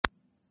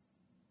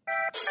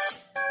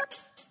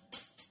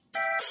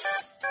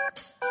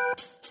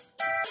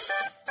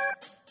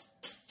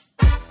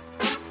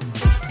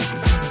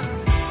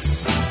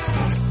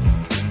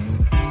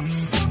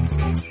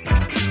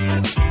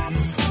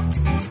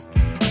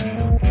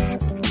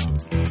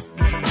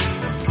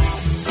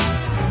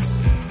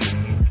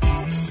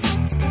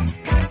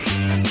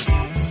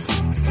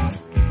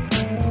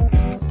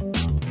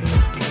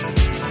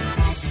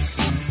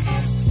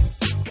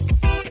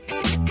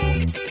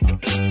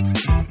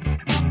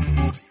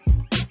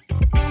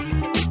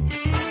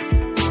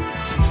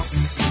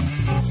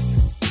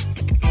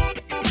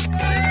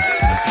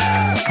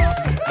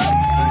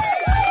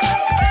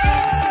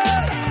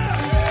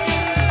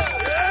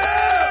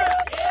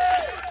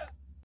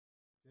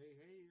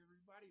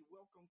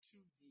welcome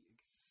to the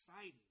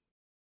exciting,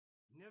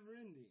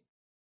 never-ending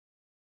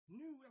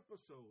new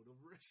episode of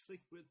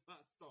Wrestling with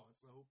My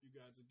Thoughts. I hope you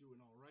guys are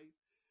doing all right.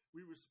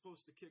 We were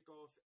supposed to kick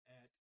off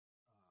at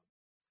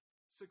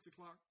 6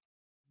 o'clock,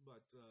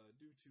 but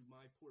due to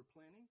my poor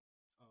planning,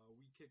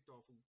 we kicked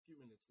off a few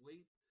minutes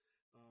late.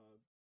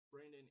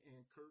 Brandon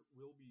and Kurt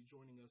will be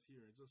joining us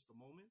here in just a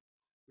moment.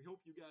 We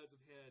hope you guys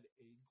have had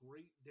a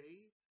great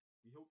day.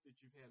 We hope that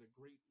you've had a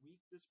great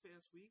week this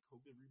past week.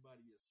 Hope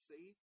everybody is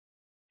safe,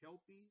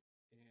 healthy,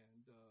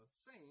 and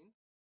sane.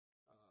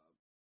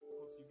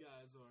 Hope you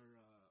guys are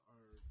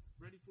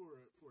ready for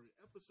an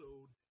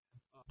episode.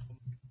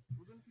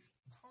 We're going to be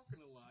talking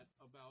a lot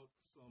about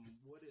some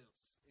what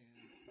ifs and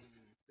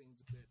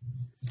things of that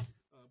nature.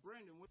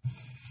 Brandon, what you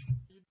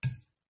doing?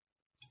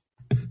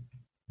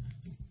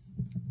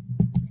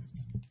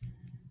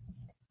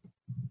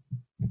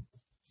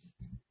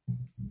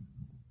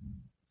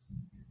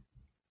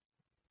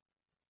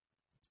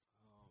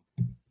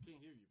 Can't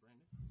hear you,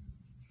 Brandon.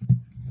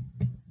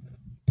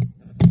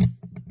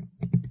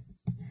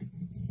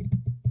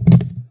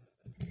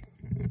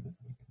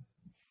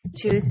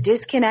 Bluetooth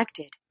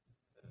disconnected.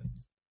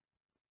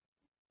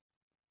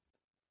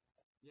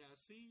 Yeah, I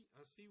see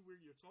where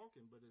you're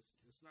talking, but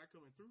it's not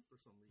coming through for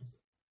some reason.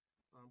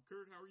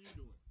 Kurt, how are you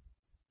doing?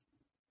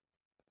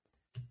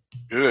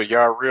 Good.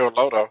 Y'all real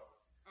low though.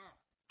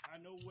 I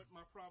know what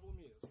my problem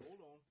is. Hold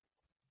on.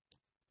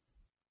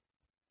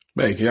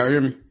 Hey, can y'all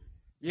hear me?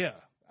 Yeah,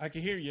 I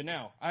can hear you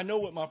now. I know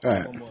what my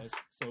problem was.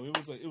 So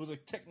it was a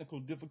technical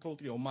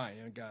difficulty on my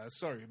end, guys.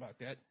 Sorry about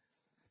that.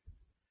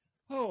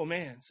 Oh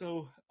man,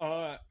 so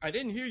I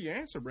didn't hear your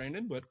answer,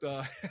 Brandon, but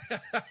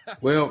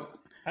well,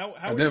 how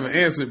I never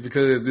answered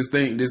because this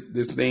thing did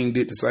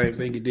the same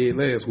thing it did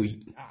last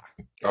week.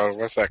 Gotcha.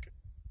 1 second.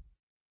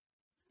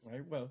 All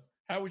right, well,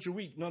 how was your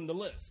week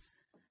nonetheless?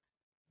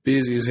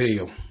 Busy as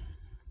hell.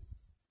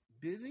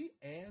 Busy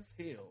as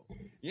hell.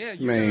 Yeah,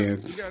 you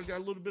guys got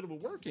a little bit of a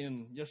work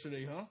in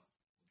yesterday, huh?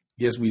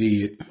 Yes, we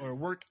did. Or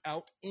work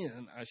out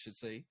in, I should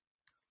say.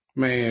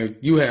 Man,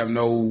 you have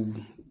no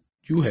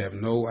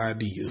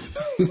idea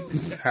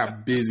how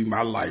busy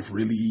my life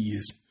really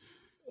is.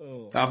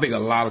 Oh. I think a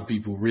lot of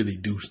people really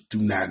do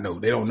not know.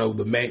 They don't know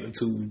the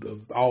magnitude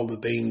of all the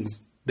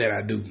things that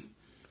I do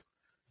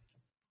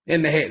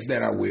and the hats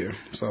that I wear.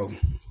 So,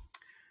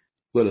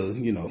 but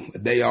a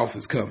day off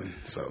is coming.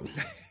 So,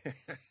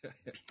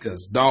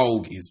 because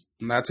dog is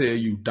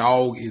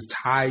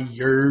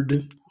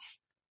tired.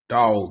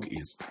 Dog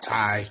is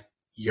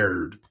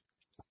tired.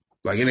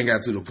 Like it ain't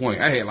got to the point.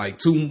 I had like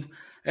two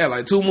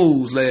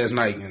moves last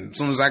night, and as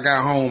soon as I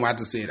got home, I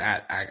just said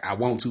I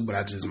want to,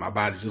 but my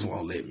body just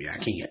won't let me. I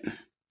can't.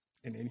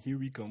 And then here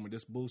we come with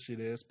this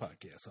bullshit ass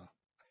podcast, huh?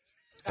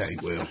 Hey,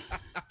 well,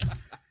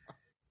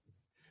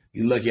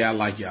 you're lucky I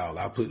like y'all.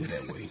 I'll put it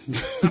that way.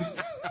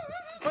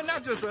 But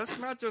not just us.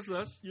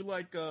 You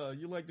like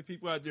the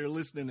people out there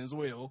listening as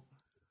well.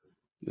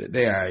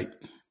 They all right.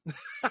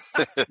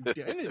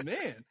 Damn it,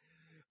 man.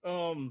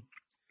 Oh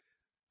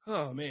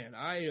man,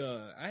 I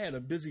had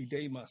a busy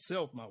day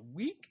myself. My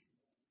week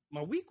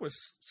was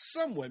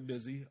somewhat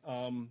busy.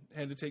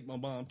 Had to take my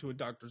mom to a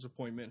doctor's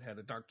appointment. Had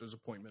a doctor's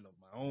appointment of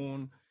my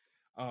own,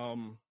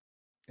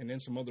 and then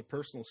some other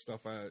personal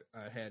stuff I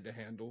had to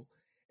handle.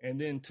 And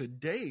then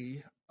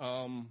today,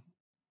 I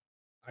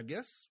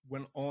guess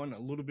went on a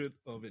little bit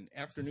of an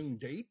afternoon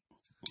date.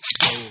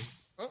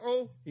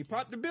 So, he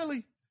popped the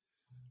Billy.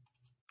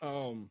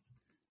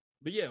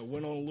 But yeah,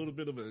 went on a little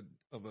bit of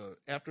a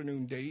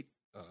afternoon date.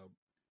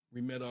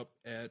 We met up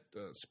at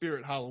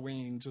Spirit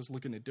Halloween, just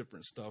looking at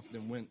different stuff.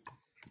 Then went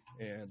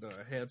and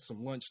had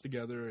some lunch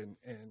together and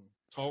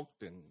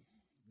talked. And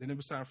then it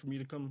was time for me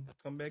to come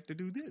back to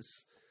do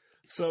this.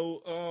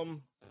 So,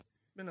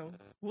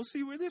 we'll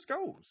see where this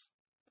goes.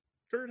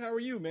 Kurt, how are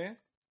you, man?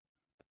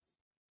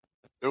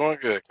 Doing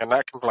good.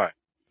 Cannot complain.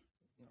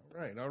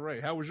 All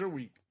right. How was your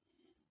week?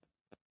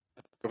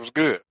 It was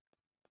good.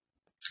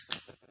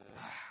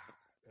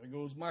 There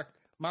goes my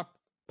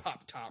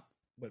pop top,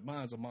 but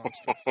mine's a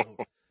monster. So,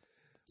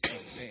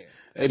 man.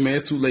 Hey man,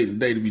 it's too late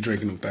today to be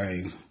drinking them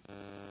things.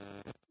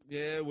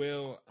 Yeah,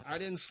 well, I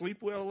didn't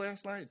sleep well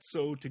last night,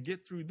 so to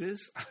get through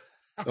this,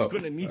 I'm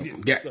gonna need it.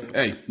 So.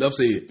 Hey, enough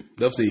said.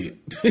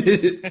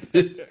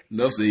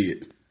 Enough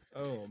said.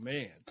 Oh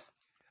man.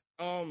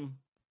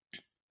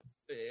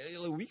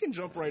 We can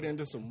jump right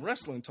into some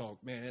wrestling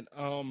talk, man.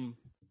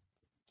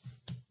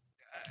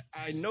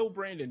 I know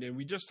Brandon, and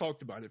we just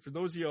talked about it. For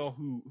those of y'all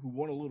who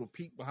want a little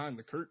peek behind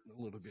the curtain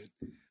a little bit,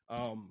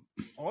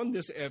 on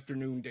this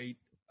afternoon date,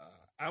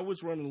 I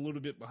was running a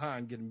little bit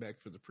behind getting back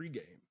for the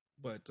pregame,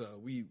 but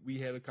we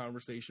had a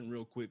conversation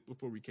real quick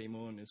before we came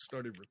on and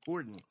started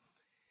recording.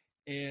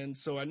 And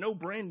so I know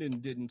Brandon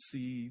didn't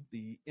see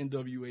the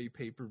NWA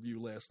pay-per-view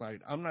last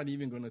night. I'm not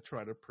even going to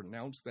try to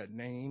pronounce that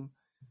name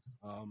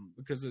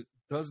because it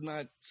does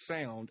not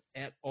sound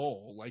at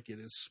all like it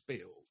is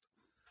spelled.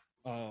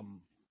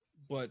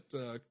 But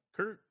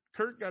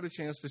Kurt got a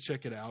chance to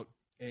check it out,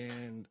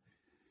 and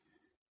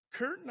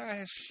Kurt and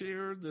I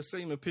share the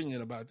same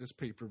opinion about this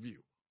pay-per-view.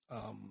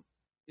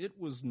 It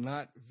was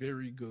not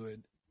very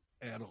good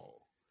at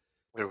all.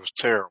 It was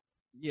terrible.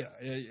 Yeah,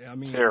 I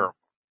mean, Terrible.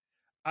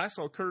 I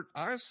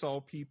saw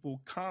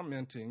people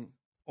commenting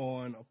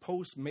on a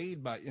post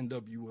made by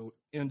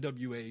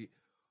NWA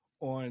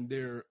on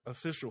their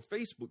official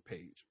Facebook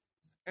page.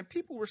 And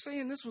people were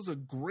saying this was a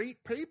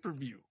great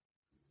pay-per-view.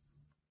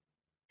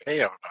 Hell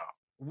no.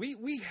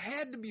 We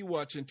had to be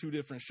watching two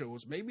different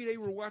shows. Maybe they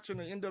were watching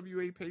an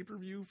NWA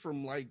pay-per-view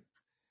from like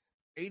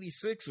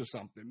 86 or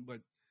something,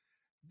 but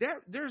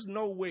there's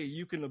no way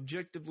you can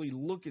objectively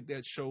look at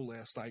that show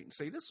last night and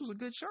say this was a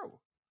good show.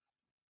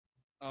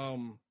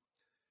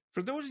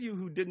 For those of you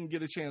who didn't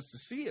get a chance to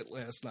see it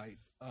last night,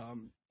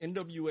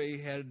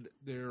 NWA had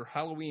their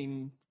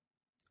Halloween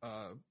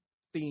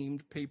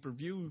themed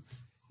pay-per-view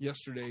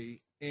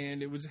yesterday,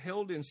 and it was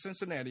held in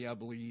Cincinnati, I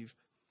believe.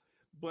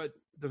 But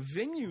the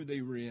venue they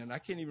were in, I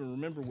can't even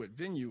remember what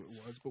venue it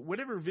was, but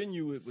whatever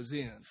venue it was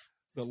in,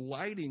 the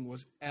lighting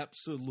was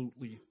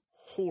absolutely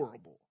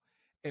horrible.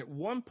 At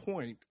one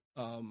point,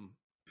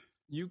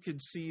 you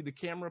could see the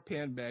camera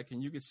pan back,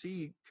 and you could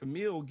see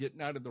Camille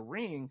getting out of the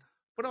ring,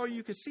 but all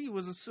you could see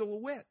was a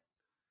silhouette.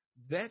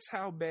 That's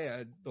how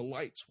bad the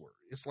lights were.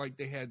 It's like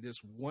they had this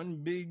one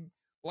big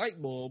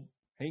light bulb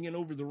hanging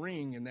over the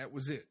ring, and that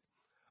was it.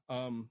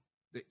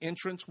 The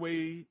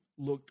entranceway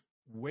looked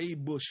way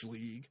Bush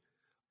League.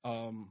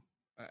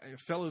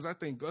 Fellas, I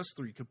think us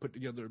three could put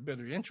together a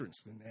better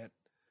entrance than that.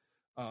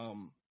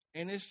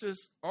 And it's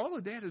just, all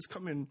of that is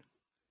coming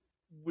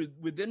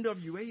with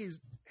NWA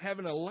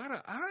having a lot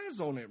of eyes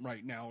on it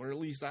right now, or at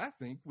least I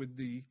think with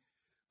the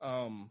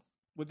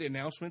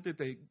announcement that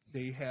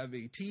they have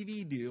a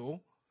TV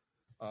deal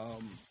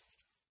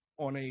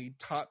on a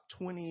top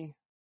 20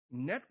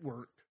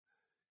 network,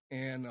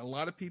 and a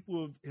lot of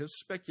people have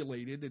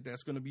speculated that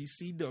that's going to be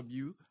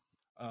CW.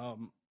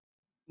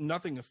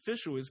 Nothing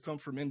official has come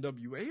from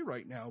NWA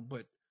right now,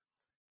 but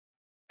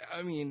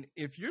I mean,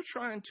 if you're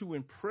trying to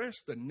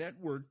impress the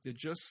network that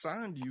just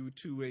signed you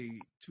to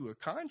a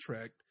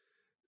contract,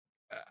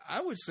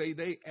 I would say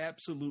they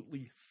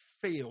absolutely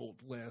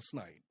failed last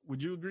night.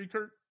 Would you agree,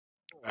 Kurt?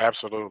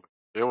 Absolutely.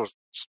 It was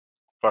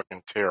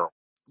fucking terrible.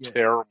 Yeah.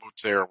 Terrible.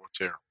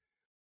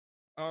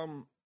 I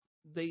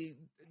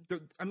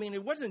mean,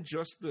 it wasn't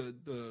just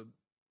the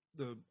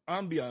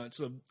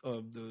ambiance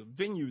of the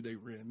venue they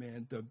were in,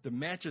 man. The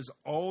matches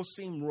all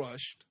seemed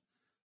rushed.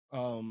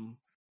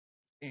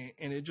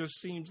 And it just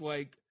seems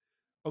like,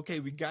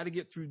 okay, we got to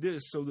get through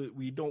this so that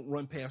we don't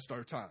run past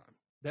our time.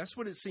 That's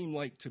what it seemed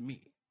like to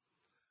me.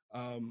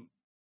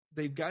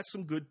 They've got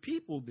some good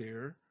people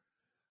there.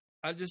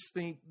 I just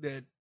think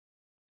that,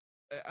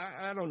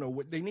 I don't know,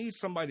 what they need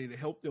somebody to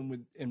help them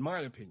with, in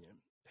my opinion,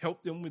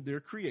 help them with their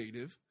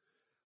creative.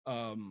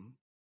 I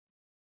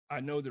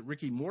know that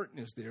Ricky Morton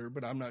is there,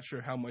 but I'm not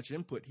sure how much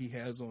input he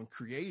has on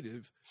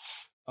creative.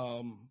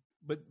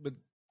 But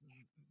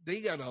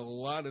they got a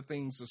lot of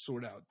things to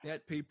sort out.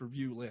 That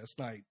pay-per-view last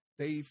night,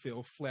 they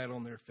fell flat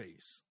on their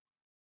face.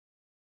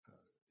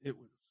 It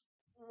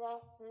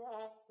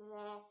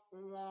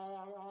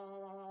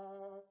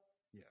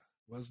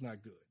was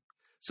not good.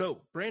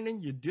 So,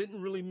 Brandon, you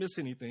didn't really miss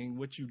anything.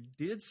 What you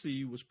did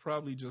see was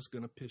probably just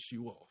going to piss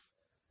you off.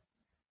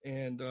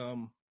 And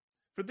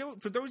for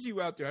those of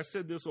you out there, I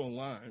said this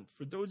online,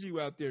 for those of you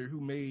out there who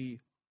may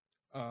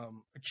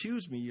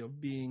accuse me of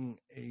being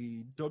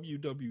a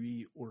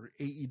WWE or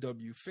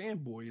AEW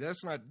fanboy,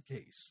 that's not the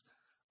case.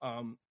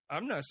 I'm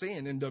not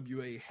saying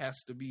NWA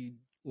has to be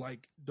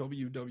like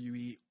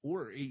WWE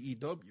or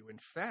AEW. In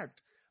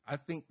fact, I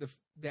think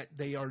that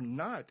they are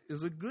not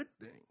is a good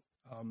thing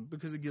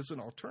because it gives an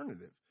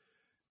alternative.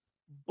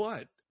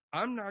 But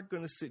I'm not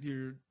going to sit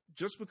here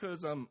just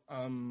because I'm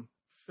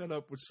fed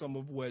up with some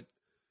of what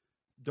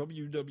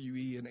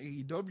WWE and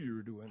AEW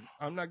are doing.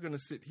 I'm not going to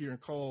sit here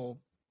and call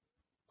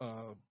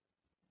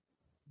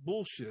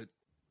bullshit,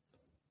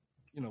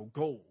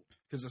 gold,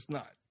 because it's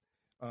not.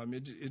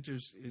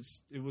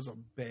 It was a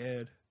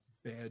bad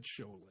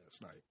show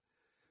last night.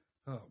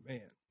 Oh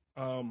man.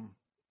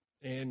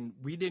 And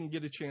we didn't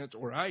get a chance,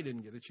 or I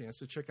didn't get a chance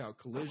to check out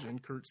Collision.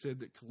 Kurt said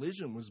that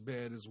Collision was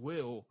bad as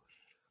well.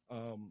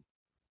 And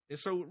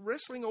so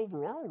wrestling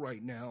overall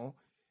right now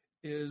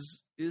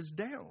is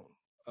down.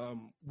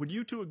 Would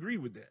you two agree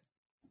with that?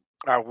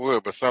 I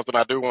would, but something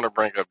I do want to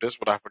bring up. This is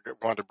what I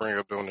wanted to bring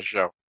up during the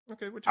show.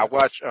 Okay, I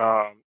watched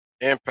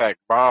Impact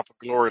Bound for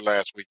Glory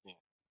last weekend,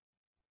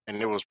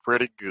 and it was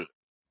pretty good.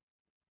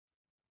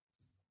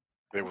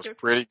 It was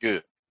pretty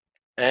good.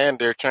 And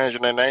they're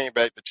changing their name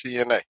back to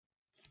TNA.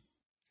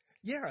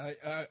 Yeah,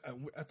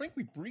 I think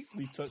we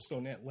briefly touched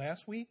on that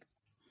last week.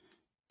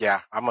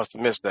 Yeah, I must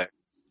have missed that.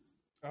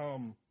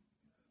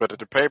 But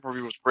the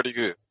pay-per-view was pretty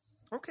good.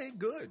 Okay,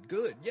 good.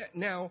 Yeah,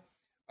 now,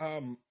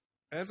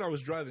 as I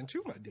was driving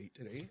to my date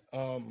today,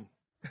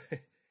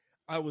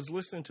 I was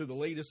listening to the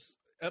latest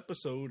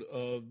episode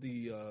of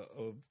the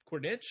of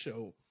Cornette's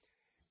show,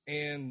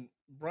 and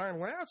Brian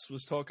Last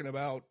was talking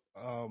about,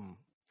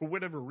 for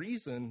whatever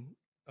reason,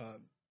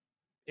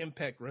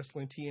 Impact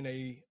Wrestling,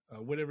 TNA,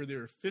 whatever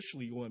they're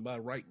officially going by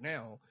right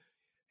now,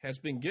 has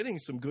been getting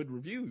some good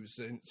reviews,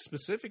 and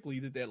specifically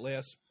that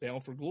last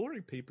Bound for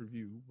Glory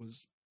pay-per-view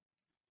was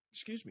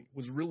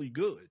really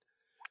good.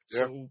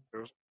 Yeah.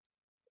 So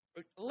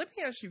let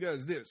me ask you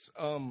guys this.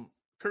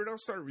 Kurt, I'll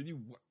start with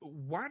you.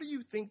 Why do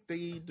you think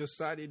they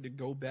decided to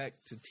go back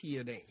to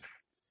TNA?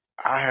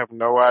 I have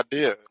no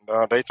idea.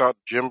 They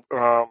talked, Jim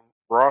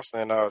Ross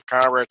and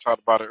Conrad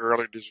talked about it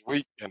earlier this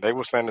week, and they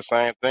were saying the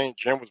same thing.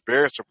 Jim was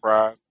very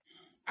surprised.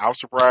 I was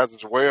surprised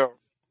as well.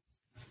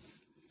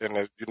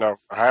 And,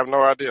 I have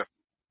no idea.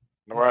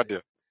 No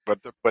idea.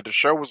 But the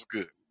show was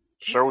good.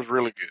 The show was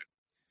really good.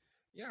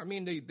 Yeah, I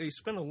mean, they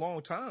spent a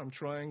long time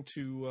trying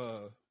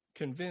to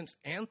convince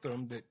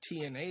Anthem that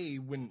TNA,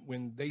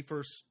 when they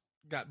first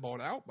got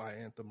bought out by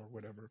Anthem or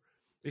whatever,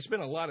 they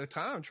spent a lot of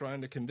time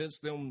trying to convince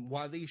them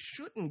why they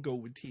shouldn't go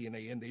with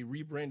TNA, and they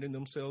rebranded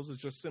themselves as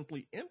just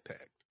simply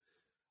Impact.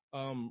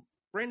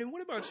 Brandon,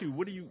 what about you?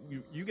 What do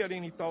you got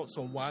any thoughts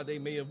on why they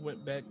may have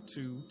went back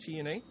to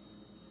TNA?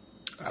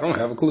 I don't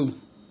have a clue.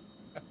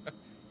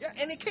 Yeah,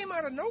 and it came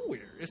out of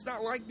nowhere. It's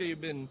not like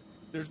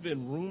there's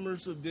been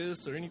rumors of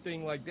this or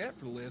anything like that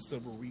for the last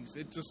several weeks.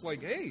 It's just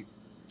like, hey,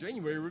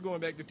 January, we're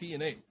going back to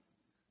TNA.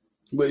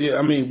 But yeah,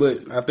 I mean,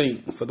 but I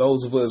think for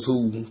those of us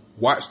who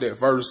watched that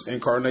first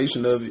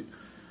incarnation of it,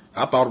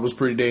 I thought it was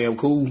pretty damn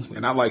cool,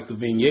 and I liked the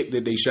vignette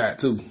that they shot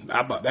too.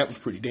 I thought that was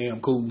pretty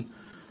damn cool.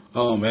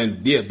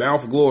 And yeah,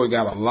 Bound for Glory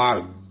got a lot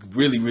of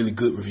really, really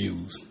good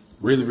reviews.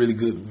 Really, really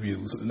good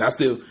reviews. And I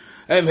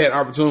haven't had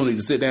opportunity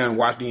to sit down and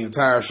watch the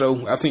entire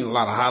show. I've seen a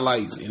lot of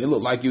highlights, and it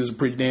looked like it was a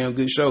pretty damn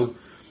good show.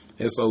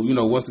 And so,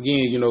 once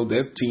again,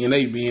 that's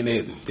TNA being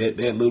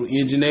that little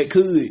engine that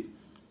could.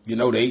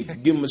 They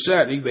give them a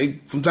shot. They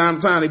from time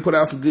to time they put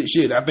out some good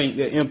shit. I think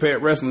that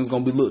Impact Wrestling is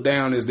going to be looked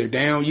down as their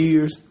down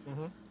years,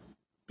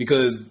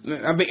 because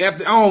I think I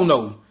don't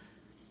know.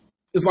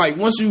 It's like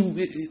once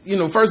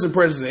first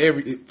impressions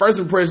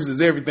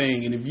is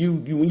everything, and if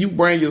when you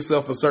brand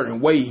yourself a certain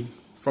way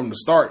from the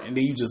start, and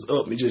then you just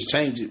up and just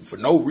change it for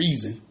no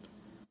reason,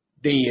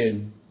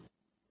 then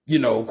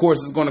of course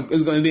it's gonna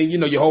then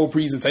your whole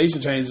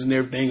presentation changes and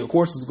everything. Of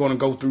course it's gonna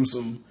go through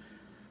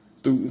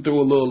through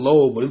a little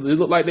low, but it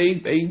looked like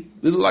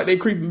they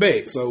creeping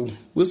back. So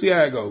we'll see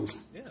how it goes.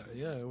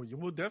 Yeah,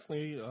 we'll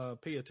definitely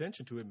pay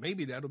attention to it.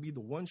 Maybe that'll be the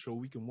one show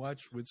we can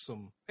watch with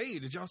some. Hey,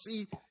 did y'all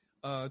see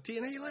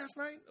TNA last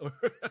night?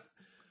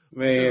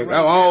 Man,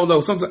 I don't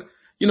know. Sometimes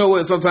you know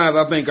what? Sometimes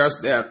I think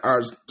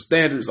our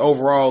standards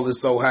overall is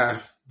so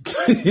high.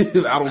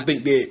 I don't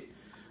think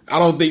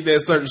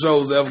that certain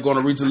shows are ever going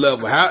to reach a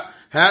level.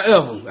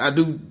 However, I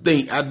do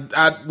think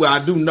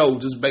I do know,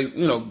 just based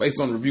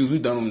on the reviews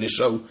we've done on this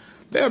show,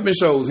 there have been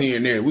shows here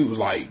and there we was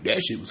like,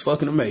 that shit was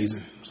fucking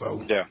amazing.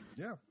 So yeah.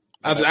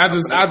 I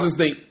just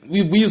think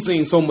we've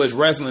seen so much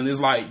wrestling. It's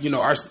like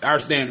our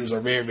standards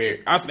are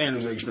our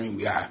standards are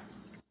extremely high.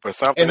 But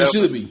something else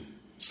should be.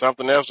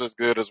 Something else is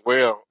good as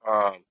well.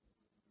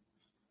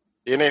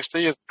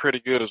 NXT is pretty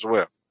good as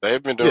well.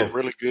 They've been doing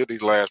really good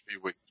these last few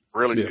weeks.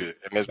 Really good.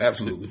 And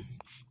absolutely.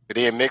 But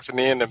then mixing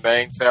in the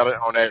main talent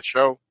on that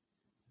show,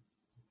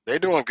 they're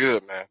doing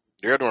good, man.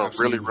 They're doing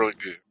really, really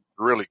good.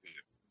 Really good.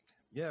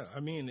 Yeah, I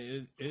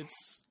mean,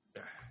 it's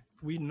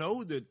we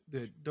know that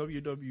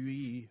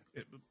WWE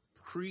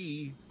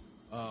pre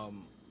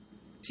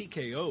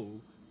TKO,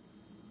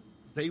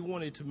 they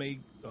wanted to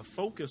make a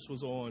focus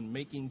was on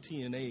making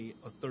TNA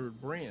a third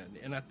brand,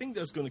 and I think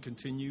that's going to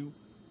continue.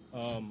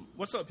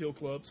 What's up, Hill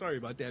Club? Sorry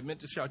about that. I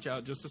meant to shout you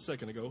out just a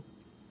second ago.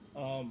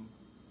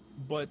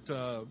 But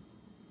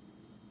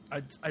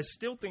I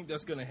still think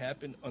that's going to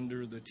happen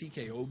under the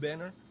TKO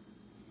banner,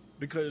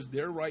 because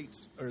their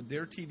rights or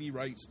their TV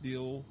rights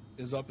deal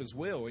is up as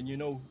well. And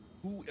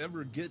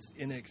whoever gets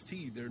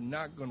NXT, they're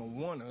not going to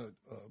want a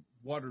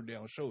watered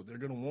down show. They're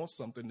going to want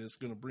something that's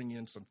going to bring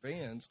in some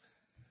fans.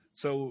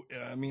 So,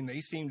 I mean,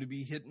 they seem to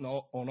be hitting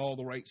on all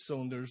the right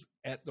cylinders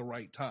at the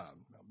right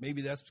time. Now,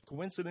 maybe that's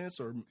coincidence,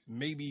 or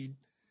maybe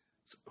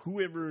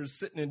whoever is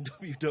sitting in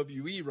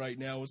WWE right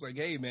now is like,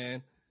 hey,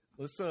 man,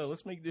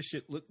 let's make this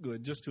shit look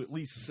good just to at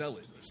least sell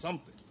it or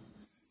something.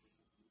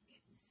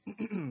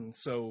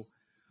 So,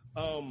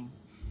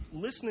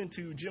 listening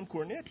to Jim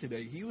Cornette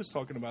today, he was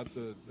talking about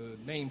the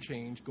name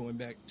change going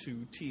back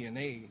to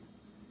TNA,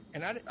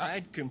 and I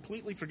had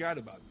completely forgot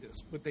about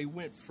this, but they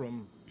went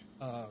from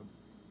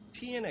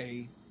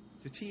TNA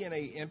to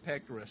TNA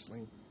Impact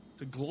Wrestling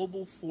to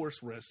Global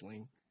Force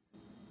Wrestling,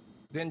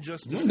 then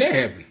just to that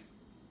happened.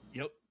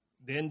 Yep.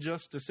 Then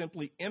just to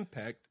simply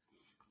Impact,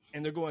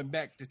 and they're going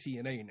back to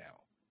TNA now.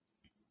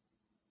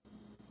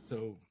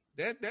 So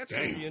that's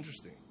going to be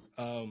interesting.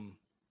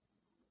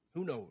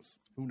 Who knows?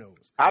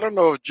 I don't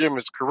know if Jim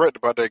is correct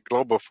about that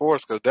Global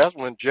Force, because that's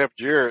when Jeff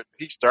Jarrett,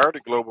 he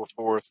started Global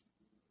Force.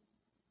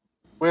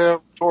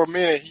 Well, for a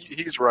minute,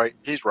 he's right.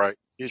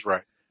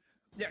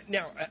 Yeah.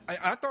 Now,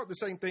 I thought the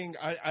same thing.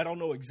 I don't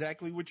know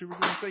exactly what you were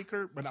going to say,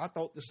 Kurt, but I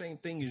thought the same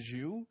thing as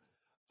you.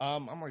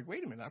 I'm like,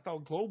 wait a minute. I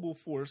thought Global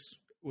Force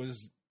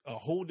was a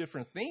whole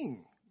different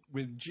thing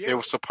with Jarrett. It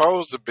was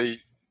supposed to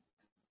be.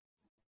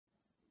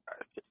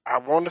 I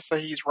want to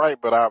say he's right,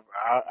 but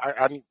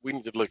we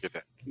need to look at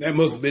that. That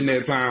must have been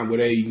that time where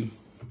they,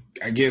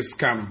 I guess,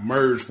 kind of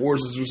merged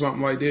forces or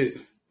something like that.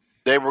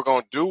 They were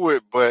going to do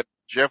it, but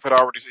Jeff had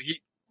already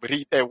he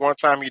at one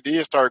time he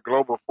did start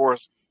Global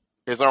Force,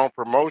 his own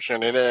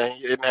promotion, and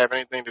it didn't have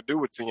anything to do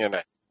with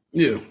TNA.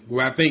 Yeah,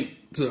 well, I think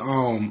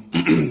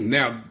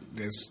now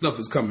that stuff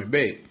is coming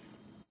back,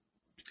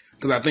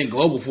 because I think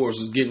Global Force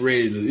was getting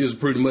ready to, it was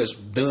pretty much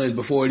done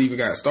before it even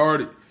got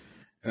started.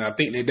 And I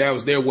think that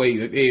was their way,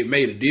 that they had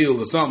made a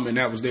deal or something, and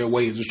that was their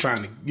way of just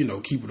trying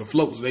to, keep it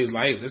afloat. So they was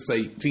like, hey, let's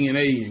say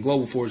TNA and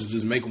Global Force and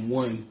just make them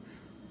one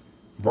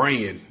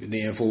brand. And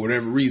then for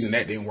whatever reason,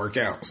 that didn't work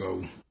out.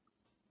 So,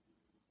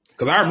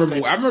 because I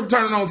remember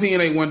turning on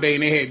TNA one day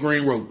and they had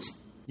green ropes.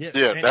 Yeah,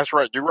 that's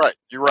right. You're right.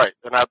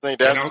 And I think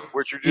that's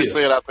what you just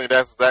said. I think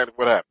that's exactly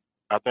what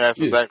happened.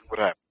 Exactly what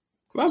happened.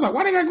 I was like,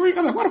 why they got green?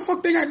 I was like, why the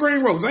fuck they got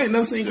green ropes? I ain't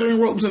never seen green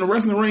ropes in a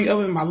wrestling ring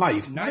ever in my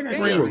life. Not that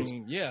green ropes.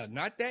 Ropes. Yeah,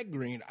 not that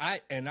green.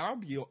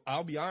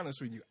 I'll be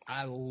honest with you.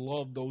 I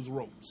love those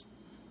ropes.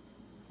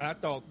 I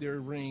thought their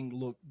ring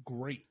looked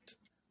great.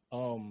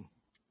 And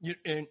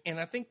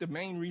I think the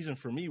main reason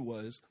for me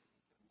was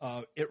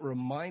it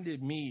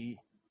reminded me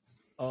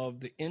of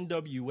the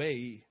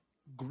NWA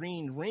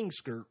green ring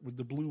skirt with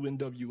the blue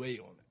NWA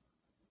on it.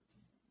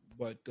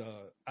 But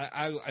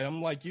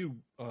I'm like you,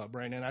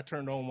 Brandon. I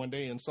turned on one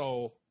day and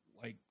saw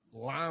like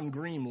lime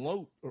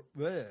green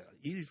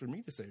easy for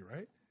me to say,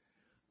 right?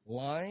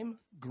 Lime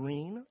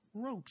green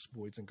ropes,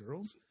 boys and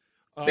girls.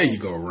 There you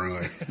go,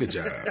 Ron. Good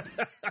job.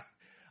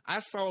 I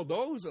saw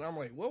those and I'm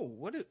like, whoa,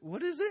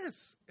 what is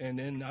this? And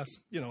then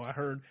I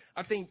heard.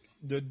 I think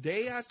the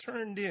day I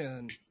tuned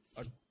in,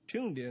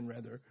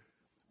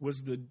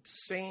 was the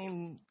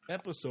same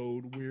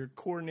episode where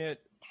Cornette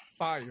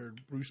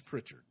fired Bruce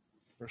Pritchard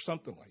or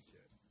something like that.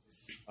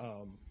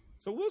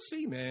 So we'll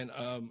see, man.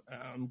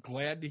 I'm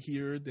glad to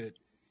hear that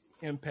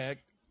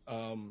Impact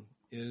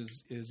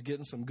is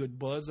getting some good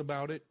buzz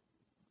about it.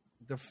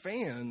 The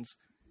fans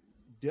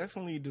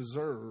definitely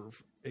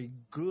deserve a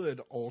good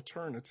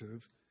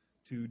alternative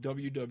to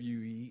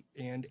WWE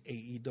and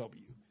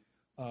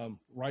AEW.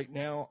 Right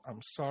now,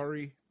 I'm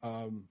sorry,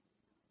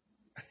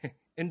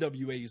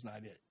 NWA is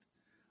not it.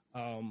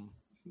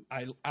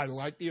 I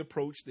like the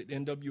approach that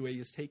NWA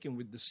is taking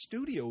with the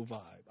studio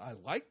vibe. I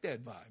like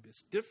that vibe.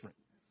 It's different.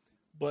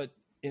 But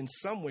in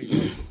some ways,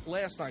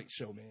 last night's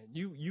show, man,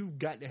 you've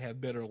got to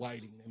have better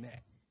lighting than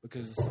that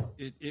because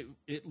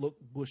it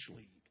looked Bush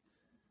League.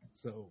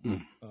 So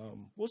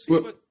we'll see.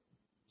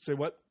 Say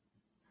what?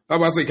 I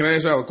was about to say, can I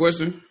ask y'all a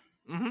question?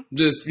 Mm-hmm.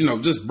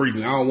 Just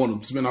briefly. I don't want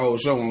to spend a whole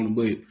show on it,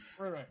 but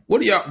right.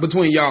 What do y'all,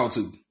 between y'all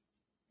two?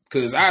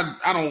 Because I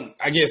don't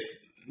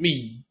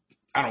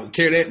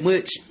care that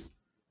much.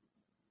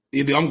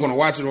 Either I'm going to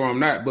watch it or I'm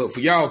not. But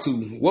for y'all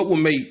two, what would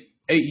make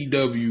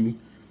AEW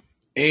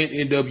and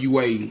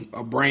NWA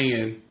a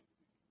brand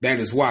that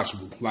is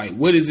watchable? Like,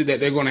 what is it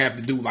that they're going to have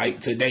to do like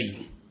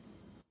today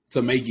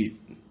to make it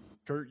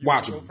Kurt, you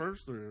watchable? Go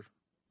first, or?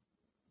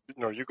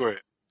 No, you go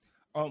ahead.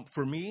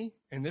 For me,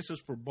 and this is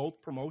for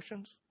both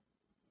promotions,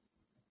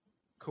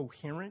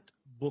 coherent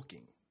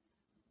booking.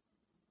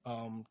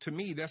 To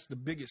me, that's the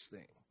biggest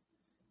thing.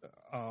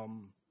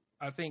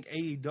 I think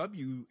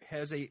AEW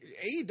has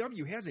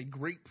a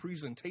great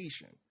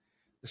presentation.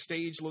 The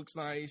stage looks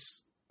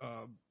nice.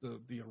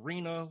 The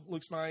arena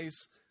looks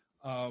nice.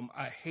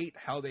 I hate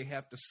how they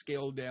have to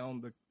scale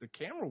down the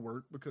camera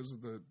work because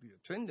of the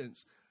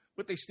attendance,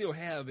 but they still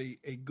have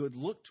a good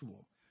look to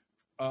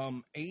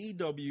them.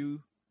 AEW,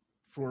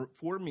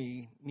 for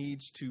me,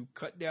 needs to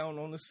cut down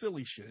on the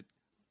silly shit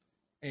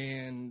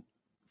and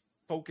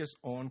focus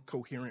on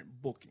coherent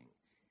booking.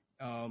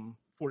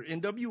 For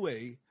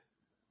NWA,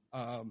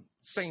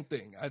 same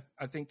thing.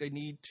 I think they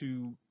need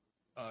to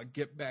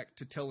get back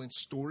to telling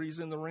stories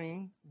in the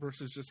ring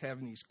versus just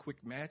having these quick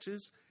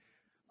matches.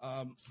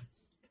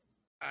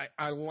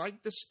 I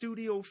like the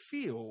studio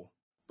feel,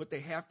 but they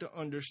have to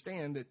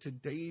understand that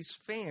today's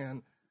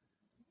fan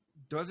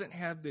doesn't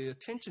have the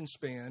attention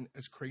span,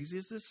 as crazy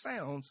as this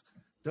sounds,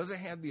 doesn't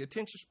have the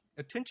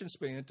attention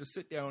span to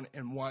sit down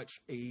and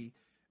watch a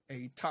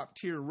top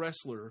tier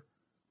wrestler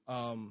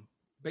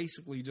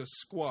basically just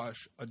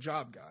squash a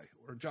job guy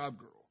or a job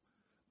girl.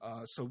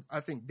 So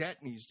I think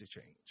that needs to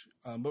change.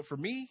 But for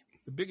me,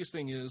 the biggest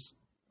thing is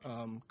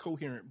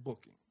coherent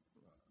booking.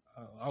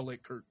 I'll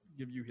let Kurt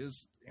give you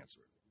his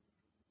answer.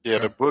 Yeah,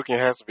 the booking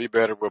has to be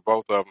better with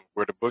both of them,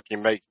 where the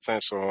booking makes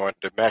sense on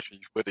the matches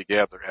you put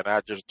together and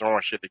not just throwing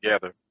shit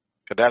together,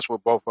 because that's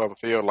what both of them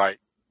feel like.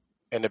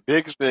 And the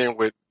biggest thing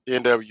with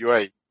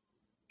NWA,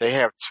 they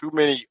have too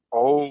many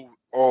old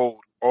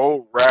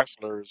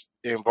wrestlers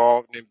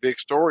involved in big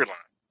storylines,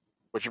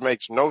 which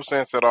makes no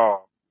sense at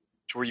all.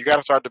 To where you got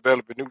to start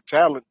developing new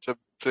talent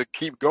to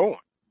keep going.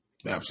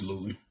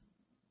 Absolutely.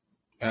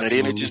 And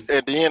then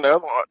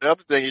the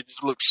other thing, it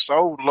just looks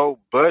so low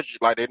budget,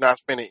 like they're not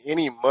spending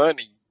any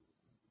money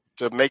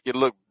to make it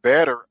look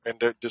better. And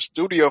the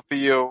studio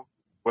feel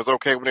was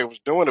okay when they was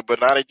doing it, but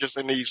now they just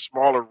in these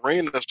small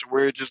arenas to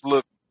where it just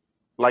look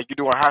like you're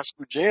doing high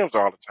school gyms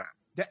all the time.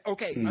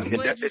 Okay, I'm It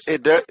glad you do- said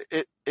it does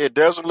it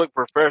doesn't look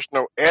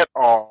professional at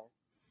all.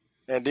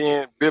 And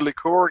then Billy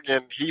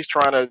Corgan, he's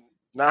trying to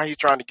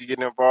get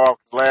involved.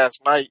 'Cause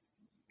last night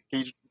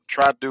he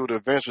tried to do the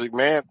Vince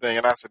McMahon thing,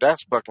 and I said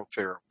that's fucking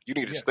terrible. You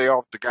need to yes. stay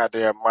off the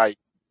goddamn mic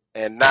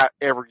and not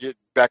ever get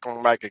back on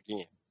the mic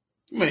again.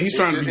 Man, he's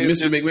trying to be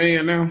Mr.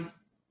 McMahon now.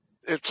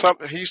 It's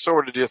something he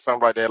sort of did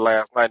something like that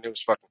last night, and it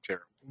was fucking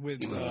terrible.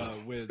 With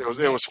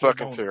It was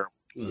fucking Cardona.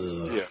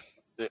 terrible.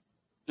 Yeah,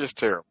 just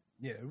terrible.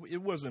 Yeah,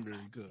 it wasn't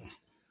very good.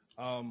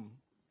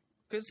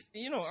 Because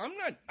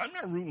I'm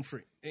not rooting for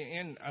it,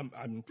 and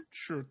I'm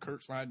sure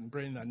Kurt's not, and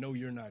Brandon, I know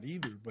you're not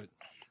either. But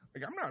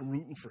like, I'm not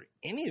rooting for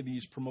any of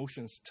these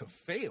promotions to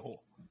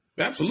fail.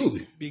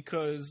 Absolutely,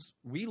 because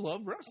we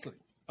love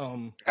wrestling.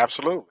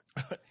 Absolutely.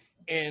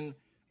 And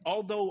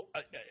although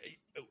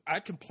I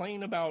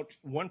complain about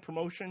one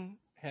promotion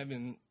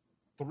having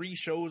 3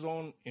 shows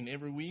on in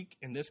every week,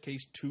 in this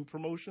case 2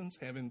 promotions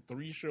having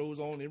 3 shows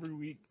on every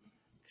week,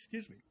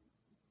 excuse me,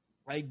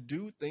 I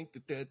do think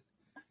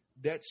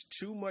that's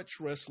too much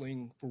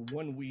wrestling for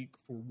 1 week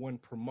for one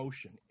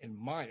promotion, in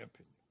my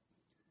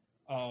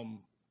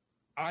opinion.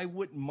 I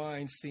wouldn't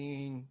mind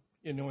seeing,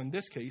 in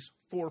this case,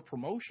 4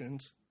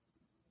 promotions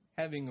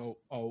having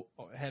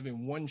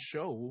having one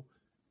show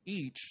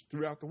each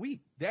throughout the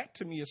week. That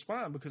to me is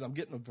fine because I'm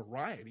getting a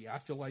variety. I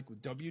feel like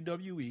with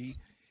WWE,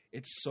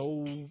 it's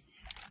so,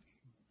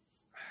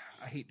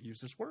 I hate to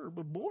use this word,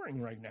 but boring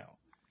right now.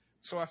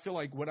 So I feel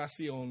like what I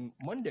see on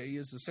Monday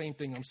is the same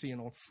thing I'm seeing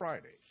on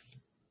Friday.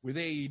 With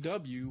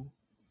AEW,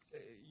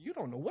 you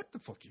don't know what the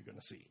fuck you're going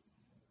to see.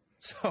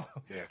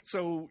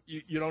 So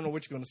you don't know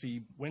what you're going to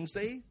see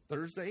Wednesday,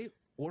 Thursday,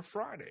 or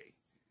Friday.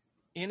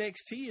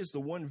 NXT is the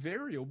one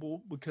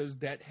variable because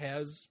that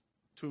has,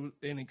 to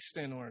an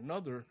extent or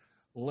another,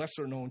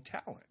 lesser known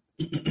talent.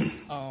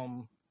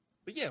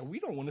 But yeah, we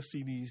don't want to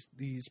see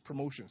these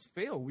promotions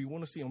fail. We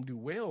want to see them do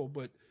well.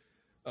 But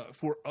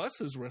for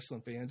us as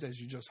wrestling fans, as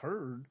you just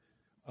heard,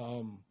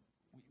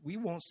 we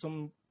want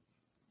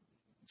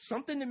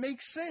something that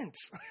makes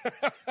sense.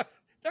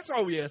 That's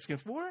all we're asking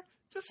for.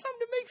 Just something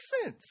that makes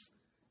sense.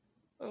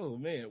 Oh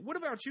man, what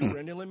about you,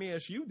 Brendan? Let me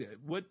ask you that.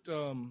 What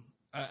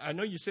I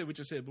know you said what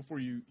you said before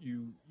you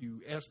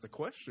asked the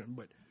question,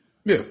 but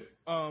yeah,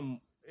 I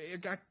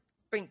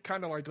think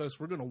kind of like us,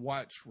 we're gonna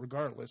watch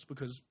regardless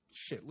because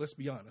shit. Let's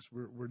be honest,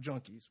 we're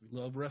junkies. We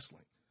love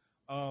wrestling.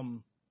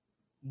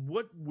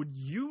 What would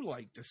you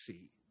like to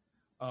see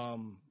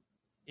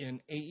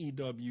in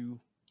AEW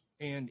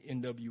and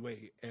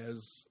NWA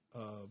as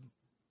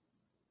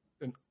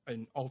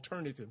an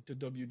alternative to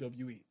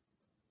WWE?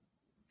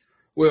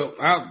 Well,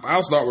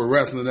 I'll start with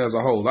wrestling as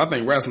a whole. I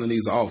think wrestling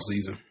needs an off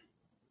season.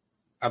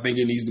 I think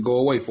it needs to go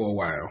away for a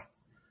while.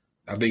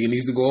 I think it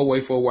needs to go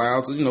away for a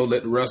while to,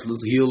 let the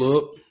wrestlers heal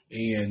up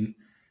and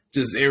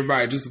just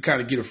everybody just to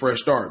kind of get a fresh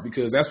start,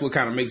 because that's what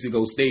kind of makes it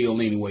go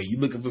stale anyway. You're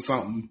looking for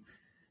something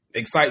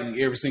exciting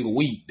every single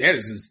week.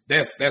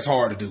 That's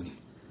hard to do.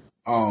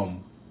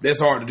 That's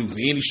hard to do for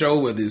any show,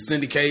 whether it's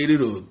syndicated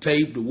or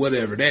taped or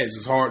whatever. That's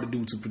just hard to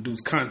do, to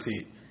produce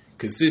content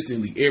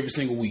consistently every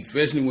single week,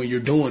 especially when you're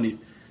doing it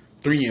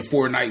 3 and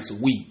 4 nights a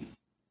week.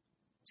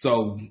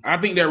 So I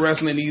think that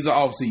wrestling needs an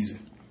off season.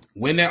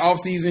 When that off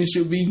season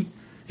should be,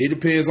 it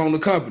depends on the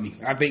company.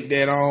 I think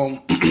that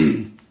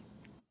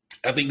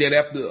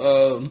after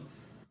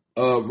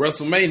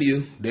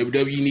WrestleMania,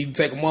 WWE need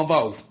to take a month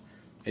off,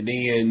 and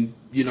then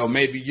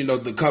maybe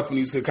the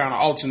companies could kind of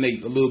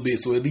alternate a little bit,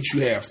 so at least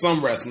you have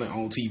some wrestling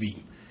on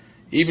TV,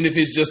 even if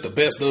it's just the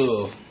best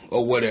of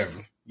or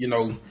whatever.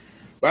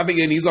 But I think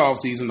it needs off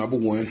season, number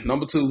one.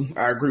 Number two,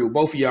 I agree with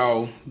both of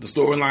y'all. The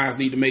storylines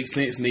need to make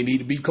sense and they need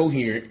to be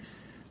coherent.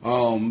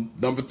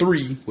 Number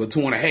 3,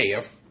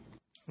 2.5.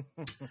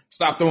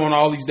 Stop throwing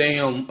all these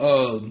damn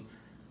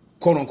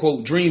quote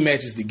unquote dream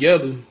matches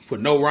together for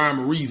no rhyme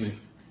or reason.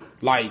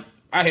 Like,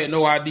 I had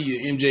no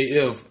idea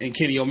MJF and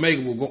Kenny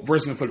Omega were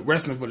wrestling for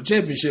the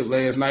championship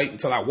last night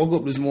until I woke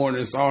up this morning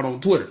and saw it on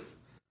Twitter.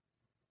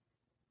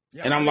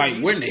 Yeah, and I'm like,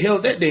 where in the hell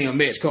did that damn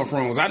match come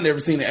from? Because I've never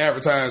seen it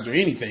advertised or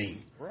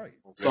anything. Right.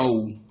 Okay.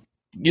 So,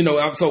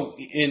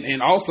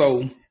 and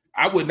also,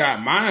 I would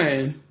not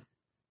mind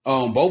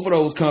both of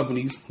those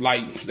companies,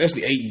 like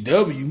especially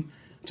AEW,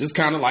 just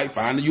kind of like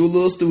finding you a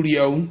little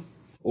studio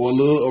or a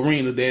little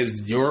arena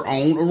that's your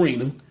own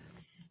arena, and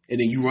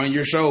then you run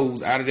your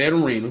shows out of that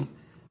arena.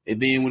 And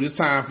then when it's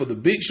time for the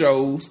big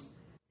shows,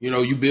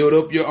 you build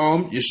up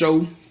your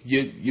show,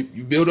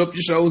 you build up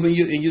your shows in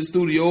your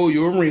studio or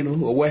your arena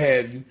or what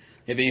have you.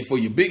 And then for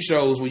your big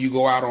shows, when you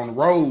go out on the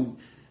road,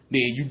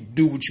 then you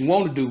do what you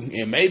want to do,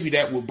 and maybe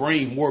that will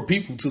bring more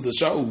people to the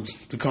shows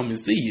to come and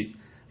see it.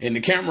 And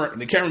the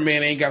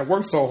cameraman ain't got to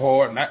work so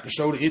hard not to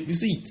show the empty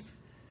seats.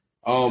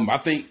 I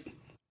think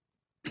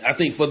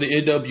for the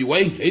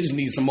NWA, they just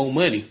need some more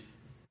money,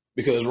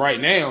 because right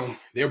now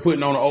they're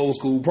putting on an old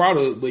school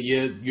product. But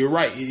yeah, you're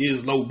right, it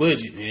is low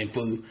budget. And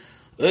for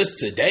us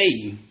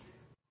today,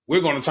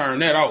 we're going to turn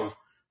that off.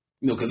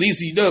 Because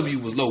ECW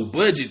was low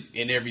budget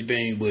and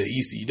everything, but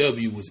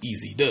ECW was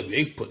ECW. They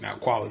was putting out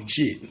quality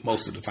shit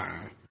most of the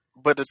time.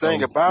 But the So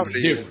thing about it's a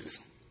it is, difference.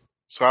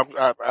 so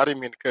I didn't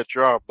mean to cut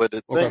you off, but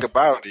the thing Okay.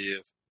 about it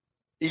is,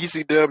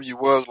 ECW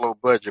was low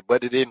budget,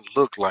 but it didn't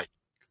look like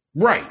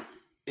Right.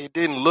 it. It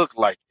didn't look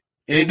like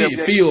And it. it didn't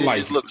NWA, feel it like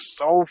just it. looked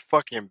so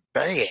fucking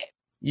bad.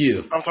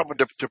 Yeah. I'm talking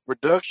about the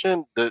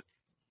production,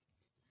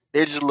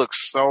 it just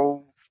looks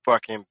so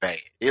fucking bad.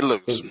 It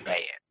looks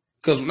bad.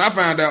 Because when I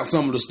found out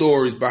some of the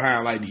stories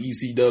behind like the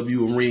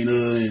ECW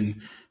arena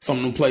and some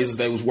of them places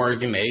they was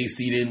working, the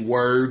AC didn't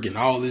work and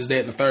all this, that,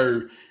 and the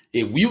third,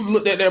 if you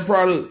looked at that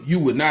product, you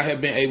would not have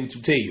been able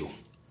to tell.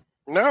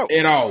 No.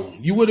 At all.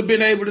 You would have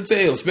been able to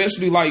tell,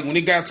 especially like when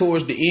it got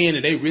towards the end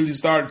and they really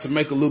started to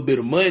make a little bit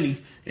of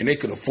money and they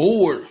could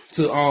afford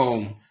to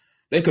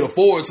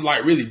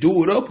like really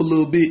do it up a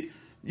little bit.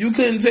 You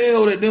couldn't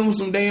tell that them was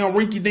some damn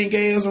rinky dink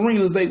ass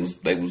arenas they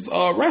was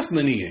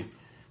wrestling in.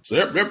 So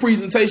their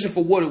presentation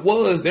for what it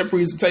was, their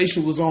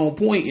presentation was on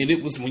point, and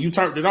it was when you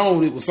turned it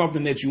on, it was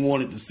something that you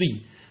wanted to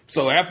see.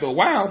 So after a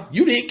while,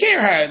 you didn't care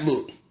how it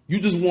looked. You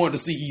just wanted to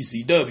see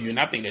ECW, and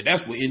I think that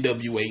that's what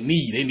NWA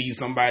need. They need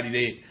somebody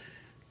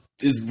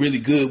that is really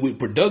good with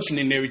production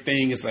and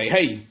everything, and say,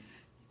 hey,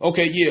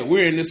 okay, yeah,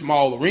 we're in this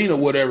small arena, or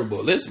whatever,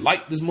 but let's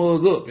light this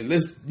mug up and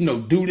let's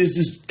do this,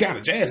 just kind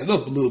of jazz it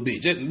up a little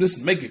bit, let's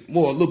make it a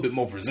little bit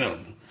more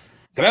presentable.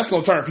 Because that's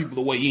gonna turn people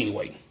away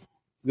anyway.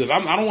 Because I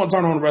don't want to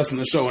turn on the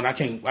wrestling show and I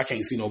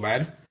can't see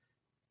nobody.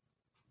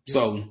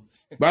 So,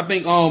 but I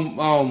think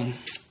trying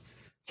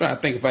to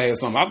think if I had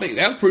something. I think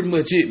that's pretty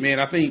much it, man.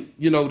 I think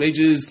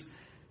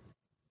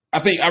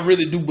I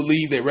really do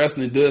believe that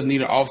wrestling does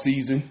need an off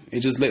season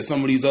and just let some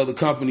of these other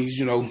companies,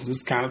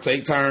 just kind of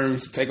take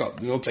turns, take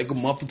a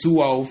month or two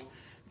off,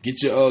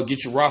 get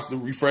your roster,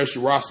 refresh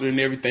your roster and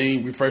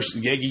everything,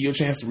 give you a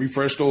chance to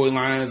refresh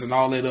storylines and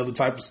all that other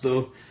type of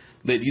stuff.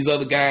 Let these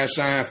other guys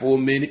shine for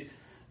a minute.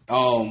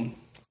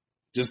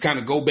 Just kind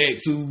of go back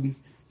to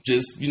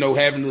just,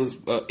 having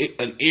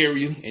an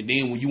area. And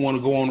then when you want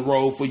to go on the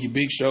road for your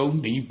big show,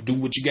 then you do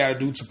what you got to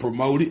do to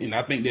promote it. And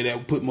I think that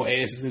will put more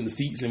asses in the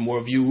seats and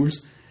more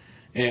viewers.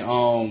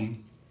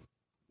 And,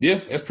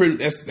 yeah, that's pretty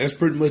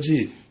much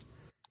it.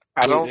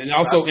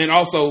 And also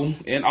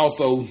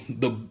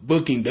the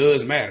booking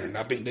does matter. And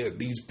I think that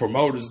these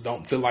promoters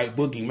don't feel like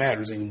booking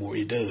matters anymore.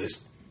 It does.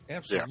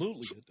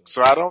 Absolutely. Yeah.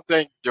 So I don't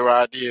think your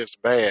idea is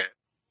bad.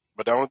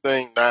 But the only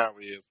thing now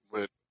is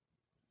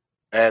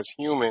as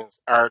humans,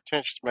 our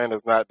attention span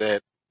is not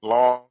that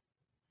long.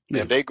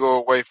 Yeah. And they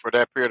go away for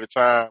that period of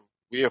time,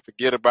 we'll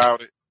forget about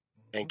it,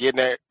 and getting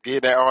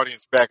that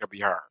audience back will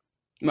be hard.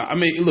 No, I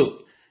mean,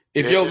 look,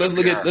 let's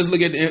look at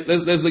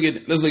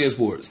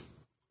sports.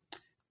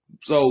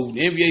 So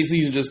the NBA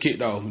season just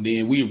kicked off, and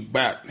then we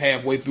about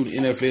halfway through the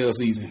NFL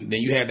season.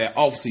 Then you had that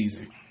off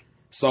season.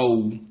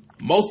 So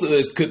most of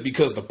us could,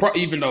 because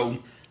even though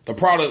the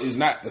product is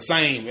not the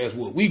same as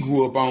what we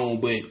grew up on,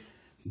 but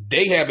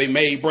they have a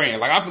made brand.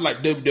 Like, I feel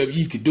like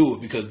WWE could do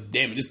it because,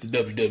 damn it, it's the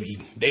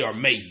WWE. They are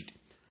made.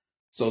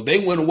 So they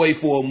went away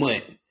for a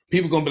month.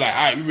 People going to be like,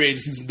 all right, we ready to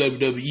see some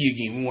WWE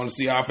again. We want to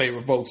see our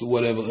favorite folks or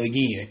whatever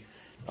again.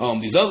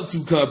 These other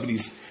two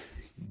companies,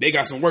 they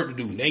got some work to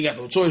do. They ain't got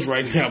no choice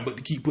right now but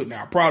to keep putting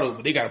out product,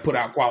 but they got to put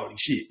out quality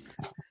shit.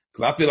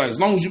 Because I feel like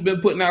as long as you've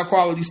been putting out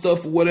quality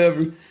stuff or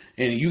whatever,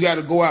 and you got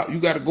to go out, you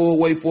got to go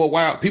away for a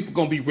while, people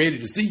going to be ready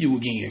to see you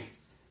again.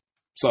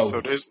 So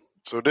there's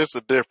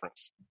a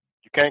difference.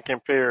 You can't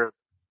compare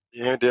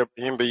the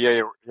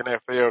NBA or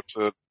NFL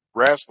to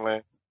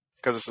wrestling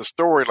because it's a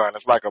storyline.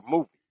 It's like a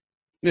movie.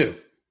 Yeah.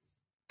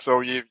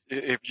 So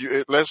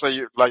let's say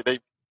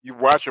you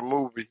watch a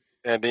movie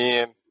and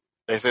then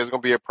they say it's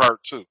going to be a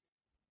part 2.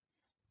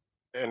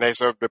 And they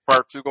said the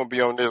part 2 going to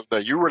be on this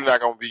day. You're really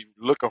not going to be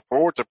looking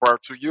forward to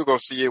part 2. You're going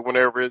to see it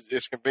whenever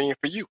it's convenient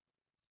for you.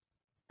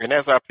 And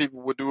that's how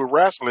people would do with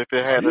wrestling if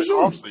it had an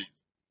off season.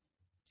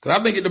 Because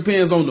I think it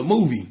depends on the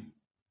movie.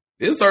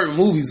 There's certain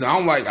movies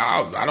I'm like,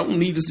 I don't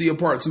need to see a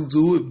part 2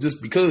 to it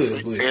just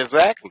because. But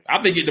exactly.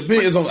 I think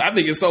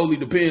it solely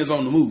depends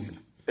on the movie.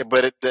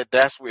 But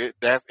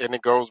and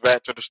it goes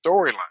back to the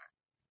storyline.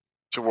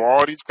 To where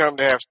all these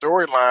companies have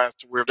storylines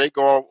to where they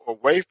go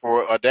away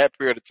for that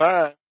period of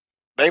time,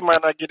 they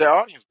might not get their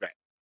audience back.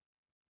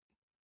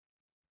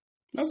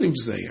 I see what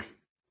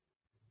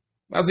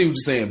you're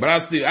saying. But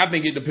I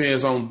think it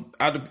depends on.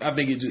 I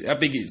think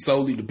it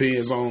solely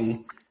depends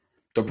on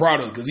the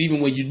product, because even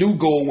when you do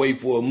go away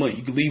for a month,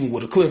 you can leave them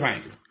with a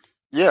cliffhanger.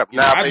 Yeah,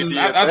 I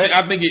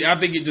think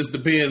it just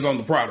depends on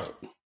the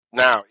product.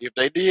 Now, if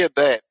they did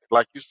that,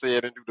 like you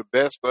said, and do the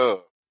best of,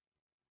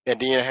 and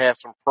then have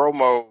some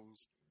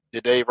promos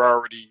that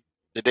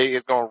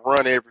it's gonna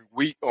run every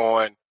week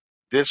on,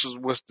 this is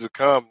what's to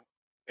come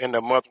in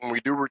the month when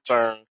we do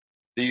return,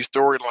 these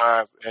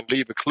storylines, and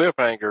leave a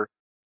cliffhanger,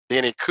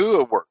 then it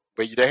could work.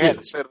 But they had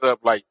to set it up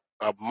like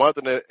a month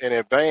in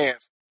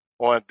advance.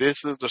 On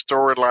this is the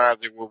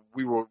storylines that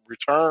we will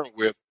return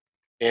with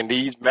in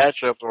these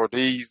matchups, or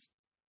these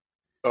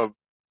of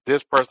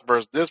this person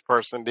versus this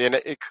person, then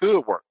it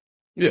could work.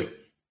 Yeah.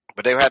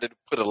 But they had to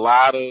put a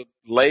lot of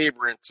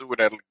labor into it,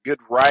 and good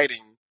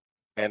writing,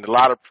 and a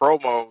lot of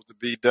promos to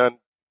be done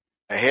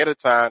ahead of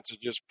time to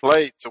just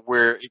play to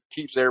where it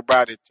keeps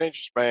everybody's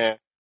attention span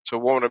to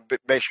want to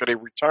make sure they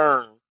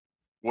return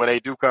when they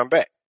do come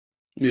back.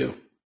 Yeah,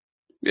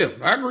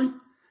 I agree.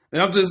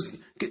 And I'm just,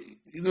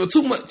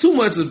 too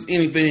much of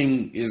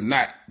anything is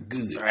not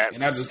good,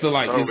 and I just feel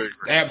like it's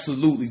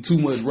absolutely too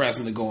much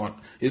wrestling going.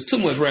 It's too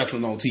much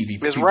wrestling on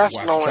TV. It's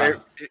wrestling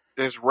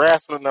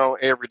on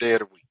every day of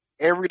the week.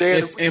 Every day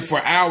of the week. And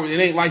for hours. It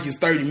ain't like it's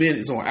 30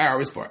 minutes on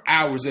hours. It's for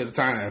hours at a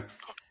time.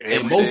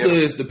 And most of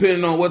it's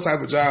depending on what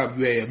type of job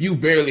you have. You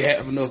barely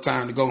have enough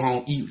time to go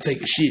home, eat,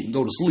 take a shit, and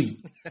go to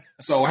sleep.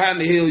 So how in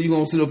the hell you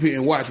gonna sit up here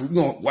and watch?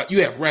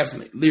 You have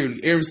wrestling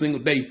literally every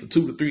single day for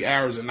 2 to 3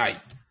 hours a night.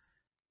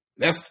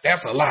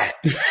 That's a lot.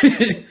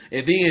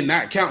 And then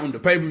not counting the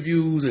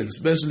pay-per-views and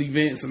special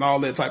events and all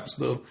that type of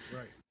stuff.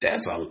 Right.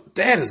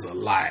 That is a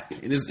lot.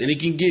 And it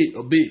can get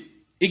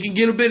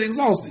a bit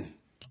exhausting.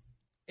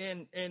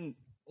 And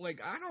like,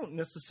 I don't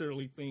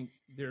necessarily think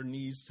there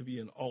needs to be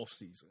an off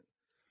season.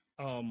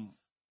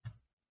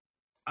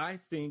 I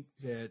think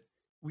that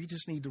we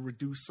just need to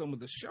reduce some of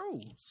the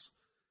shows.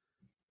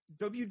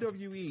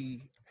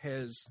 WWE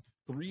has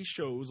 3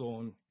 shows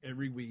on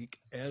every week,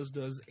 as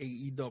does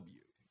AEW.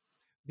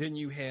 Then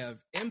you have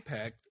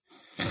Impact,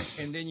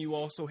 and then you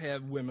also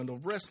have Women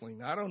of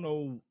Wrestling. I don't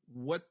know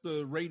what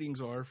the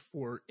ratings are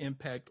for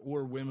Impact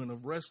or Women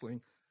of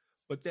Wrestling,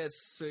 but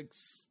that's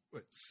 6,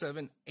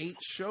 7, 8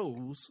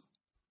 shows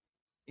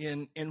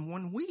in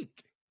 1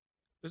 week.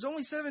 There's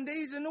only 7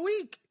 days in a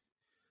week.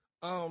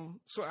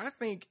 So I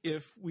think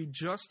if we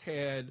just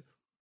had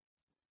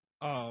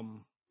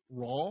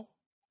Raw,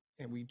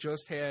 and we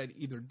just had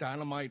either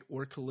Dynamite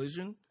or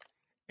Collision,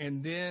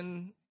 and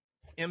then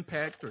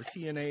Impact or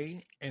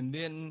TNA, and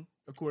then,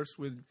 of course,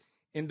 with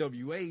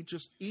NWA,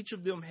 just each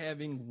of them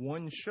having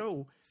one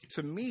show,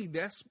 to me,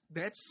 that's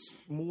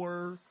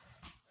more,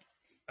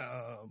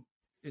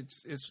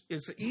 it's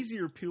an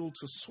easier pill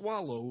to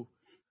swallow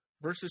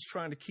versus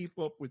trying to keep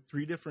up with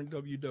 3 different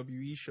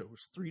WWE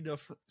shows, 3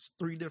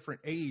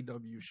 different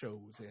AEW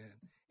shows,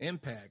 and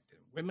Impact,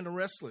 and Women of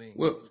Wrestling,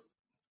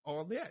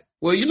 all that.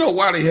 Well, you know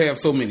why they have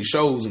so many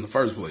shows in the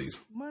first place?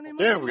 Money,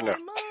 we know. money.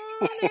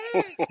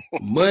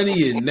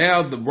 Money, and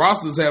now the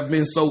rosters have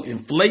been so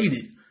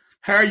inflated.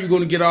 How are you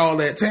going to get all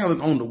that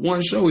talent on the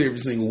one show every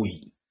single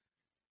week?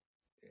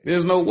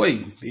 There's no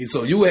way.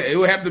 So it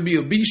would have to be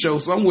a B show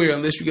somewhere,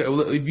 unless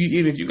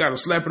if you got to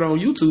slap it on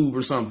YouTube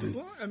or something.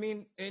 Well, I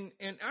mean, and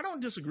I don't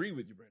disagree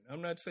with you, Brandon.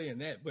 I'm not saying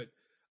that, but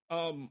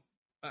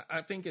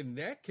I think in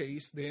that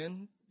case,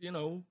 then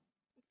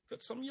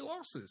cut some of your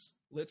losses.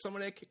 Let some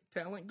of that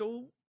talent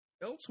go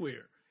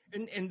elsewhere.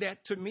 And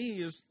that to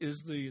me is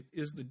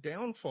the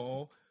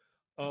downfall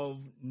of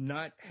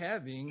not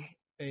having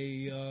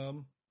a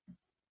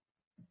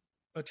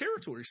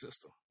territory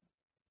system,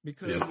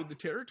 because with the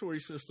territory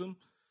system,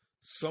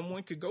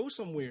 someone could go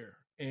somewhere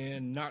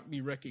and not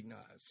be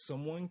recognized.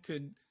 Someone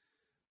could,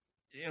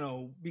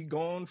 be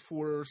gone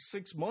for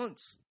 6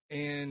 months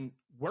and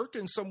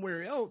working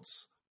somewhere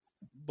else,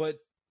 but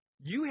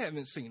you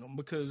haven't seen them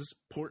because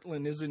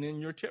Portland isn't in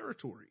your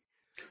territory.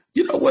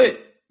 You know what?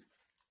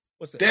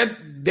 What's that?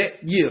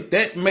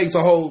 That makes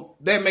a whole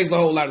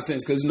lot of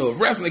sense, because if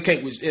wrestling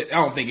can't, which I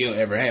don't think it'll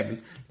ever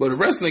happen, but if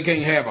wrestling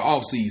can't have an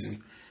off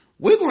season,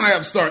 we're gonna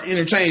have to start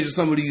interchanging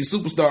some of these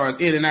superstars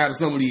in and out of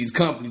some of these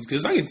companies.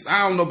 Because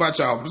I don't know about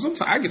y'all, but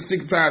sometimes I get sick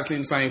and tired of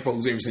seeing the same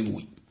folks every single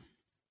week.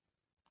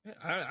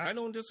 I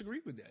don't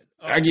disagree with that.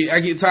 I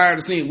get tired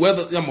of seeing,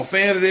 whether I'm a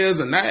fan of theirs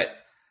or not,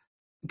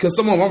 because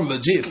some of them I'm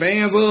legit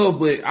fans of,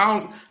 but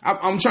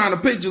I'm trying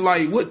to picture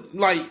I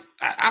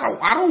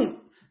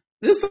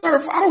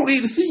don't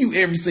need to see you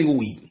every single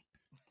week.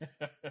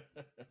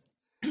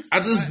 I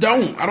just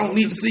don't. I don't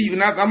need to see you.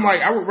 And I'm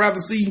like, I would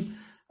rather see.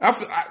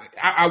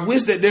 I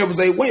wish that there was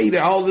a way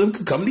that all of them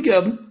could come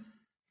together.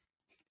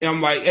 And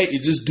I'm like, hey, you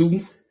just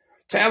do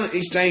talent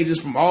exchanges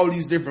from all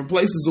these different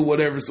places or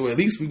whatever, so at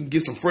least we can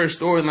get some fresh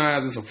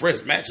storylines and some fresh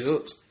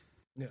matchups.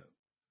 Yeah.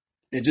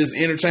 And just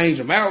interchange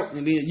them out,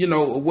 and then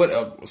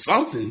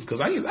something.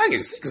 Because I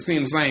get sick of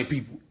seeing the same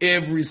people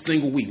every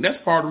single week. And that's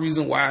part of the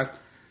reason why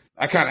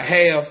I kind of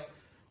have,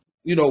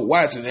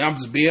 watching. And I'm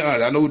just being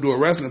honest. I know we do a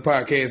wrestling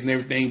podcast and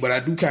everything, but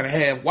I do kind of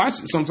have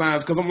watching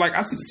sometimes, because I'm like,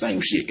 I see the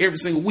same shit every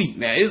single week.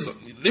 Now, it's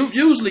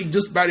usually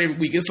just about every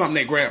week, it's something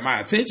that grabbed my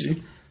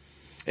attention.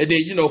 And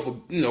then,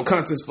 for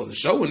contents for the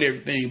show and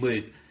everything.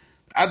 But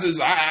I'm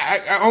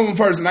a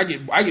person, I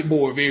get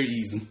bored very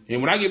easy.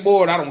 And when I get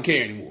bored, I don't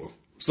care anymore.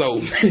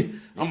 So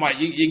I'm like,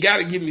 you got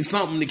to give me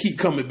something to keep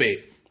coming back.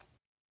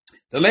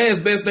 The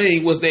last best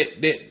thing was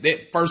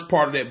that first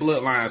part of that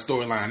Bloodline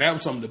storyline. That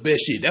was some of the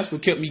best shit. That's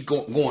what kept me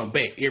going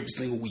back every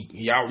single week. And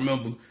y'all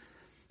remember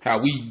how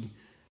we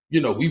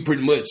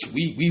pretty much,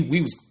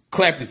 we was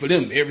clapping for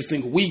them every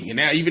single week. And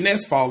now even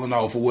that's falling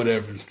off or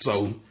whatever.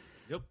 So,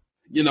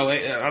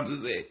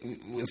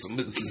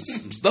 some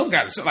stuff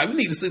got to, we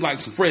need to see some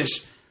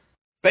fresh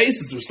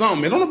faces or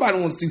something. Man, don't nobody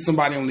want to see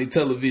somebody on their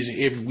television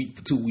every week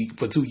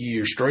for 2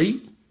 years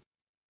straight.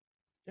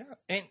 Yeah.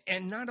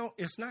 And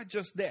it's not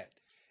just that.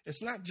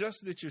 it's not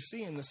just that you're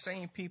seeing the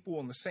same people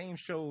on the same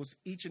shows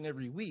each and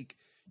every week.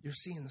 You're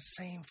seeing the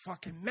same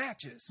fucking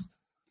matches.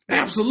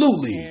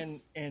 Absolutely.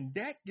 And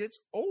that gets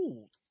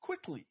old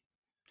quickly.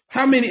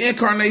 How many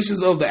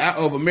incarnations of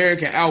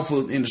American Alpha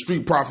and the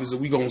Street Profits are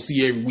we gonna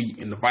see every week?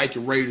 And the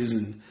Viking Raiders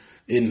and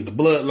the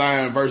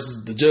Bloodline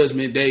versus the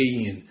Judgment Day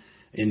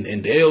and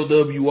the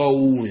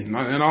LWO and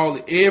all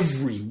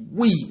every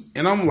week.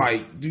 And I'm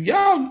like,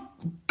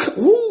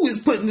 who is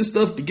putting this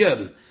stuff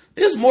together?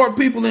 There's more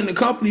people in the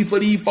company for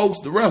these folks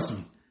to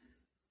wrestle.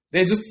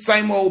 They're just the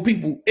same old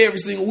people every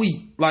single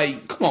week.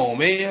 Like, come on,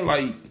 man.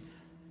 Like,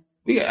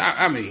 but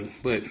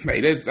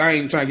hey, I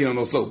ain't trying to get on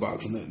no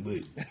soapbox or nothing.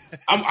 But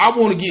I'm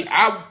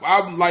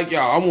like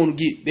y'all. I want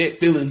to get that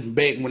feeling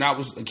back when I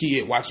was a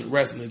kid watching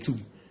wrestling too,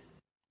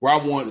 where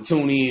I wanted to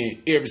tune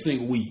in every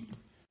single week.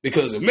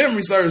 Because if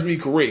memory serves me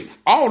correct,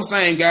 all the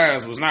same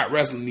guys was not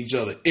wrestling each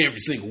other every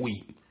single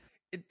week.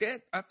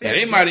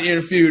 They might have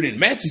interfered in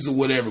matches or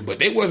whatever, but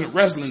they wasn't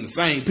wrestling the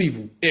same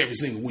people every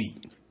single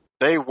week.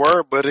 They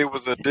were, but it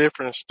was a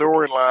different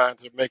storyline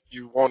to make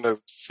you want to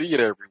see it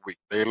every week.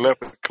 They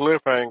left a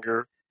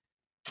cliffhanger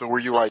to where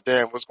you're like,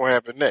 damn, what's going to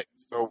happen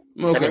next? So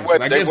okay,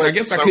 I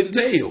guess I couldn't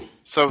tell.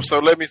 So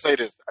let me say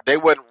this: they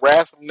wasn't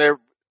wrestling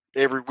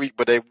every week,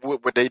 but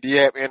they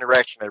did have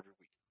interaction every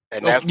week,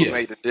 and that's what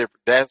made the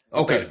difference. That's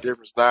what made the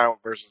difference now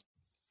versus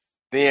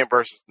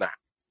now.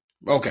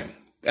 Okay,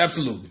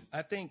 absolutely.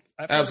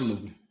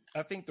 Absolutely.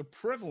 I think the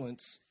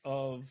prevalence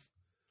of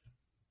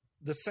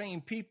the same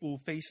people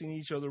facing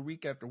each other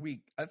week after week,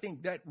 I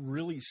think that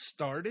really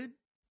started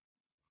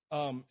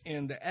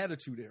in the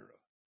Attitude Era.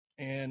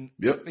 And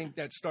I think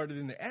that started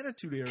in the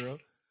Attitude Era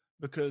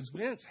because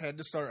Vince had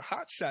to start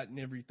hot-shotting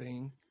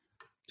everything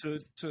to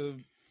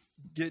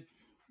get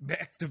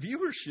back the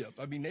viewership.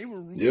 I mean, they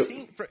were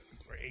routine for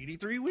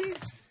 83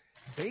 weeks.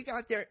 They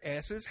got their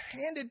asses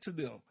handed to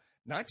them.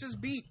 Not just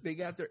beat, they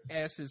got their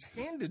asses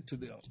handed to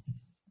them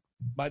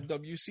by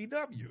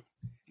WCW.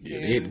 Yeah,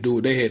 they had to do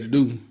what they had to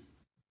do.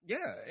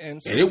 Yeah,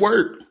 and it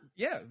worked.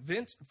 Yeah,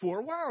 Vince for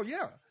a while,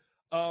 yeah.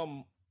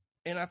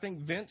 And I think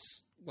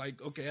Vince, like,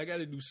 okay, I got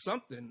to do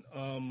something.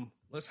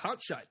 Let's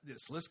hotshot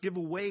this. Let's give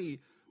away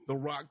The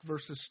Rock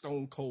versus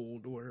Stone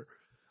Cold. Or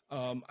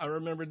I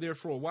remember there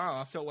for a while,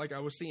 I felt like I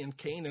was seeing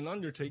Kane and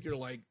Undertaker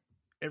like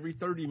every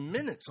 30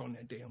 minutes on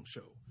that damn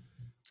show.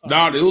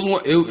 No,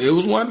 it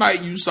was one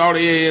night you saw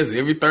their ass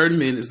every 30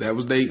 minutes. That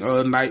was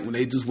their night when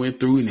they just went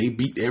through and they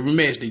beat every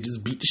match. They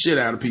just beat the shit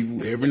out of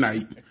people every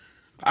night.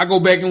 I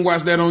go back and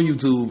watch that on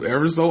YouTube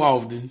every so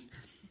often.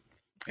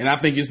 And I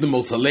think it's the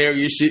most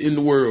hilarious shit in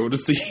the world to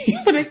see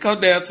when they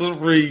come down to the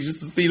ring,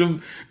 just to see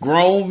them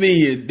grown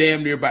men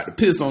damn near about to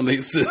piss on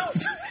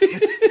themselves.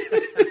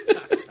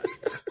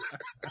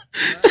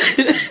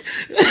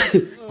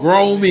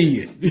 Grown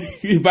men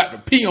about to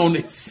pee on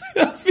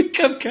themselves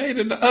because Kane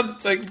and the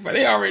Undertaker, but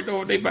they already know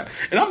what they about.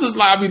 And I'm just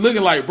like, I be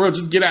looking like, bro,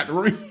 just get out the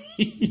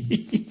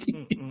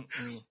ring.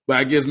 But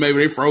I guess maybe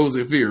they froze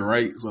in fear,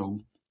 right?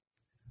 So.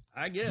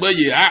 I guess. But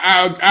yeah,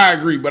 I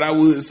agree. But I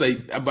would say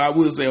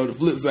on the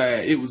flip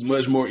side, it was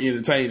much more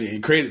entertaining.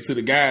 And credit to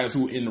the guys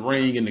who were in the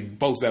ring and the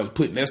folks that was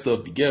putting that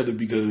stuff together,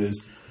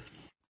 because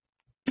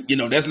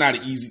that's not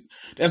an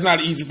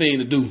easy thing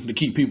to do to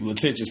keep people's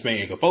attention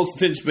span. Because folks'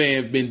 attention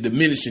span have been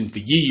diminishing for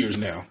years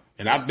now,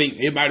 and I think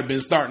it might have been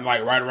starting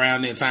like right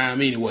around that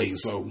time anyway.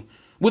 So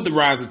with the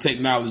rise of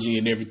technology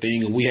and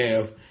everything, and we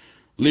have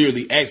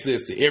literally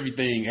access to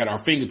everything at our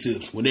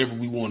fingertips whenever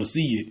we want to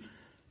see it.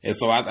 And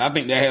so I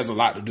think that has a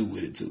lot to do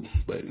with it too.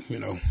 But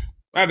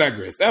I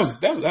digress. That was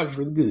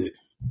really good.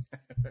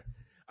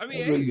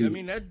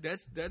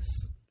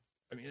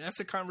 That's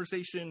a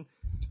conversation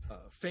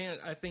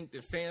I think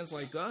that fans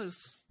like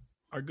us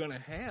are gonna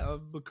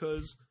have,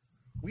 because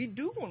we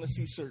do want to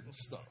see certain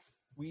stuff.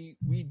 We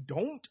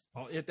don't,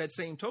 at that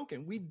same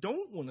token, we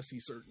don't want to see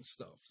certain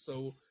stuff.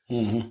 So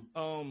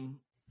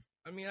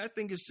I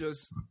think it's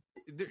just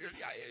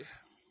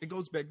it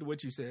goes back to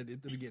what you said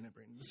at the beginning,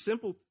 Brandon. The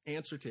simple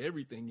answer to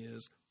everything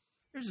is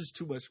there's just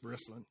too much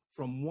wrestling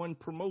from one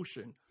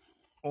promotion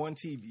on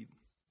TV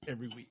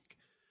every week.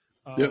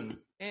 And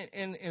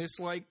it's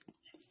like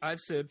I've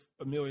said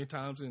a million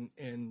times, and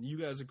you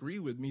guys agree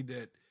with me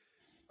that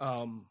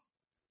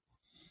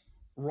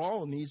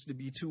Raw needs to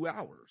be 2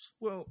 hours.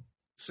 Well,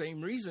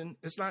 same reason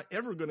it's not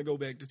ever going to go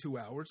back to 2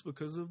 hours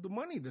because of the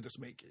money that it's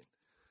making.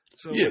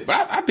 So yeah,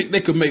 but I think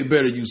they could make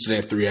better use of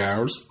that 3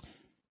 hours.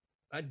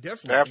 I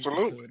definitely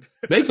absolutely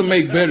they could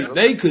make better.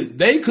 They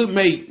could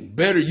make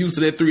better use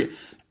of that 3.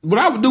 What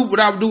I would do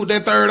with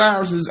that third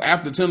hour is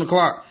after 10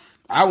 o'clock,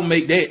 I would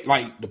make that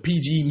like the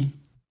PG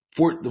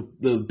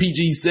the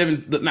PG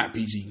 7, not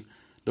PG,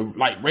 the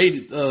like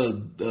rated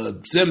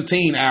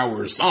 17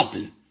 hour or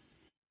something.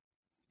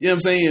 You know what I'm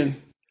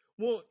saying?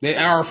 Well, that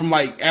hour from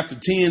like after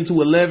 10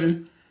 to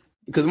 11.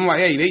 Because I'm like,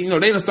 hey, they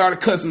done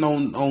started cussing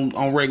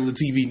on regular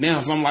TV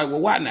now. So I'm like,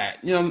 well, why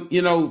not?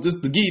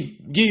 Just to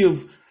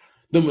give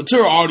the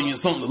mature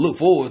audience something to look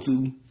forward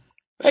to.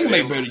 They can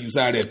make better use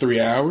out of that 3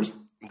 hours.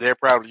 They'll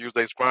probably use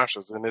their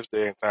sponsors in this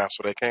day and time,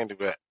 so they can't do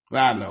that.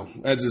 I know.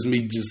 That's just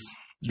me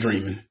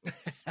dreaming.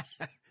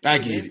 I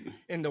get it.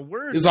 And the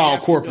words, it's all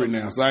corporate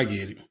now, so I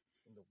get it.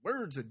 And the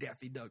words of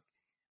Daffy Duck.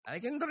 I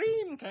can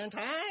dream, can't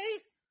I?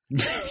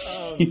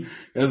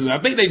 I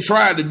think they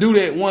tried to do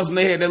that once when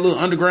they had that little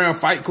underground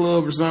fight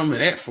club or something,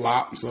 and that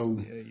flopped. So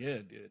yeah,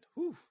 it did.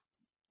 Whew.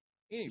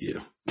 Anyway,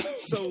 yeah.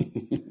 So,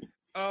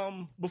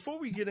 before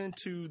we get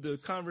into the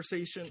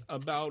conversation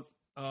about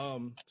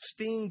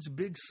Sting's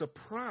big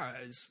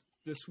surprise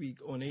this week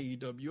on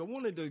AEW, I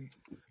wanted to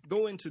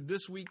go into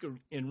this week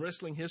in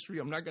wrestling history.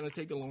 I'm not going to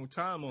take a long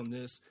time on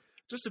this.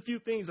 Just a few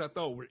things I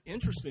thought were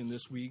interesting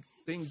this week,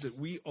 things that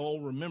we all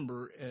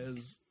remember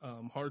as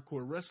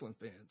hardcore wrestling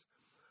fans.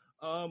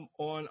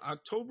 On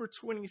October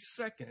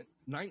 22nd,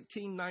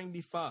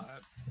 1995,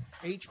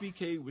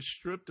 HBK was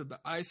stripped of the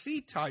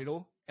IC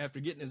title after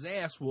getting his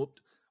ass whooped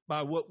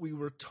by what we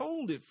were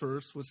told at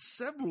first was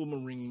several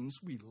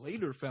Marines. We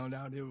later found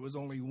out it was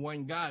only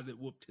one guy that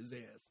whooped his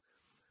ass.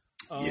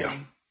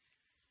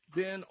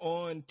 Then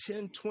on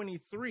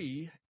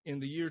 10/23 in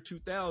the year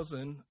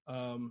 2000,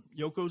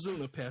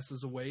 Yokozuna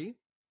passes away.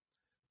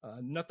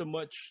 Nothing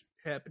much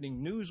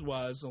happening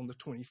news-wise on the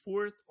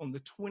 24th. On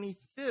the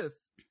 25th,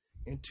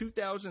 in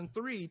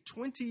 2003,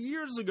 20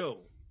 years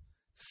ago,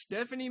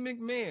 Stephanie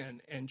McMahon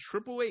and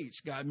Triple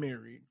H got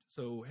married.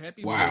 So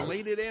happy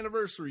belated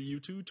anniversary, you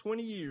two,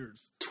 20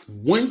 years.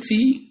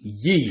 20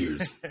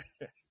 years.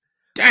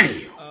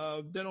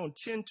 Damn. Then on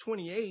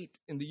 10/28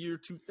 in the year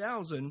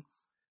 2000,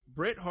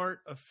 Bret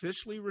Hart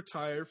officially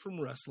retired from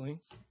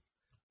wrestling.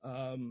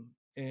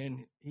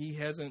 And he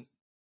hasn't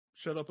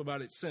shut up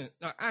about it since.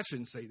 Now, I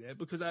shouldn't say that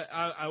because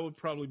I would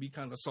probably be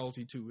kind of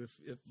salty too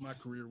if my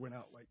career went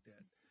out like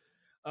that.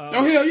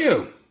 Oh, hell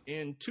yeah.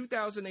 In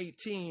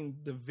 2018,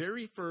 the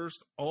very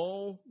first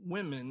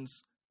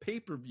all-women's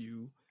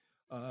pay-per-view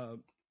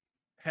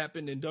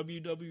happened in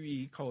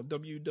WWE called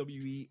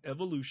WWE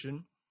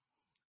Evolution.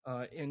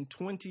 In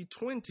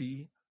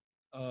 2020,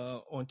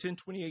 on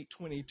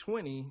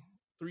 10/28/2020,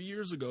 3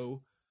 years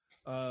ago,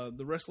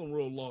 the wrestling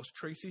world lost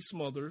Tracy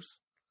Smothers.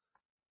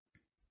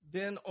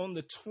 Then on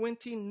the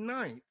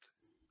 29th,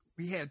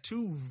 we had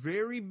two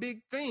very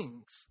big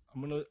things.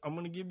 I'm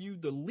gonna give you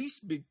the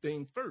least big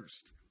thing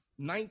first.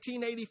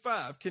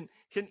 1985. Can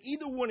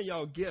either one of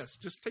y'all guess?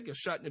 Just take a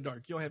shot in the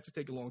dark. You don't have to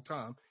take a long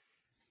time.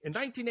 In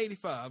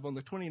 1985, on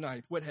the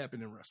 29th, what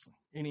happened in wrestling?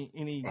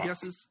 Any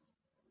guesses?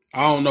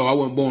 I don't know. I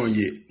wasn't born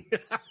yet.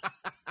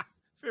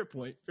 Fair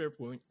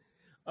point.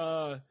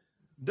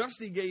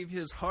 Dusty gave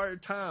his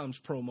Hard Times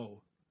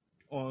promo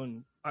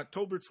on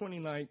October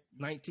 29th,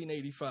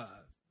 1985.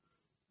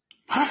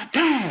 Hard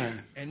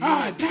time.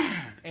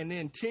 And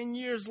then 10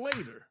 years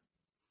later,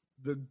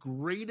 the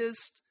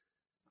greatest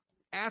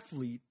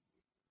athlete,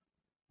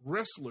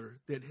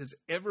 wrestler that has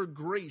ever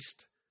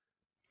graced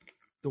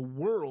the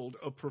world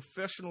of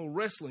professional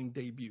wrestling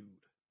debuted.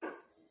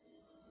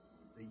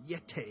 The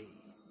Yeti.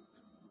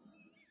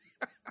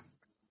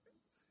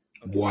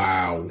 Okay.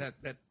 Wow.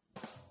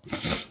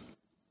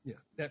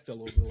 That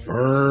fell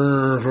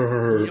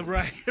over. Yeah,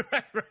 right.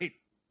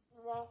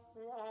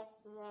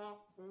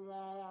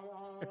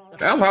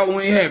 That was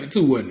Halloween Havoc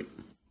too, wasn't it?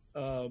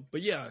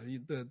 But yeah,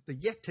 the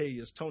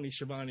Yeti, as Tony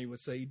Schiavone would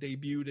say,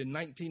 debuted in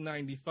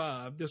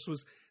 1995. This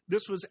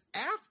was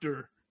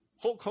after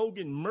Hulk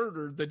Hogan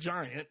murdered the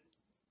Giant.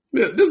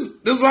 Yeah, this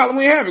was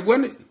Halloween Havoc,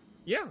 wasn't it?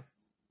 Yeah.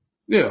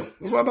 Yeah,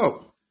 that's what I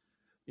thought.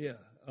 Yeah.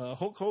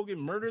 Hulk Hogan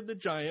murdered the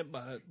Giant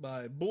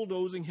by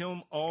bulldozing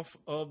him off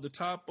of the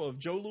top of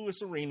Joe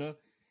Louis Arena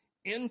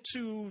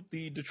into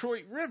the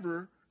Detroit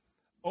River,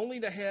 only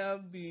to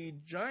have the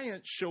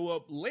Giant show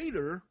up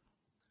later,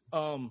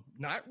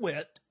 not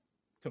wet,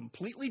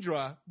 completely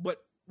dry,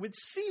 but with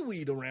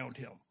seaweed around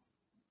him.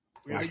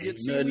 Where they get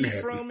seaweed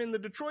from in the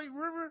Detroit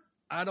River,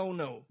 I don't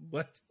know.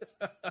 But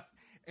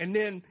and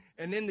then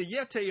the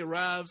Yeti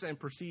arrives and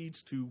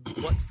proceeds to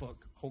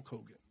buttfuck Hulk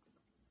Hogan.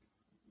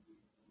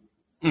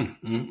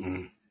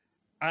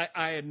 I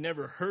had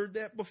never heard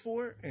that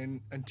before,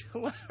 and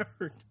until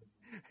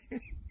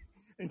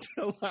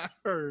I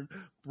heard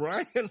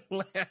Brian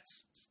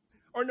Last,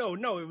 or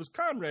no, it was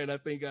Conrad. I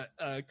think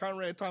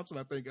Conrad Thompson.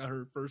 I think I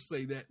heard first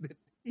say that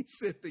he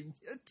said the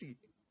Yeti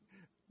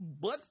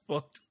butt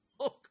fucked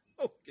Hulk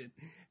Hogan.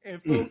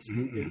 And folks,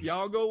 if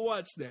y'all go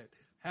watch that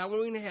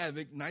Halloween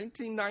Havoc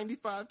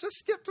 1995, just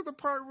skip to the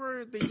part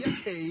where the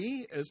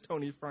Yeti, as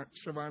Tony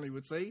Schiavone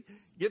would say,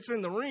 gets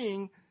in the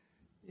ring.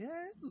 Yeah,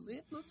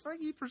 it looks like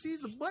he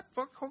proceeds to butt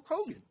fuck Hulk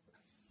Hogan.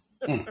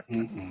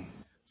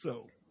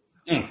 So,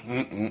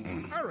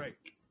 all right.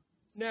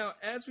 Now,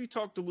 as we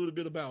talked a little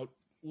bit about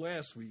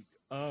last week,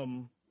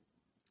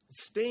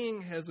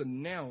 Sting has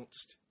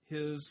announced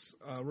his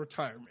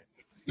retirement.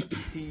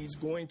 He's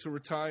going to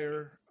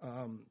retire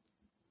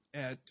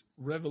at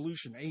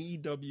Revolution,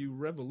 AEW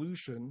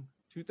Revolution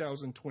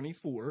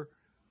 2024.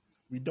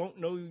 We don't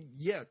know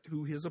yet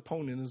who his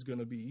opponent is going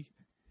to be.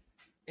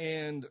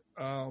 And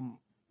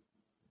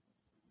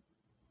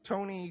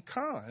Tony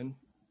Khan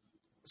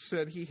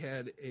said he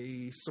had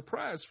a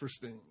surprise for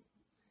Sting,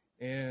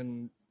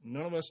 and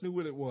none of us knew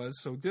what it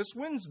was. So this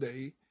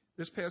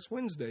past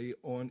Wednesday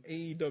on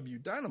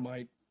AEW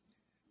Dynamite,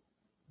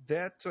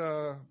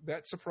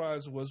 that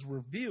surprise was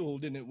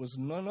revealed, and it was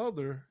none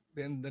other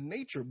than the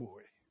Nature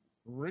Boy,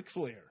 Ric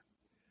Flair.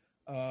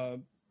 I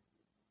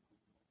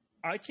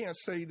can't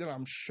say that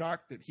I'm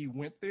shocked that he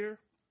went there,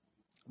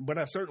 but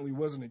I certainly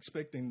wasn't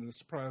expecting the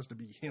surprise to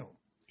be him.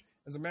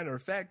 As a matter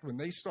of fact, when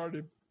they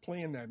started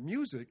playing that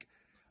music,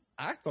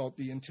 I thought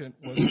the intent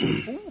was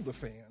to fool the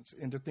fans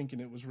into thinking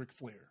it was Ric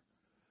Flair.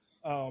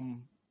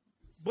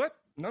 But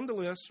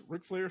nonetheless,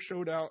 Ric Flair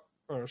showed out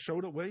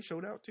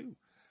too.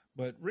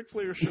 But Ric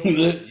Flair showed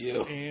up,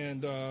 Yeah.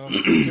 and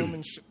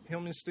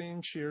him and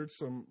Sting shared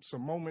some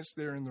moments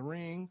there in the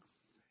ring,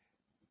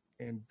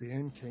 and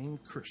then came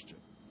Christian.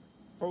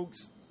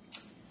 Folks,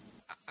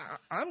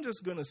 I'm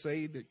just going to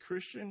say that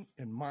Christian,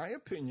 in my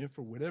opinion,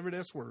 for whatever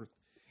that's worth,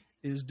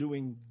 is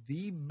doing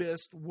the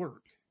best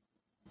work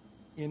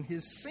in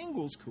his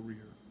singles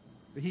career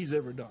that he's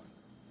ever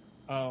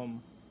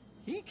done.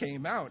 He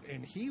came out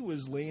and he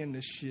was laying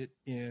this shit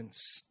in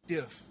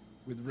stiff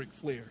with Ric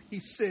Flair. He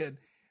said,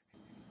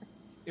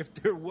 if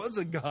there was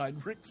a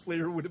God, Ric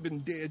Flair would have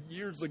been dead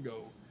years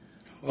ago.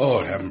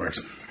 Oh, have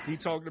mercy. He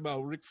talked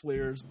about Ric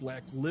Flair's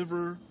black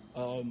liver.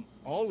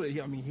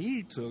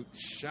 He took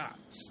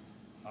shots.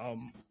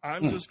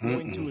 I'm just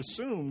going to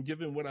assume,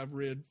 given what I've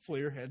read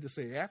Flair had to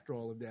say after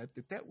all of that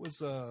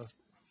was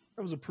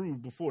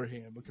approved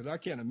beforehand, because I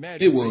can't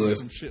imagine it was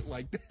some shit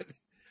like that.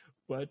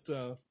 But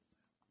I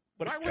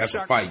was that's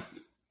shocked. A fight.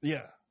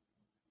 Yeah,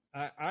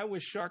 I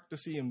was shocked to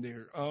see him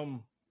there.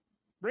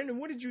 Brandon,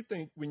 what did you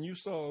think when you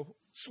saw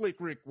Slick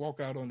Rick walk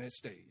out on that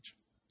stage?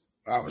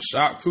 I was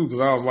shocked too, because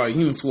I was like,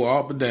 he done swore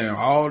up and down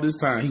all this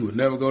time he would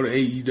never go to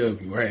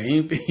AEW or had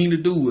anything to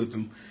do with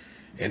him,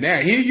 and now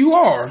here you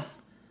are,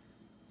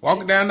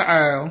 walking down the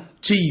aisle,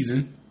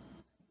 cheesing.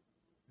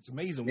 It's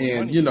amazing what and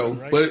money can do,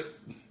 right?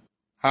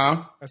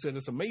 I said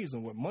it's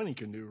amazing what money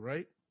can do,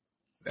 right?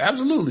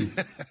 Absolutely.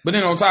 But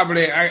then on top of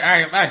that,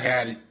 I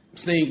got it.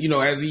 Sting,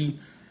 as he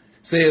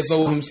said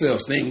so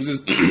himself, Sting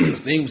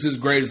was his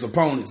greatest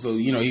opponent. So,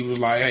 he was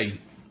like, hey,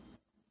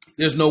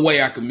 there's no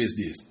way I could miss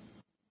this.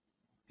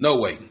 No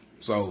way.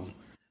 So,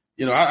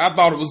 I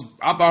thought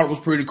it was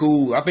pretty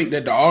cool. I think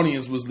that the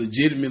audience was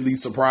legitimately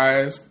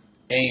surprised,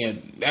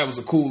 and that was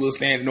a cool little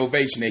standing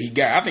ovation that he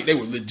got. I think they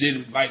were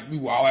legitimate, like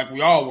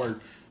we all were.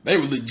 They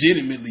were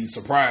legitimately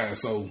surprised.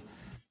 So,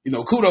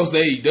 kudos to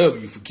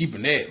AEW for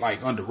keeping that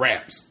like under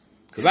wraps,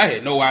 because I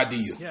had no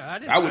idea. Yeah,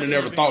 I would have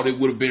never thought it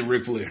would have been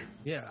Ric Flair.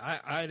 Yeah,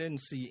 I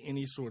didn't see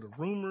any sort of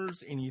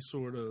rumors, any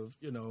sort of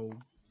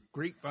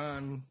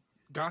grapevine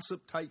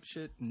gossip type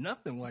shit,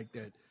 nothing like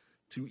that,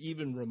 to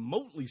even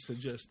remotely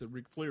suggest that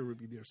Ric Flair would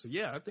be there. So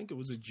yeah, I think it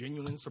was a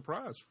genuine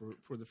surprise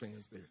for the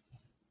fans there.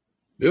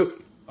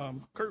 Yep.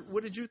 Kurt,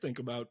 what did you think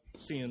about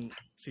seeing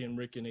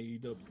Rick in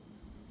AEW?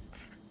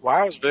 Well,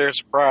 I was very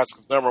surprised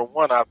because, number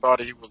one, I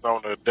thought he was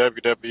on the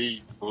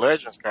WWE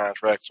Legends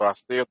contract, so I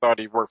still thought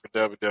he worked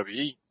for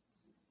WWE.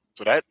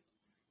 So that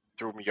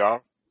threw me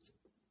off.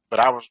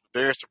 But I was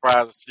very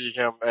surprised to see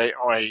him on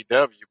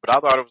AEW, but I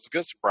thought it was a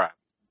good surprise.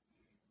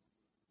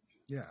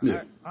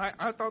 Yeah.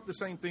 I thought the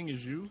same thing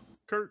as you,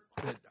 Kurt,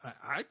 that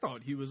I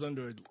thought he was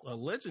under a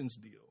Legends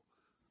deal.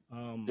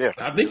 Yeah,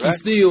 I think he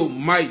still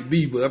might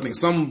be, but I think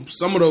some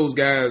of those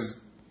guys,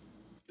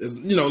 as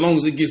long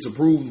as it gets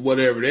approved,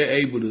 whatever, they're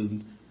able to.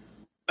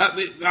 I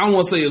don't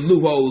want to say it's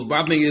loopholes,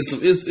 but I think it's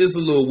a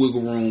little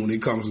wiggle room when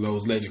it comes to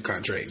those legend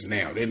contracts.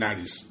 Now they're not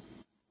as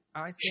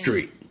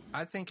strict.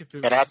 I think if he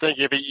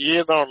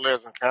is on a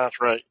legend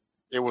contract,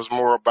 it was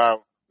more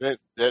about that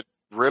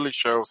really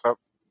shows how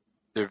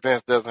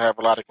Vince doesn't have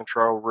a lot of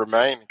control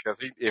remaining, because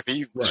if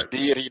he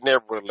did, he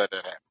never would have let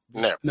that happen.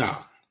 Never.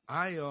 No.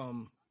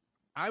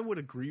 I would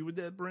agree with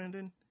that,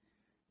 Brandon,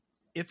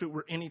 if it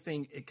were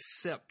anything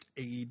except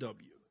AEW.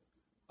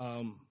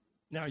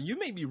 Now, you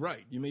may be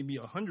right. You may be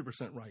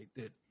 100% right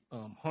that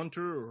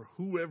Hunter or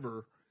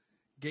whoever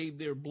gave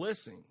their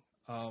blessing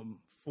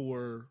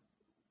for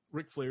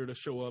Ric Flair to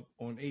show up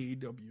on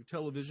AEW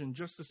television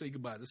just to say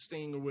goodbye to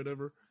Sting or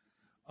whatever.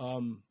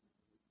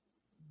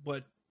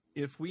 But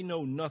if we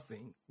know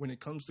nothing, when it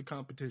comes to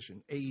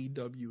competition,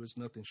 AEW is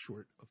nothing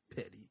short of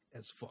petty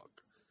as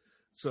fuck.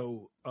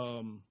 So,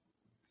 and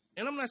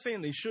I'm not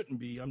saying they shouldn't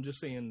be. I'm just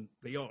saying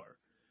they are.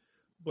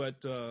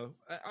 But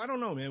I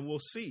don't know, man. We'll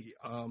see.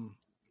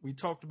 We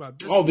talked about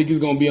this. I don't think he's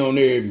going to be on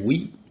there every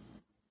week.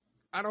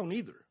 I don't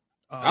either.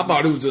 I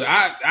thought it was.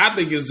 I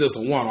think it's just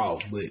a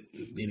one-off, but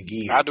then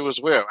again, I do as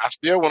well. I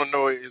still want to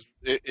know: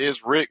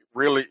 is Rick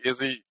really is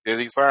he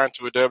signed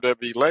to a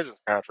WWE Legends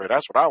contract?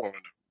 That's what I want to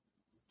know.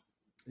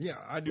 Yeah,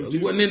 I do. He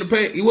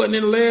wasn't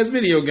in the last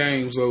video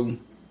game, so he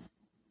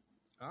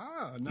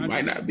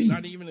might not be.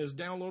 Not even his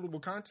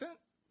downloadable content.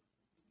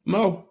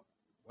 No.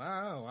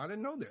 Wow, I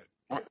didn't know that.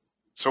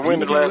 So when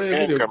did the last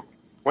game come?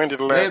 When did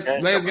the last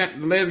game?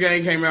 The last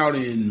game came out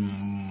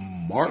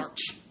in March.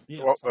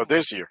 Yeah,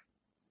 this year.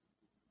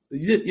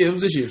 Yeah, it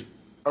was this year. Okay.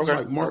 It was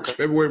like March,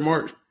 February,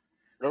 March.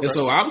 Okay. And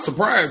so I'm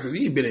surprised because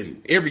he's been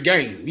in every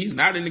game. He's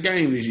not in the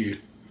game this year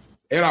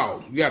at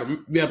all. You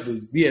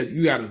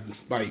gotta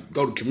like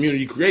go to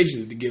community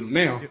creations to get him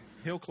now.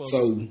 Hill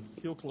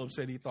Club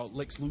said he thought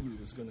Lex Luger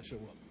was going to show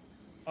up.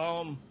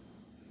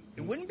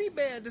 It wouldn't be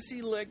bad to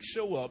see Lex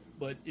show up,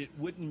 but it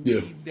wouldn't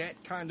be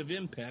that kind of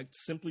impact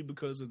simply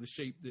because of the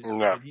shape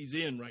that he's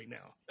in right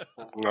now.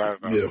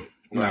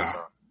 Nah.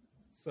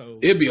 So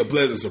it'd be a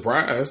pleasant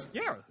surprise.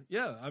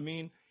 Yeah. I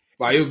mean,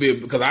 like it would be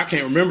because I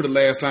can't remember the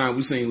last time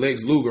we seen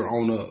Lex Luger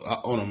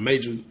on a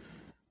major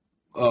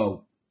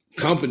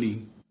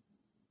company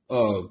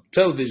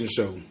television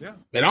show. Yeah.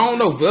 And I don't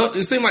know.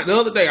 It seemed like the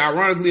other day,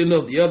 ironically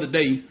enough,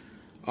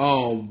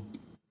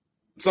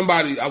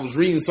 I was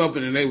reading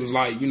something and they was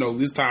like,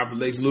 it's time for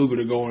Lex Luger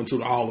to go into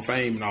the Hall of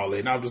Fame and all that.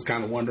 And I was just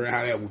kind of wondering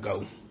how that would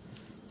go.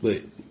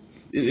 But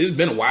it's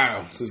been a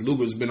while since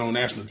Luger's been on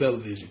national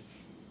television.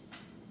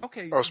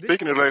 Okay. Oh,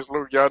 speaking of Lex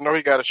Luger, y'all know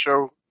he got a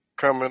show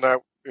coming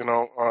up,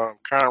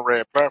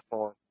 Conrad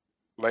platform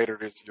later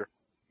this year.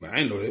 I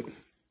ain't know that.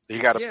 He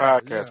got a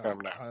podcast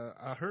coming out.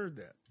 I heard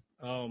that.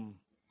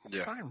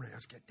 Yeah.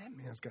 That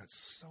man's got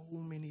so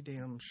many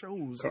damn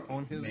shows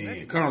on his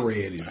name.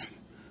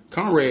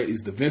 Conrad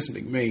is the Vince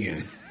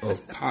McMahon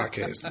of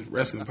podcasting,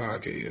 wrestling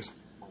podcasts.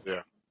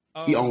 Yeah.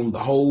 He owned the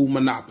whole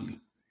monopoly.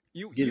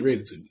 Get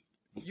ready to.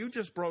 You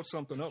just brought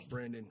something up,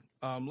 Brandon.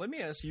 Let me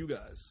ask you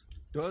guys.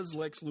 Does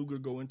Lex Luger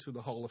go into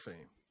the Hall of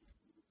Fame?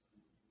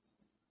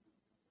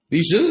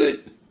 He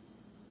should.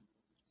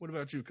 What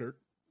about you, Kurt?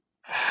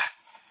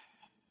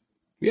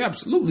 He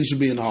absolutely should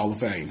be in the Hall of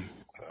Fame.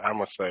 I'm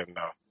going to say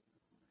no.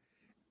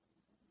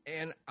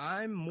 And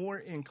I'm more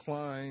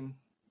inclined,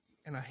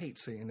 and I hate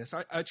saying this.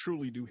 I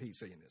truly do hate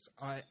saying this.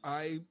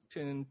 I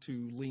tend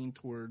to lean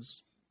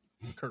towards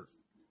Kurt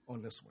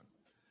on this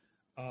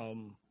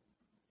one.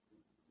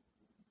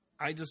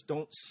 I just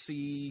don't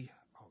see.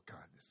 Oh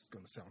God, this is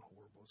going to sound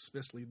horrible,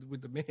 especially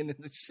with the man in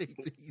the shape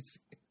that he's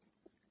in.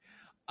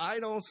 I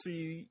don't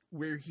see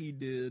where he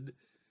did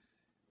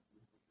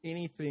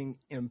anything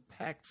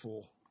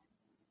impactful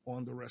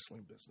on the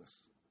wrestling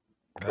business.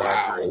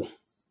 Wow.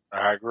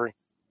 I agree.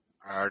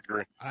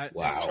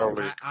 Wow.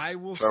 I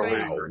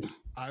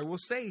will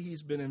say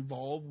he's been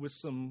involved with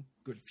some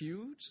good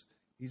feuds.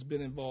 He's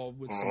been involved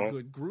with some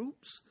good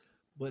groups,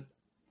 but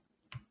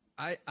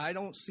I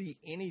don't see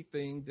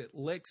anything that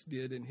Lex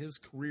did in his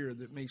career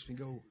that makes me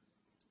go,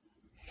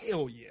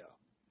 hell yeah.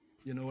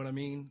 You know what I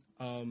mean?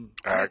 I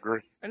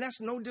agree. And that's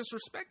no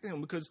disrespect to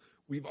him because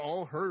we've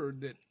all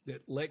heard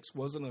that Lex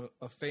wasn't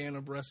a fan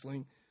of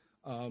wrestling.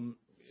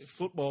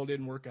 Football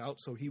didn't work out,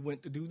 so he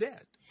went to do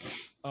that.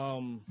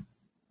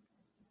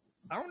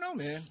 I don't know,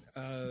 man.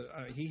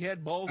 He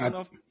had balls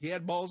enough. He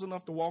had balls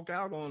enough to walk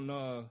out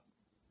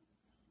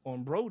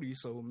on Brody,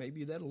 so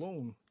maybe that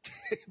alone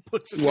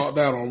puts him. Walked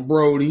out on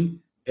Brody,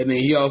 and then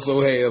he also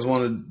has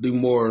one of the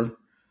more,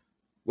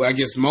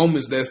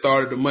 moments that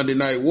started the Monday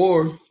Night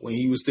War when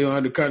he was still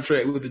under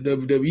contract with the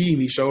WWE,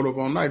 and he showed up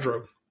on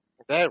Nitro.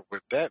 That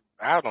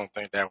I don't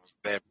think that was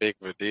that big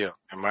of a deal,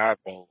 in my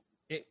opinion.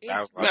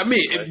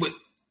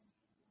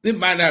 It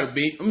might not have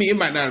been. It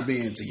might not have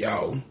been to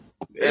y'all.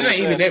 It ain't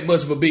even that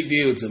much of a big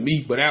deal to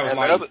me, but that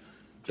was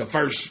the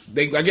first.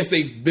 I guess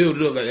they built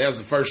it up like that was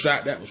the first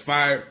shot that was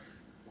fired.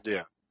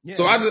 Yeah.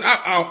 So I just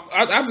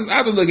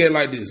look at it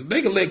like this: if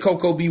they could let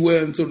Coco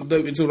Beware into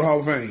the Hall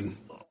of Fame,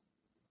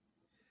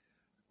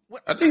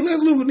 I think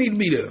Lex Luger need to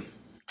be there.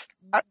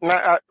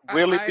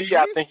 Will he be?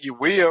 I think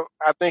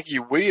he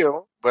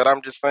will. But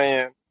I'm just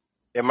saying,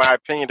 in my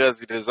opinion, does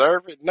he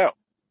deserve it? No.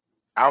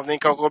 I don't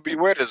think Coco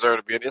Beware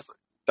deserves to be in it.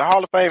 The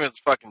Hall of Fame is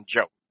a fucking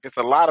joke. It's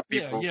a lot of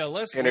people in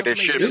it that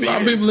should be. There's a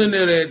lot of people in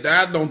there that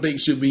I don't think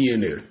should be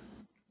in there.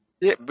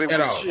 Yeah, but at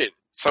all. Shit.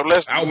 So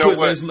I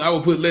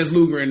would put Les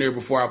Luger in there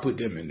before I put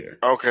them in there.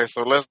 Okay,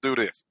 so let's do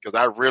this because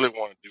I really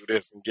want to do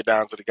this and get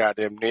down to the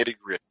goddamn nitty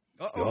gritty.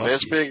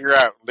 Let's figure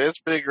out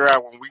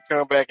when we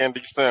come back in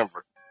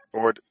December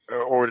or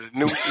the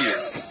new year,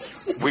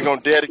 we're gonna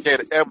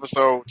dedicate an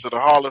episode to the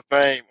Hall of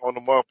Fame on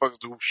the motherfuckers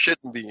who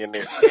shouldn't be in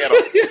there at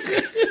all.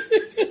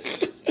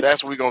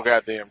 That's what we're gonna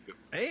goddamn do.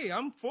 Hey,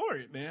 I'm for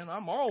it, man.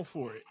 I'm all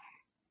for it.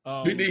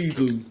 We need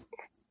to.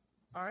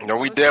 All right, no,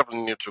 we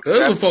definitely need to.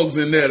 There's some folks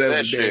in there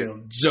that's a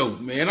damn joke,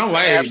 man. I'm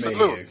like,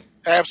 absolutely.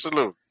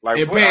 Like,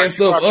 and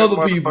passed up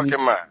other people.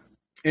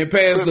 And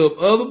passed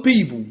up other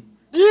people.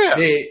 Yeah.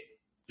 That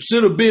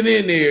should have been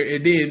in there,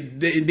 and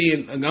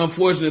then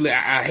unfortunately,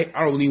 I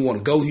don't even want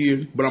to go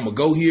here, but I'm gonna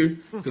go here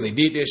because they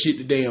did that shit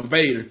to damn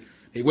Vader.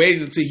 They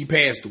waited until he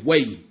passed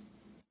away,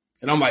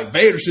 and I'm like,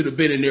 Vader should have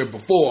been in there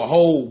before a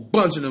whole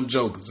bunch of them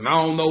jokers, and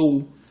I don't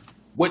know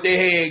what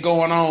they had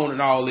going on and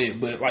all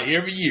that, but like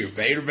every year,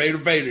 Vader,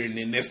 and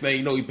then next thing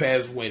you know, he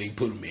passed away, they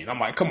put him in. I'm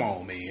like, come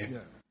on, man.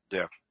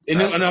 Yeah.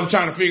 And I'm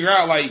trying to figure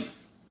out like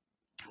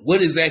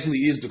what exactly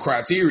is the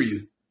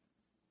criteria,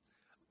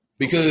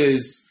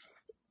 because.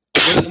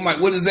 I'm like,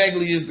 what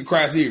exactly is the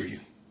criteria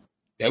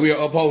that we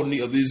are upholding?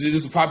 Is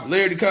this a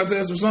popularity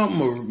contest or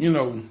something, or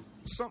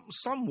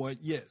somewhat,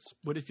 yes.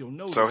 But if you'll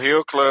notice, so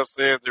Hill Club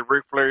says that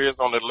Ric Flair is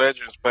on the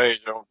Legends page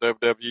on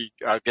WWE.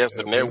 I guess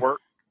the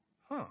network.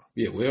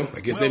 Yeah, well, I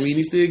guess that means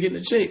he's still getting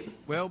a check.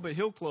 Well, but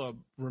Hill Club,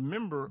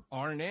 remember,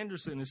 Arn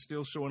Anderson is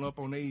still showing up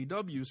on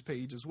AEW's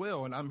page as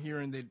well, and I'm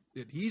hearing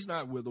that he's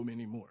not with them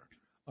anymore.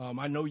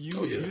 I know you.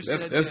 Oh, yeah, you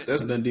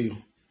that's a done deal.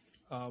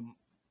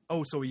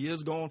 So he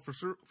is gone for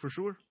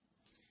sure?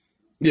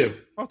 Yeah.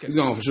 Okay. He's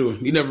gone for sure.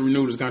 He never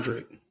renewed his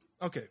contract.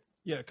 Okay.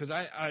 Yeah, because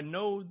I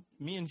know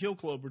me and Hill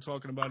Club were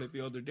talking about it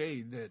the other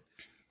day that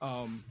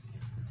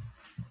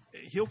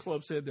Hill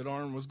Club said that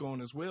Arn was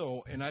gone as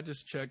well, and I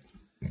just checked.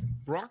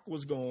 Brock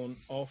was gone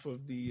off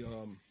of the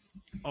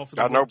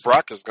I know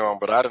Brock is gone,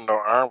 but I didn't know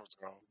Arn was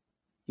gone.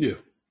 Yeah.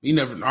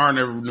 Arn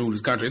never renewed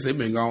his contract. He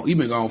been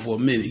gone for a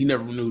minute. He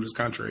never renewed his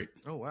contract.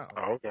 Oh, wow.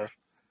 Oh, okay.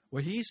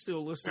 Well, he's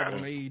still listed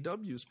on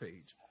AEW's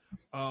page.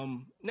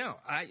 Now,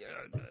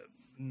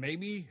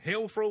 maybe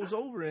hell froze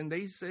over and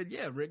they said,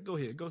 yeah, Rick, go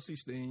ahead. Go see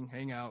Sting,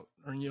 hang out,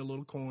 earn you a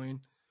little coin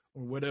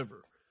or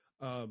whatever.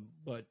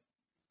 But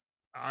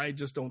I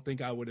just don't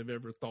think I would have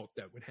ever thought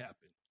that would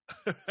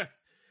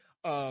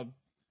happen.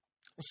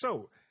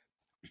 So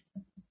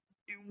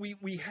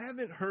we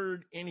haven't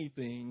heard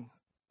anything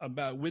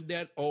about, with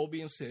that all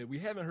being said, we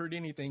haven't heard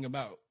anything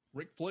about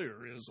Ric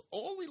Flair is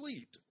all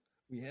elite.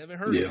 We haven't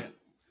heard that.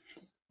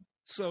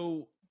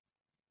 So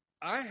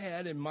I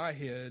had in my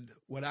head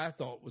what I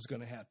thought was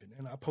going to happen,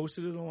 and I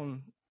posted it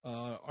on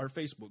our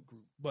Facebook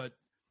group. But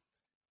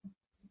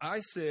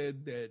I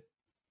said that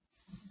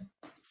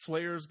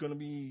Flair's going to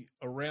be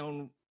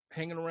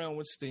hanging around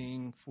with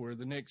Sting for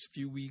the next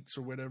few weeks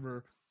or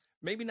whatever.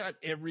 Maybe not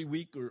every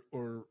week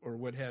or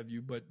what have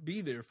you, but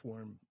be there for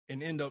him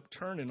and end up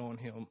turning on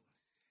him.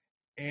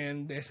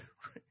 And that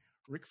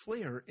Ric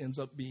Flair ends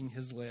up being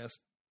his last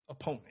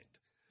opponent.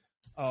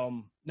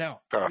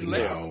 Now,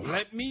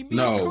 let me be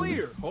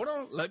clear. Hold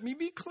on. Let me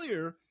be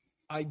clear.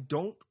 I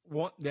don't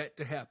want that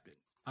to happen.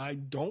 I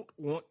don't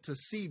want to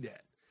see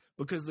that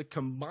because the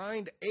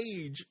combined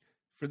age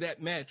for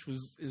that match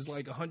is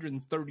like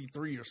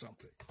 133 or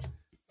something.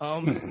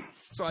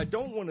 So I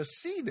don't want to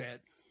see that,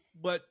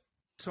 but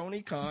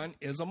Tony Khan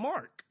is a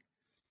mark.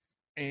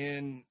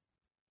 And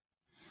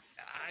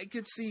I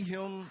could see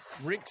him,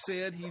 Rick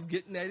said he's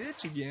getting that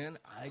itch again.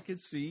 I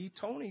could see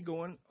Tony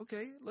going,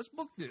 okay, let's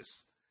book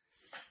this.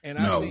 And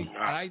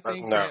I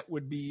think that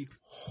would be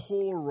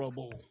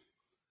horrible.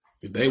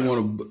 If they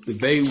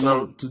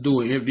want to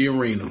do an empty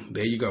arena,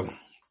 there you go.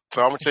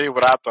 So I'm gonna tell you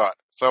what I thought.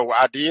 So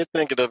I did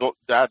think along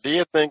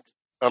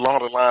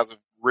the lines of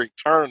Rick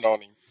turning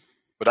on him,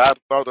 but I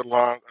thought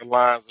along the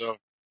lines of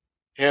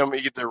him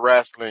either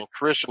wrestling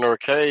Christian or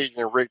Cage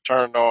and Rick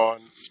turned on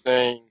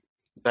Sting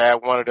to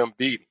have one of them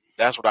beat him.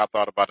 That's what I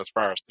thought about as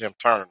far as him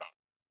turning on.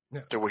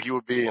 Yeah. To where he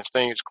would be in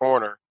Sting's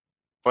corner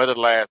for the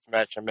last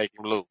match and make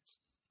him lose.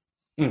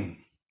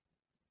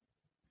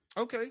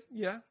 Okay,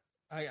 yeah.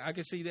 I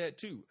can see that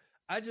too.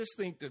 I just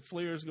think that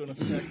Flair is going to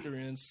factor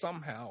in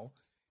somehow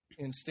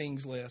in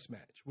Sting's last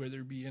match, whether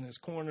it be in his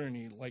corner and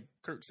he, like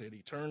Kurt said,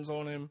 he turns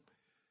on him,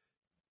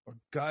 or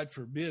God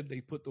forbid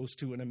they put those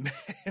two in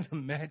a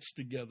match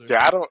together.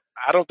 Yeah,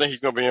 I don't think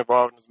he's going to be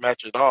involved in this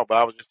match at all. But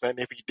I was just saying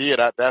if he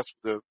did, that's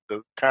the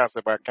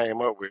concept I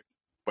came up with.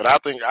 But I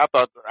think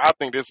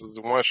this is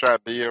a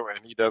one-shot deal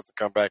and he doesn't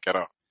come back at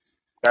all.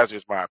 That's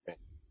just my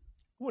opinion.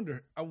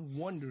 I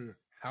wonder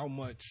how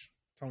much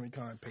Tony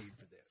Khan paid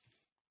for that.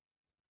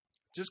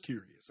 Just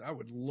curious. I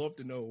would love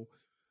to know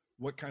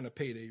what kind of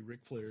payday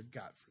Ric Flair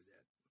got for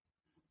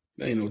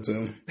that. Ain't no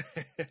telling.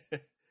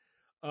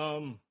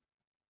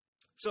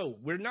 So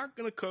we're not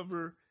going to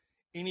cover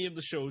any of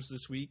the shows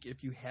this week.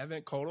 If you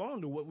haven't caught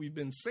on to what we've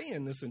been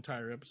saying this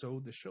entire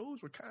episode, the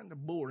shows were kind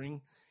of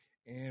boring,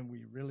 and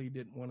we really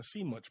didn't want to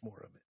see much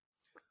more of it.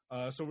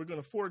 So we're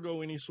going to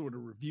forego any sort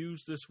of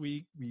reviews this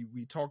week.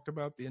 We talked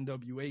about the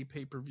NWA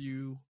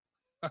pay-per-view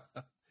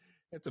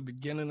at the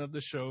beginning of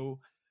the show.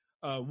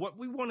 What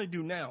we want to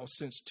do now,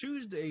 since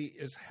Tuesday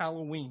is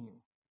Halloween,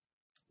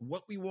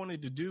 what we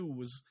wanted to do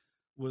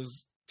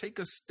was take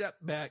a step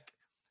back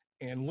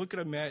and look at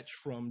a match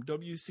from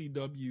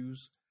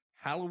WCW's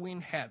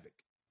Halloween Havoc.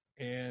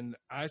 And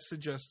I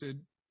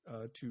suggested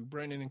to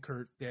Brandon and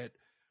Kurt that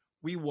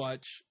we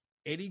watch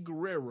Eddie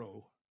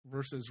Guerrero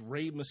versus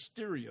Rey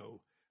Mysterio,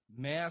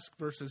 mask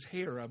versus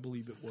hair, I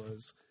believe it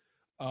was,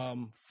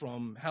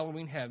 from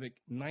Halloween Havoc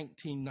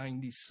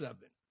 1997.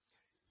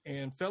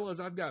 And fellas,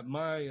 I've got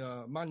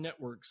my my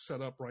network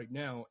set up right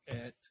now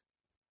at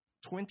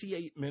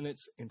 28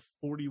 minutes and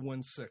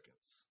 41 seconds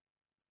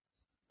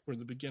for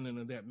the beginning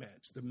of that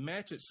match. The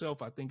match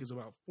itself, I think, is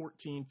about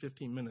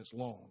 15 minutes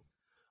long.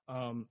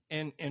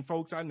 And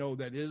folks, I know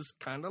that is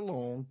kind of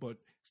long, but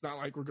it's not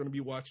like we're going to be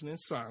watching in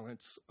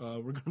silence.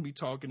 We're going to be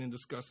talking and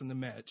discussing the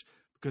match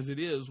because it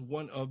is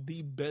one of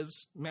the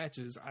best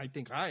matches I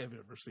think I have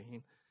ever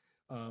seen.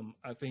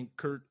 I think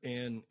Kurt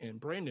and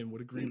Brandon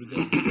would agree with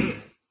that as well.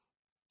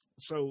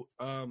 So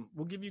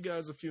we'll give you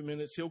guys a few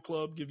minutes. Hill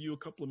Club, give you a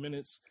couple of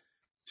minutes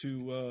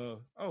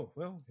to.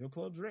 Hill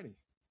Club's ready.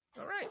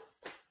 All right,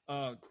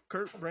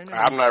 Kurt, Brandon.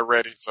 I'm not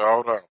ready, so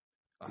hold on.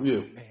 Oh,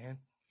 yeah, man.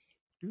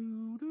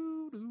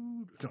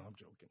 No, I'm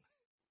joking.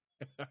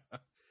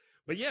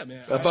 But yeah,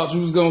 man. I thought you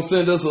was going to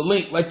send us a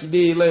link like you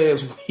did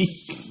last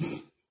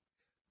week.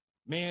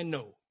 Man,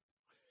 no.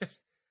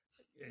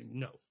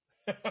 No.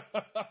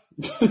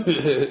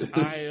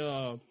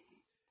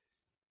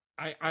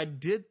 I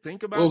did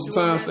think about. What was the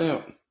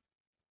timestamp?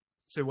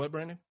 Say what,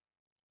 Brandon?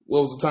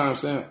 What was the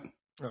timestamp?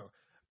 Oh,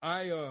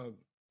 I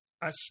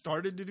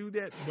started to do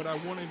that, but I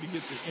wanted to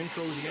get the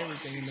intros and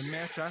everything. And the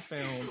match I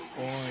found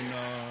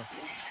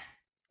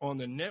on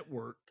the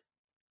network,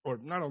 or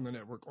not on the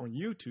network, on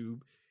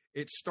YouTube,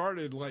 it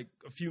started like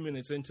a few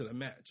minutes into the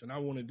match, and I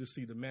wanted to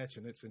see the match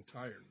in its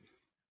entirety.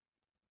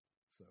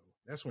 So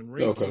that's when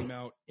Rey came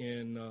out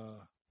in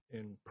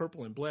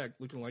purple and black,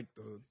 looking like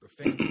the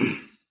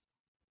Phantom.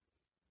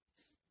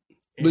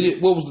 But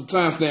what was the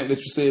timestamp that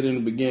you said in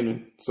the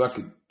beginning, so I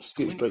could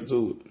skip straight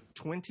to it?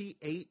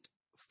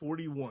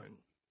 28:41.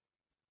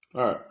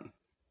 All right.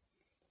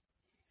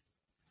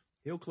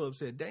 Hill Club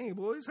said, "Dang,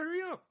 boys,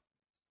 hurry up."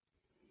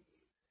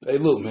 Hey,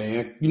 look,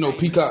 man. You know,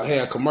 Peacock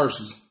had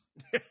commercials.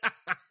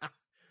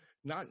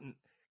 Not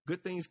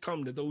good things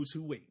come to those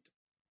who wait.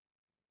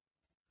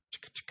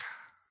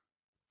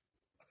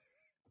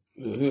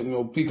 You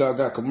know, Peacock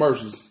got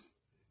commercials.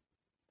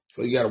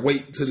 So you got to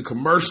wait till the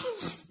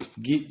commercials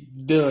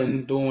get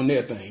done doing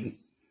their thing.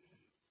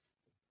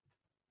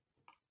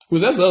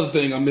 Because that's the other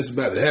thing I miss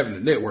about it, having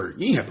a network.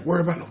 You ain't have to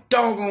worry about no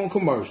doggone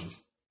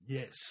commercials.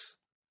 Yes.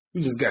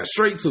 We just got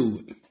straight to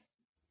it.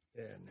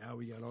 Yeah, now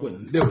we got all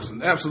but there was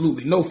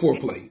absolutely no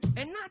foreplay.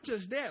 And not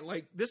just that,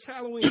 like this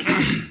Halloween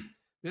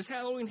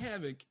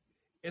Havoc,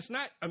 it's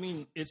not, I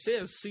mean, it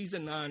says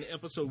season 9,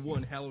 episode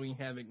 1, Halloween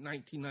Havoc,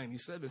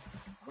 1997.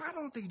 Why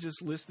don't they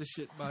just list the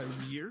shit by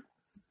year?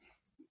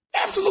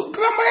 Absolutely.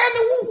 Because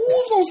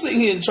who's going to sit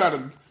here and try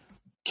to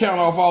count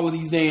off all of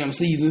these damn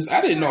seasons?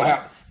 I didn't know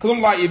how. Because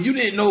I'm like, if you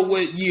didn't know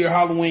what year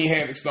Halloween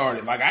Havoc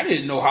started, like I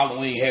didn't know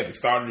Halloween Havoc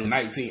started in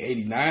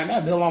 1989. How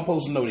the hell I'm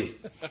supposed to know that?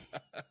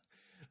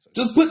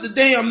 Just put the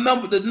damn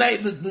number, the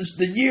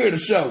year of the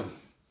show.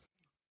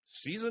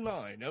 Season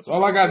 9. So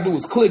all I got to do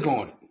is click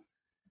on it.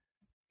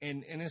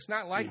 And it's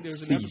not like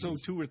there's an episode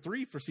 2 or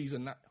 3 for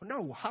season 9.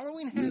 No,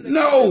 Halloween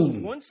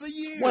Havoc once a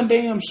year. One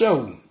damn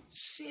show.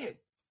 Shit.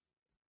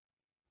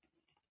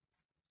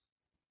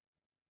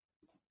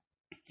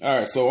 All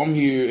right, so I'm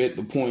here at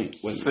the point.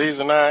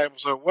 Season 9,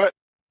 episode what?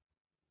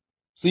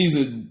 Wait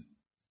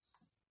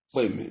a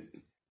minute.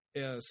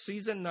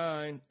 Season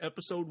 9,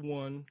 episode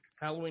 1,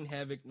 Halloween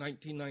Havoc,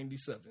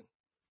 1997.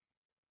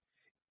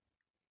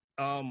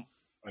 And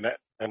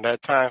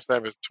that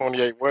timestamp is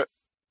 28 what?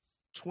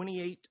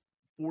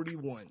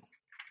 28:41.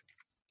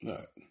 All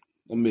right,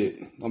 I'm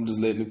just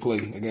letting it play.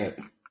 I got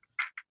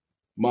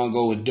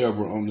Mongo and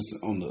Deborah on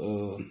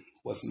the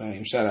what's the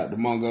name? Shout out to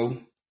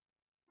Mongo.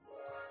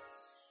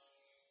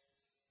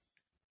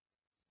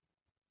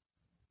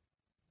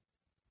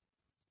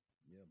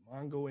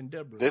 Mongo and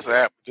Deborah. This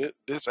app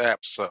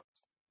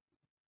sucks.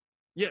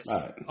 Yes,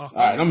 all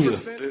right, I'm here.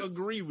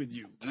 Agree with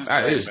you.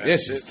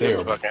 It's just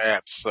terrible. This fucking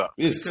app sucks.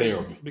 It's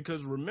terrible.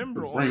 Because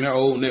remember, bring that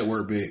old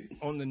network back.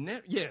 On the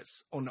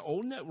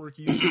old network,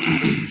 you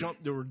could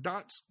jump. There were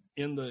dots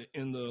in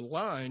the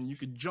line. You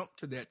could jump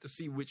to that to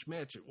see which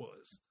match it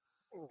was.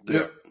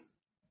 Yep.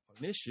 On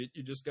this shit,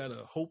 you just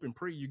gotta hope and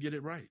pray you get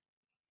it right.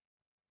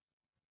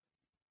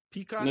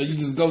 Peacock. No, you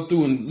just go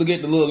through and look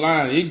at the little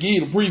line. It give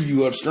you the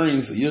preview of the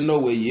screen, so you'll know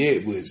where you're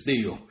at. But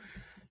still,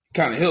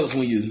 kind of helps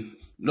when you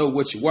know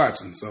what you're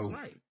watching. So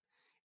right.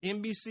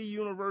 NBC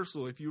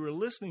Universal, if you were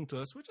listening to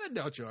us, which I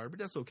doubt you are, but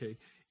that's okay.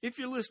 If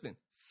you're listening,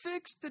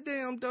 fix the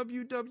damn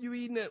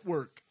WWE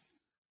network.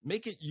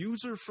 Make it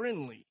user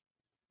friendly.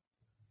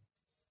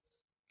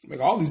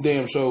 Make all these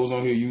damn shows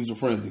on here user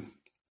friendly.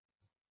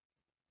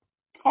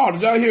 Oh,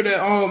 did y'all hear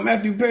that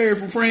Matthew Perry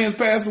from Friends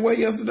passed away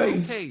yesterday?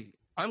 Okay.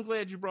 I'm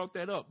glad you brought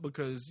that up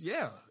because,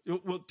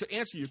 well, to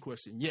answer your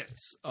question,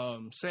 yes.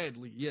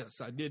 Sadly, yes,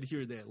 I did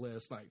hear that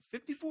last night.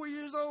 54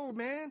 years old,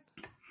 man.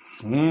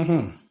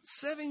 Mm-hmm.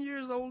 7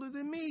 years older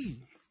than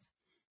me.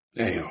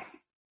 Damn.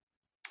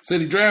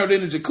 Said he drowned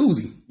in a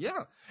jacuzzi.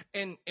 Yeah.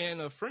 And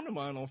a friend of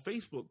mine on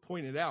Facebook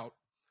pointed out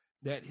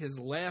that his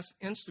last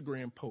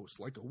Instagram post,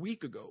 like a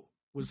week ago,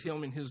 was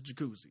him in his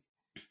jacuzzi.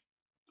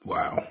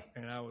 Wow.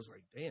 And I was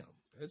like, damn,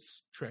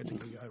 that's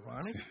tragically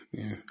ironic.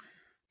 Yeah.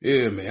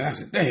 Yeah, man. I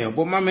said, damn,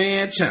 but my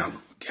man Chandler.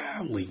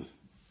 Golly.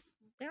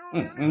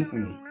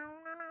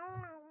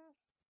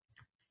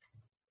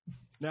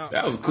 Now,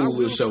 that was a cool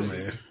little show,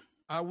 man.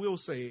 I will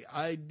say,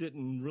 I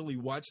didn't really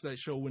watch that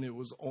show when it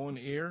was on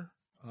air.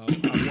 I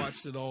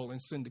watched it all in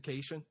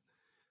syndication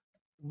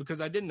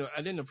because I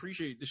didn't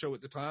appreciate the show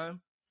at the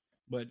time,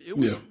 but it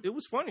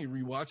was funny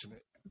rewatching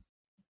it.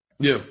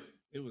 Yeah.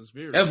 It was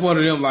very. That's one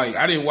of them. Like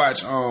I didn't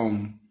watch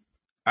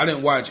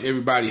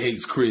Everybody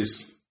Hates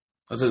Chris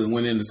until it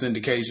went into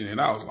syndication, and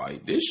I was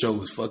like, this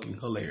show is fucking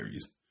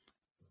hilarious.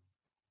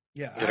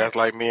 Yeah, that's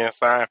like me and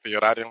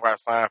Seinfeld. I didn't watch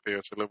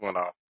Seinfeld till it went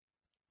off.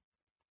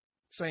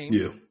 Same.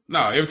 Yeah.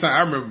 No, every time I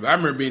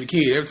remember being a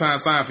kid. Every time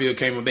Seinfeld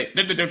came on, I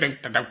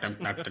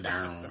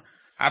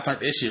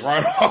turned that shit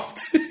right off.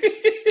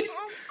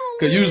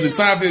 Because usually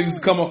Seinfeld used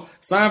to come on.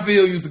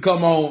 Seinfeld used to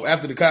come on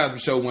after the Cosby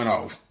Show went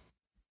off,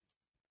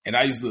 and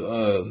I used to,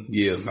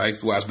 I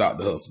used to watch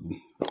Dr. Hustle.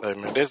 Hey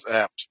man, this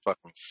app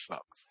fucking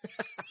sucks.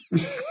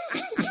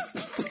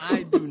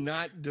 I do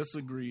not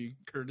disagree,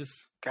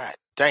 Curtis. God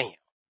damn.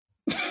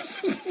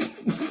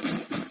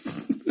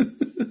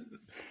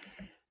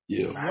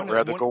 Yeah, I'd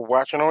rather go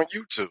watch it on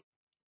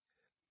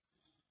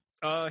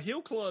YouTube.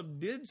 Hill Club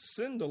did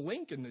send a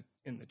link in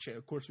the chat.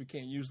 Of course, we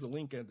can't use the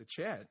link in the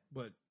chat,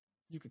 but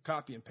you could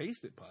copy and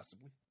paste it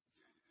possibly.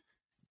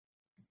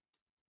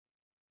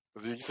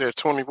 You said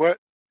 20 what?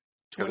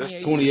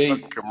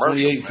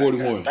 28,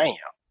 41. Damn.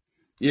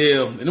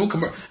 Yeah, and them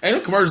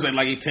commercials ain't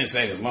like 10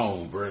 seconds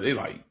long, bro. They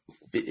like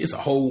it's a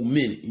whole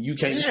minute. You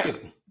can't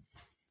skip them.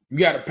 You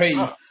gotta pay.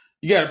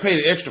 You gotta pay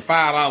the extra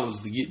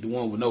 $5 to get the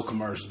one with no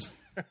commercials.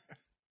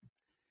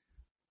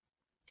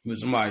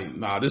 Which I'm like,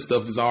 nah, this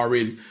stuff is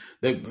already.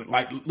 Look,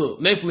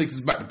 Netflix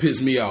is about to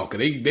piss me off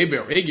because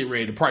they get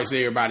ready to price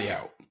everybody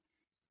out.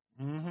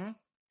 Mm-hmm.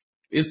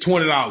 It's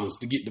 $20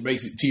 to get the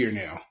basic tier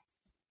now.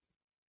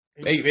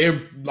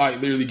 They're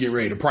like literally getting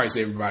ready to price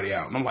everybody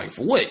out. And I'm like,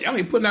 for what? Y'all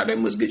ain't putting out that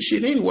much good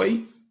shit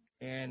anyway.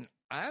 And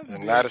now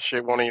the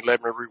shit won't even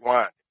let me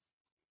rewind.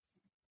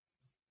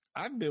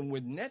 I've been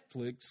with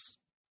Netflix,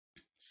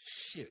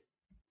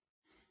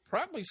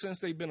 probably since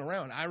they've been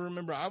around. I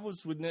remember I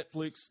was with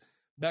Netflix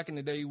back in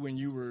the day when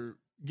you were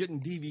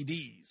getting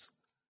DVDs.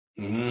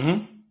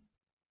 Mm-hmm.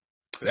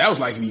 That was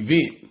like an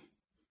event.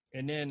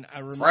 And then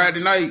I remember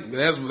Friday night.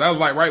 That was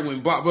like right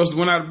when Blockbuster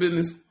went out of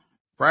business.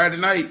 Friday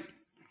night.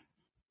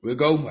 We'll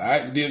go.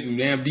 Damn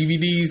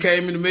DVDs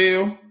came in the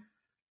mail.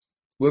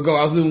 We'll go.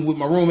 I was living with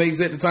my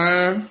roommates at the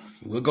time.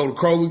 We'll go to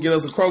Kroger, get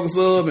us a Kroger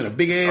sub and a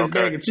big ass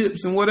bag of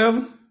chips and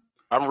whatever.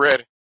 I'm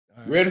ready.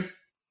 Right. Ready?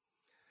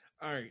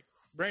 All right.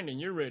 Brandon,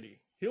 you're ready.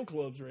 Hill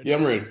Club's ready. Yeah,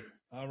 I'm ready.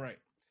 All right.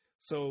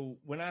 So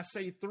when I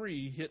say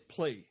 3, hit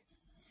play.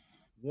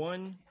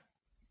 1,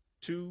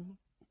 2,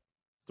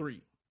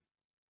 3.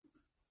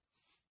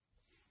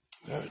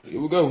 All right, here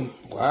we go.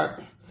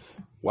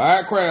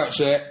 Wide crowd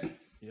chat.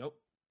 Yep.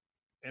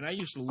 And I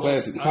used to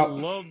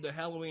love the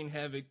Halloween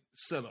Havoc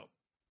setup.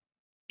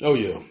 Oh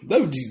yeah,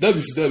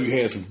 WCW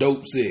had some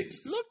dope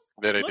sets. Look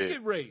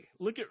at Ray.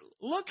 Look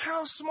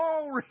how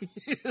small Ray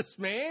is,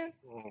 man.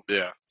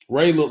 Yeah.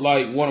 Ray looked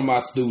like one of my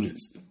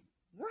students.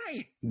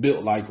 Right.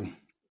 Built like him.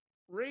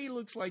 Ray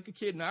looks like a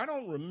kid. Now I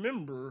don't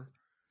remember.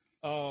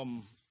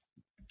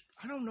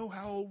 I don't know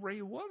how old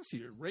Ray was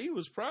here. Ray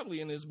was probably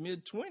in his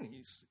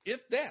mid-20s,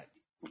 if that.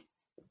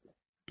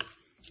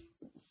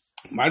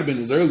 Might have been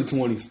his early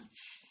 20s.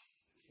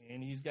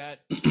 And he's got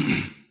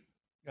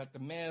the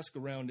mask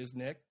around his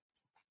neck.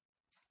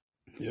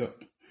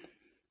 Yep.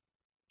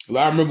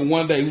 Well, I remember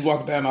one day he was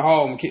walking down the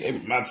hall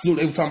and my student,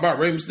 they were talking about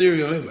Rey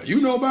Mysterio. And they was like,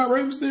 you know about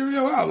Rey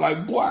Mysterio? I was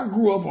like, boy, I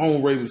grew up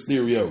on Rey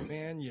Mysterio.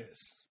 Man,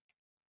 yes.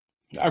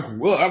 I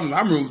grew up. I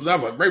remember I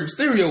was like, Rey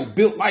Mysterio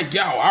built like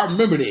y'all. I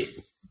remember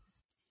that.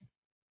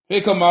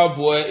 Here come our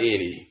boy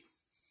Eddie.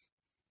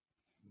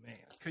 Man,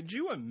 could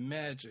you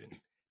imagine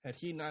had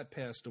he not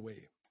passed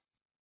away?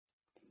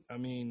 I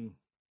mean,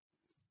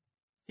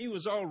 he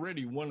was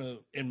already one of,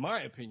 in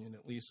my opinion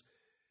at least,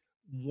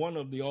 one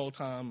of the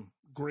all-time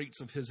greats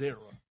of his era.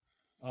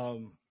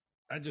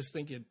 I just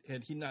think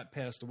had he not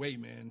passed away,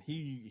 man,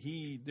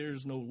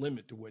 there's no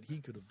limit to what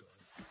he could have done.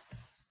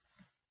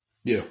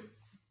 Yeah,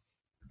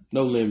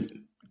 no limit.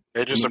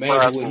 It just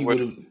surprised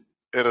me.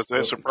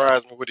 It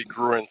surprised me what he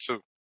grew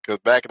into. Because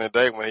back in the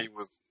day when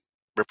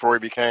before he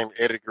became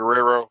Eddie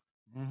Guerrero,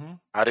 mm-hmm.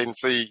 I didn't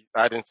see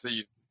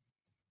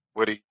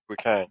what he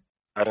became.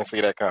 I didn't see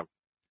that coming.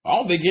 I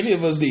don't think any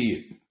of us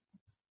did.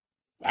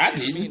 I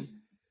didn't.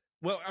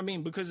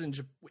 Because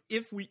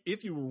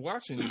if you were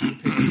watching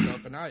Japan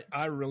stuff, and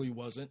I really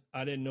wasn't.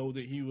 I didn't know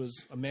that he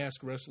was a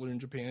masked wrestler in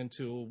Japan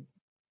until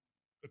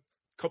a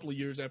couple of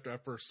years after I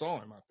first saw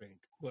him, I think.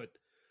 But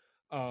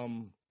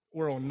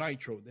or on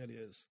Nitro, that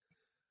is.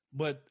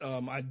 But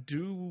I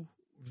do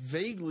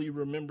vaguely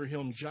remember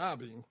him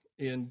jobbing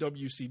in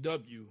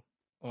WCW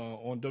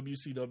on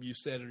WCW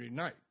Saturday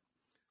Night.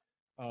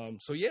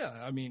 So yeah,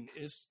 I mean,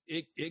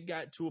 it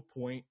got to a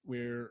point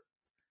where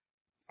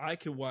I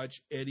could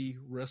watch Eddie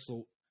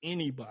wrestle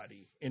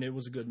anybody, and it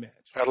was a good match.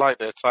 I like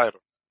that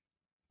title.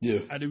 Yeah,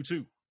 I do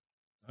too.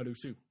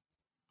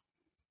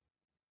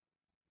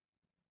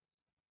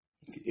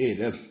 Yeah,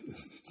 that's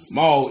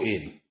small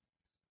Eddie.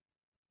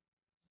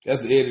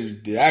 That's the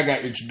Eddie that I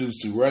got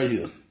introduced to right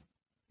here.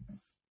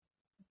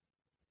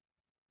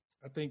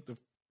 I think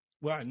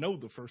I know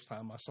the first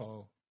time I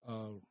saw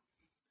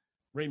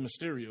Rey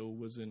Mysterio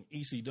was in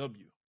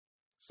ECW.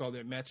 Saw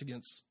that match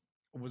against,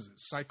 was it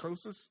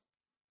Psychosis?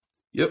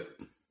 Yep.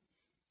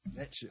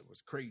 That shit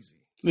was crazy.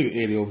 Look at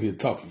Eddie over here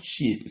talking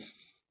shit.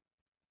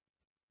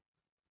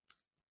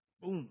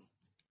 Boom.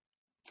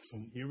 So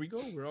here we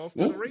go. We're off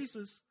to the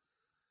races.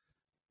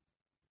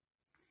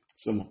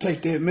 So I'm going to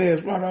take that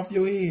mask right off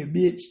your head,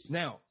 bitch.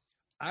 Now,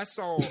 I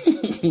saw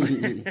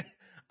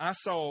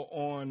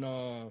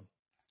on,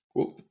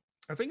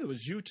 I think it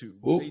was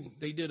YouTube.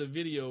 They did a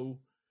video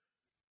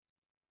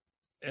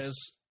as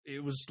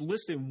it was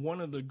listed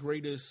one of the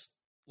greatest,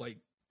 like,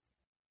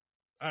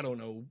 I don't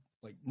know,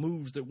 like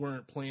moves that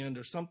weren't planned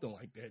or something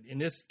like that in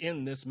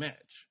this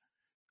match.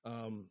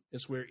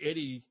 It's where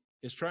Eddie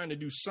is trying to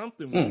do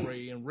something with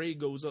Rey, and Rey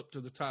goes up to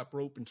the top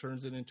rope and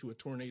turns it into a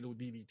tornado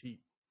DDT.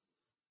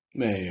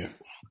 Man.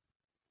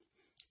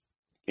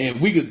 And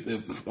we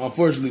could,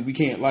 unfortunately, we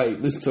can't like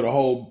listen to the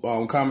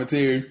whole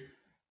commentary.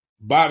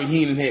 Bobby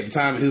Heenan had the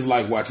time of his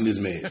life watching this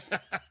match.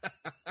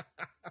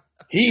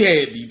 He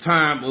had the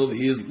time of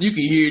his, you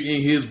can hear it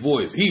in his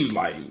voice. He was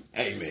like,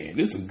 hey man,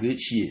 this is some good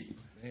shit.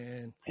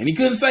 Man. And he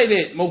couldn't say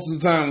that most of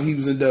the time when he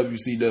was in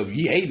WCW.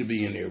 He hated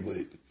being there,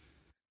 but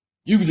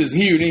you could just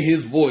hear it in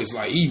his voice,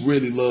 like he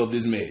really loved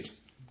this match.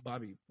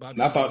 Bobby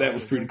and I thought that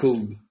was pretty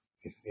cool.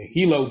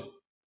 Hilo.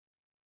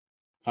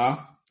 Huh?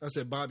 I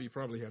said Bobby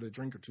probably had a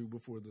drink or two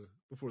before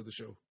the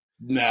show.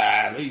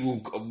 Nah,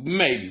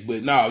 maybe,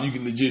 but no, you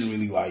can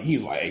legitimately like. He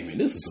was like, "Hey man,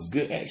 this is some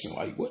good action.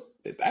 Like what?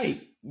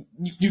 Hey,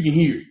 you can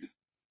hear it."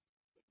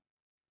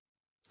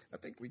 I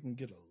think we can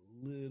get a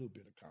little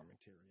bit of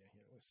commentary in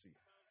here. Let's see.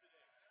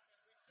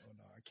 Oh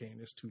no, I can't.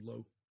 It's too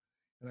low,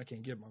 and I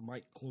can't get my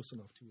mic close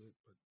enough to it.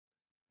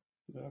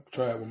 But I can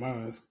try it with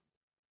mine.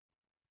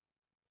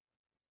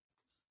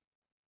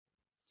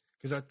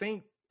 Because I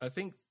think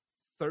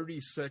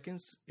 30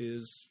 seconds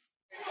is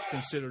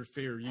considered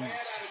fair use.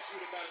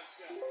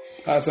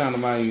 I sound to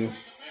mind you.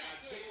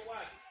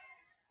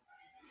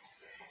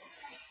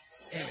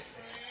 Damn it.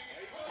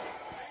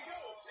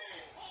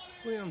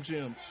 Slim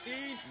Jim.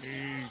 Eat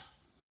me.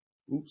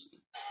 Oops.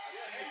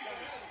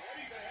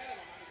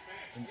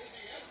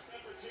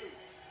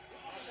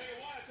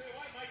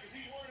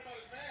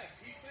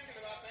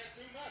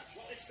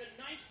 It's the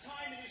 9th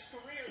time in his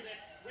career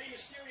that Rey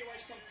Mysterio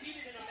has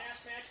competed in a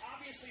mask match,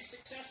 obviously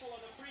successful on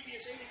the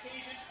previous 8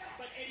 occasions,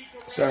 but Eddie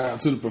Guerrero... Shout out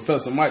to the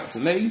Professor Mike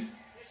Tanay.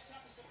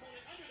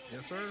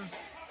 Yes, sir.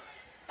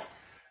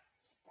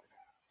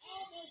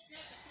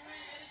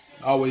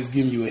 Always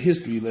giving you a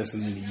history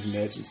lesson in these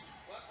matches.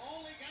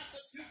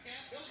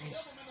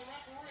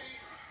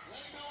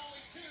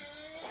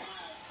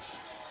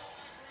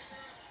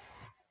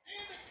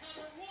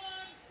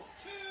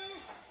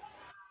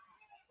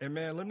 And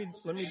man, let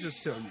me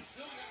just tell you,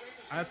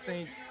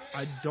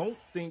 I don't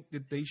think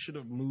that they should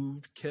have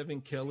moved Kevin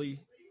Kelly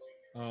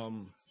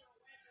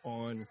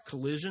on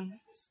Collision,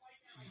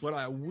 but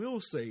I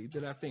will say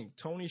that I think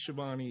Tony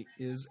Schiavone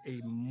is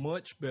a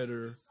much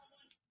better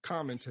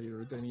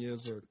commentator than he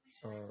is a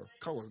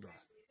color guy.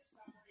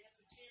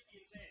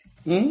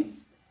 Mm-hmm.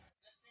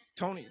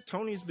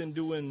 Tony's been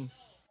doing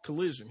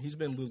Collision. He's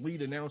been the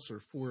lead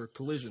announcer for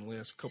Collision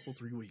last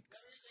 3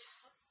 weeks.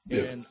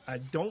 Yeah. And I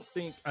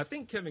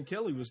think Kevin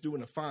Kelly was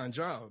doing a fine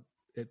job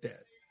at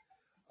that.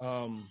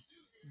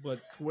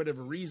 But for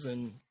whatever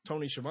reason,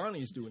 Tony Schiavone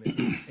is doing it.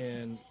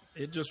 And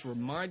it just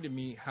reminded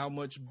me how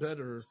much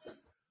better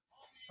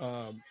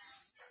a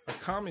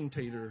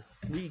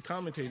lead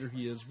commentator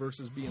he is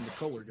versus being the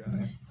color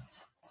guy.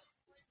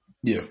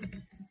 Yeah.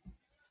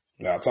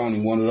 Now,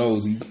 Tony, one of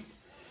those, he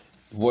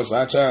voiced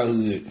our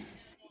childhood.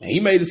 And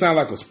he made it sound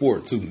like a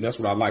sport, too. That's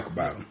what I like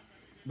about him.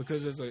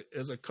 Because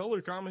as a color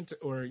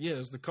commentator,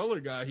 as the color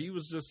guy, he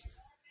was just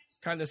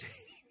kind of,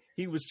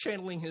 he was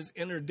channeling his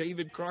inner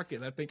David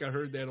Crockett. I think I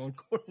heard that on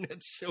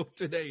Cornette's show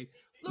today.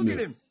 Look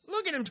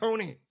at him,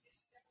 Tony.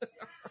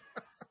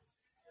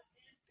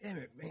 Damn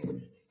it,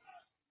 man.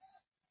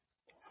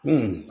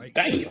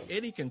 Damn.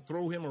 Eddie can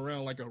throw him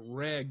around like a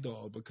rag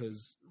doll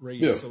because Rey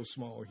is so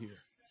small here.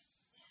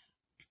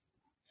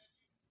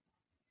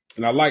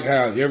 And I like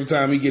how every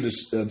time he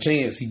gets a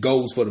chance, he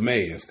goes for the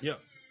mask. Yeah.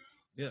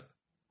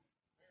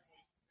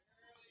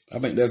 I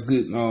think that's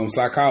good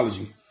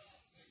psychology.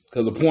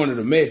 Because the point of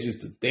the match is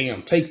to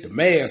take the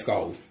mask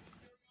off.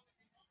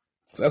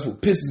 So that's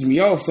what pisses me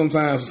off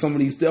sometimes with some of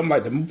these stuff. I'm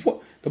like,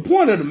 the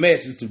point of the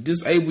match is to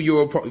disable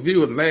your opponent. If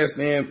you're the last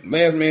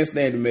man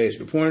standing match,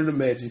 the point of the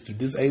match is to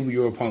disable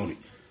your opponent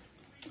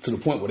to the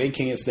point where they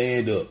can't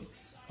stand up.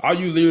 All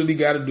you literally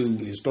got to do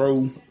is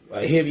throw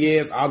a heavy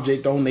ass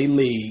object on their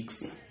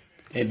legs,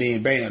 and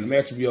then bam, the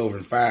match will be over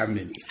in 5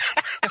 minutes.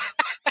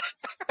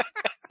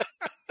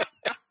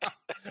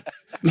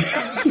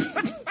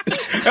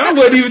 I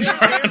wasn't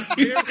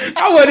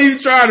even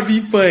trying to be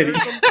funny.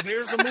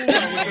 There's the move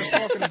I was just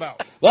talking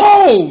about.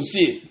 Oh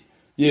shit!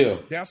 Yeah,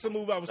 that's the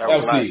move I was talking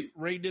about. Nice.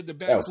 Ray did the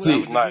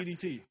backflip with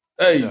the DDT.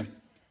 Hey,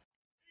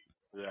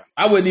 yeah.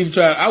 I wouldn't even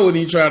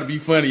try to be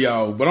funny,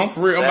 y'all. But I'm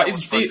for real. I'm like,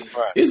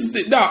 it's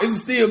a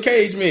steel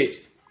cage match.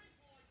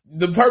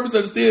 The purpose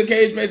of the steel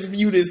cage match is for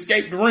you to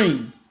escape the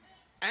ring.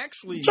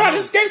 Actually, try to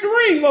escape the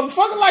ring,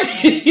 motherfucker. Like,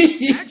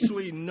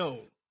 actually,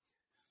 no.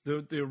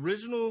 The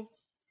original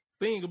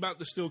thing about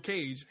the steel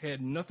cage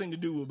had nothing to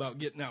do about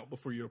getting out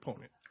before your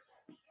opponent.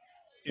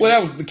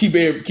 That was to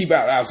keep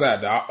out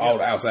outside all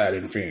the outside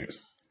interference.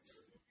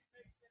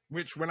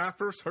 Which when I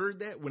first heard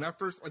that,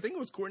 I think it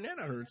was Cornette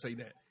I heard say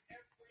that,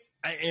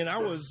 and I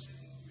was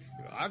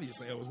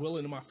obviously I was well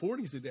into my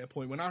 40s at that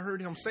point. When I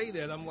heard him say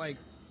that, I'm like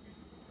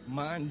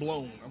mind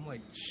blown. I'm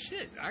like,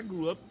 shit! I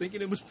grew up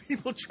thinking it was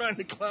people trying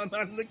to climb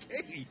out of the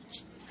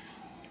cage.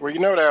 Well, you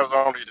know that was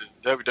only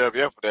the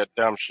WWF for that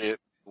dumb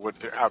shit with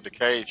the out the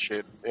cage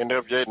shit.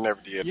 NWA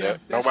never did that.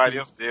 Nobody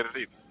else did it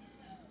either.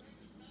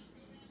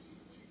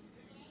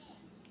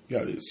 You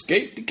gotta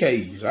escape the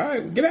cage. All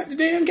right, get out the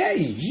damn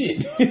cage.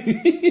 Shit.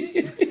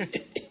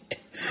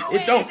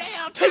 It don't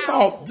take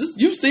off. Just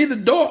you see the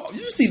door.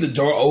 You see the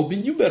door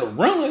open. You better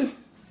run.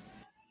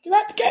 Get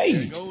out the cage.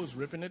 There he goes,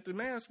 ripping at the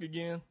mask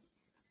again.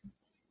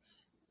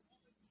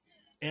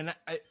 And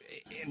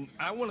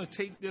I want to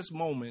take this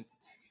moment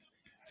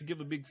to give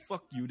a big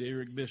fuck you to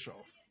Eric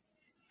Bischoff.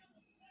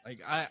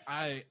 Like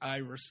I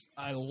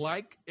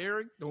like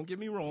Eric. Don't get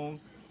me wrong,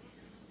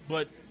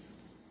 but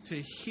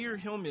to hear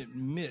him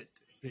admit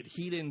that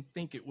he didn't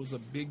think it was a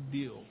big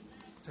deal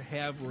to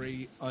have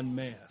Rey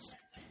unmasked.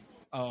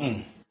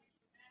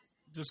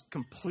 Just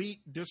complete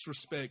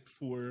disrespect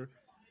for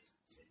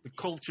the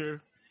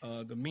culture,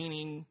 the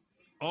meaning,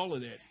 all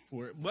of that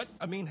for it. But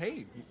I mean,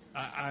 hey,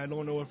 I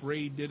don't know if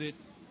Rey did it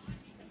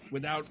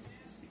without,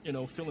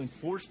 feeling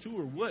forced to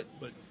or what.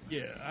 But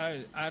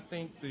yeah, I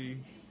think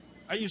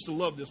I used to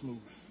love this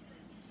movie.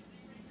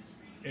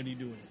 Eddie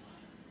doing it.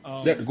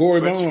 That the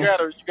gory but bone. You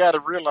gotta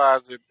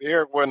realize that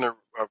Eric wasn't a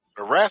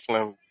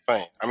wrestling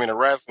fan. I mean,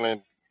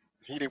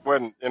 he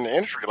wasn't in the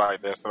industry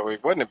like that, so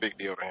it wasn't a big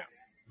deal to him.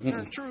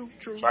 Yeah, true.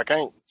 So I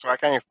can't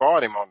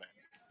fault him on that.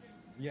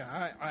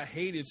 Yeah, I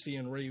hated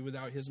seeing Rey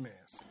without his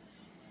mask.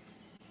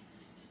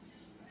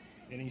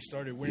 And he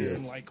started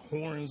wearing like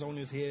horns on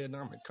his head, and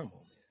I'm like, come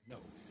on, man,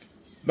 no.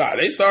 Nah,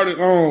 they started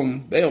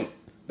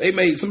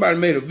somebody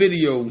made a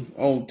video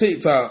on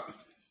TikTok.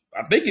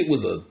 I think it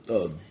was a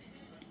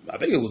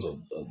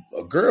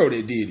girl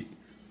that did it.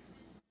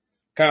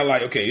 Kind of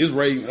like, okay, it's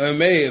Rey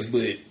unmasked,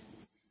 but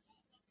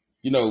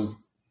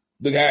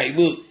look how he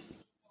looked.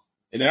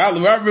 And then I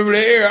remember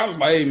that era. I was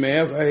like, hey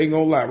man, I ain't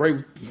gonna lie,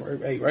 Rey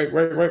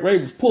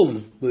was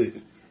pulling, but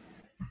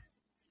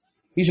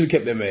he should have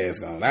kept that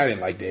mask on. I didn't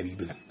like that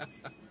either.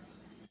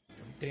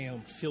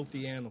 Damn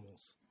filthy animals.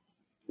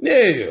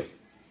 Yeah.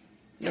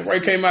 And Rey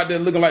came out there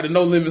looking like the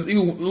No Limit. He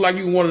looked like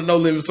he was one of the No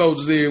Limit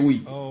soldiers every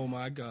week. Oh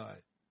my God.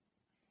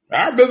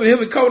 I remember him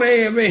and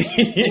Conan, man.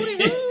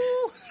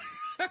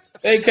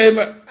 They came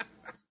out.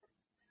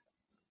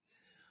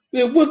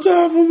 Then one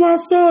time for my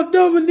son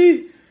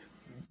Dominique.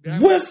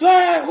 West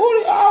Side.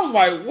 I was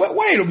like,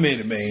 wait a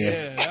minute, man.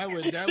 Yeah,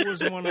 that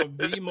was one of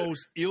the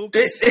most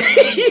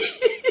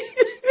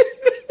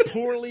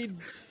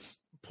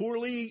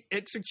poorly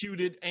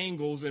executed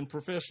angles in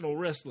professional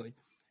wrestling.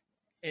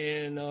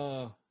 And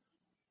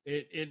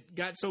it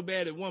got so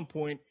bad at one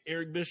point,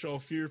 Eric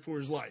Bischoff feared for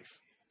his life.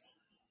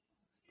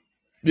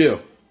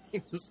 Yeah.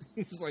 He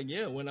was like,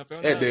 yeah, when I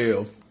found out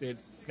that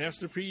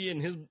Master P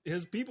and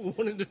his people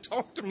wanted to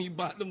talk to me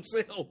by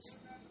themselves.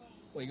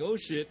 Like, oh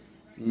shit.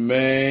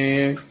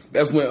 Man,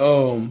 that's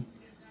when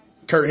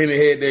Kurt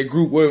Hennig had that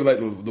group where like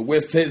the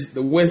West Texas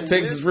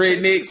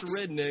Rednecks.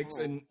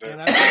 And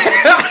I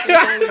think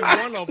only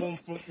one of them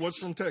was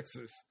from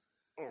Texas.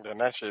 And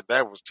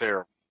that was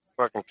terrible,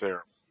 fucking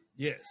terrible.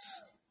 Yes.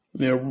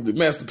 Yeah,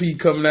 Master P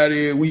coming out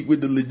here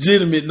with the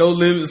legitimate No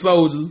Limit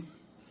soldiers.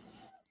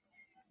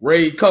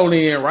 Ray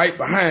Conan right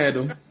behind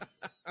him.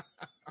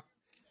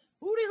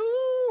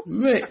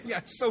 Man, I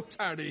got so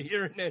tired of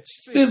hearing that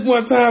shit. This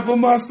one time for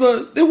my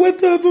son. This one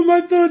time for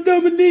my son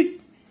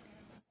Dominique.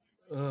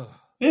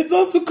 It's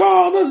us to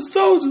call other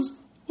soldiers.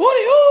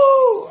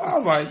 Hooty-hoo! I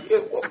was like,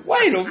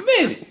 wait a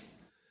minute.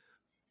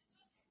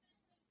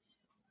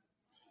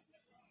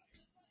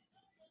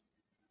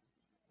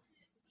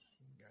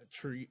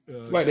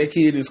 Like that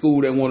kid in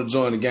school that want to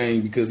join the gang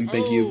because he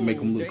think he'll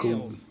make him look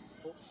cool.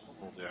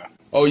 Yeah.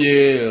 Oh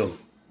yeah.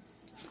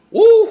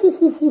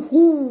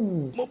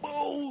 Woo! My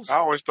balls. I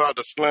always thought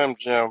the Slim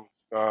Jim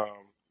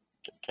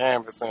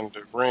canvas and the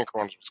green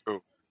corners was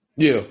cool.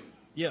 Yeah.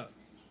 Yeah.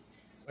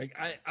 Like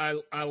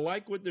I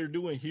like what they're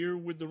doing here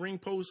with the ring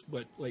post,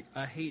 but like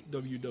I hate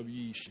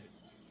WWE shit.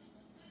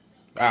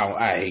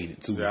 I hate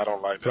it too. Yeah, I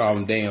don't like that. Put all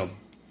them damn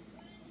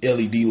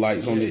LED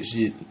lights on that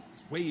shit.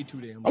 It's way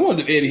too damn. I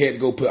wonder if Eddie had to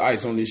go put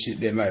ice on this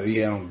shit that night he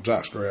had on the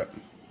jock strap.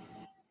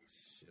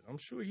 Shit, I'm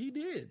sure he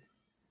did.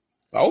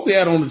 I hope he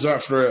had on the jock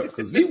strap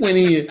because if he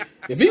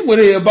went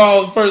in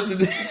balls first,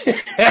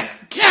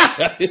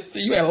 God,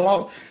 you had a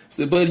long. I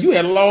said, buddy, you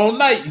had a long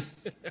night.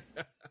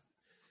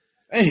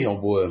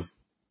 Damn, boy.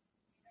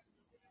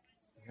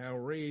 How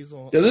Rey's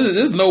on.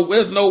 There's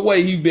no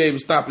way he'd be able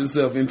to stop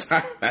himself in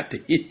time not to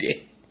hit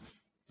that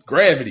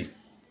gravity.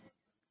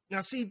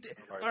 Now, see,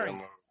 all right,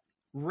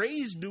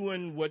 Rey's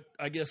doing what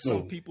I guess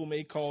some people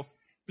may call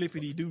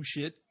flippity do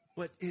shit,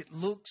 but it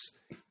looks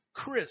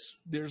crisp.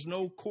 There's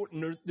no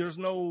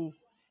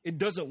it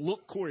doesn't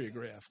look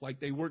choreographed like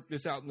they worked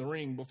this out in the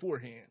ring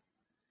beforehand.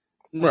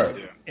 Right.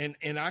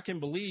 And I can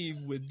believe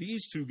with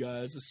these two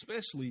guys,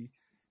 especially,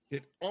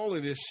 that all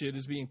of this shit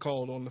is being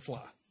called on the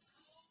fly.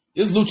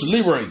 It's Lucha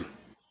Libre.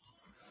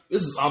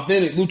 This is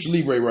authentic Lucha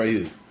Libre right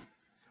here.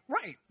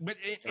 Right. But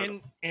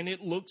and it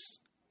looks,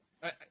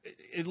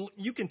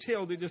 you can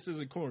tell that this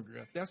isn't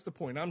choreographed. That's the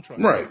point I'm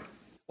trying to make.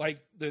 Like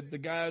the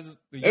guys,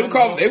 they were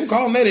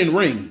calling that in the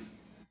ring.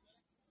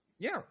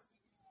 Yeah.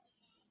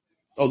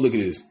 Oh, look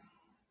at this.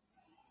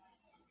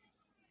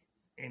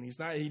 And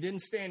he didn't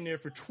stand there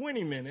for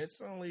 20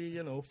 minutes, only,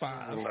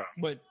 5. No.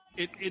 But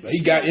he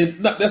got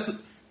in. No,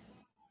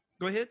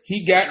 Go ahead.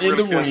 He got in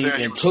the ring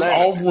and took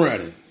off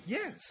running.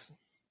 Yes.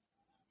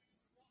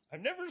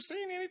 I've never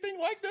seen anything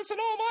like this in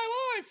all my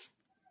life.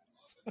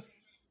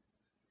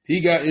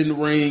 He got in the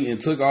ring and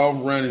took off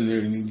running there,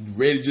 and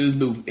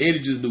Eddie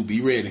just knew,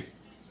 be ready.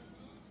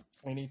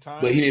 And he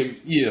timed But he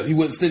didn't, he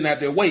wasn't sitting out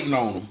there waiting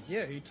on him.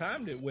 Yeah, he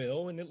timed it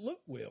well, and it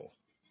looked well.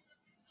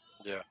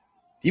 Yeah.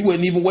 He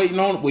wasn't even waiting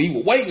on him. Well, he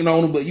was waiting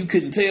on him, but you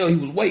couldn't tell he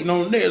was waiting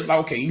on him there. It's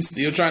like, okay, he's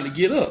still trying to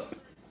get up.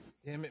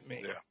 Damn it,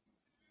 man.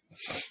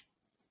 Yeah.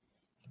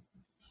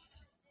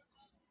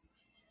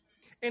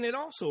 And it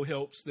also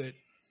helps that,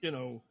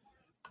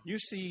 you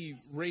see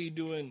Rey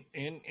doing,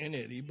 and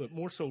Eddie, but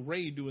more so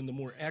Rey doing the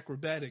more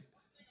acrobatic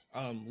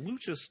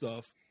lucha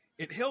stuff.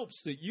 It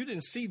helps that you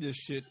didn't see this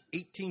shit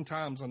 18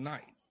 times a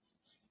night.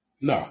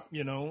 No.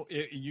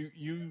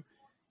 You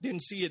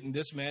didn't see it in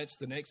this match,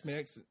 the next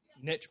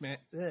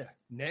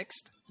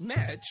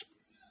match.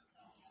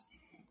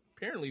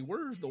 Apparently,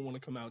 words don't want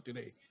to come out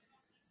today.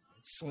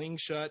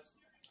 Slingshot.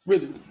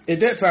 Really, at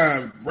that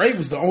time, Rey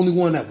was the only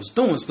one that was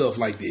doing stuff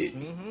like that.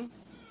 Mm-hmm.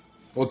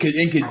 Or could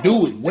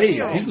do it well.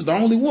 Damn. He was the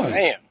only one.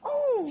 Damn.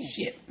 Oh,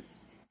 Shit.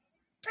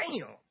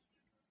 damn.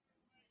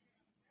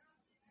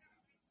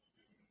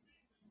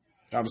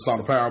 I just saw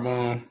the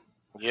powerbomb.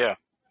 Yeah.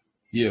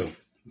 Yeah.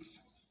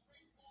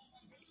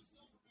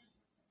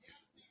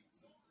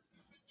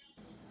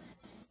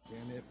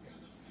 Damn it.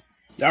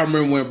 I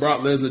remember when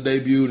Brock Lesnar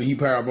debuted and he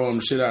powerbombed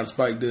the shit out of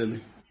Spike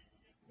Dudley.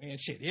 Man,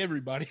 shit,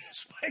 everybody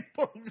Spike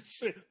bombed the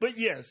shit. But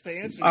yes, to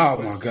answer Oh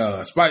my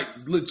God. Spike,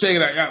 look, check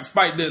it out.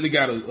 Spike Dudley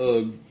got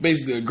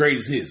basically a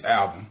greatest hits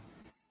album.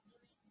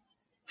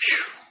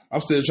 Whew.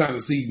 I'm still trying to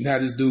see how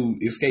this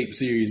dude escaped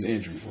serious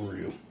injury for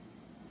real.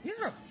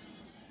 Yeah.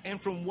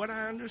 And from what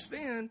I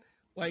understand,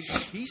 like,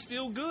 he's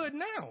still good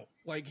now.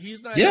 Like,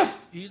 he's not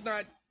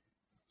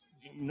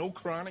no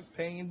chronic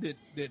pain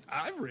that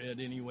I've read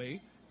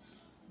anyway.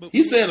 But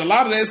He said a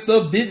lot of that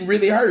stuff didn't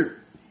really hurt.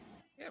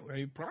 yeah, well,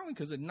 probably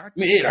because it knocked.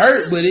 I mean, it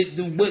hurt, but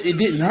it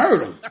didn't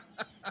hurt him.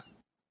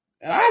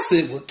 And I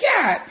said, well,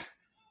 God.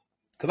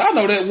 Because I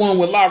know that one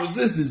with La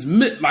Resistance,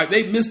 like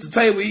they missed the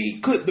table. He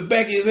clipped the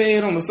back of his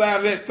head on the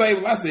side of that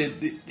table. I said,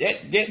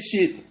 that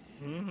shit.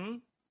 Mm-hmm.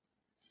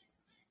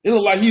 It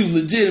looked like he was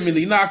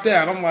legitimately knocked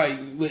out. I'm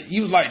like, he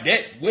was like,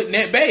 that wasn't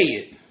that bad.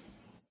 Here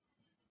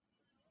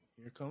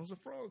comes a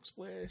frog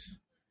splash.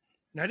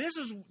 Now this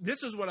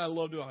is what I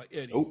loved about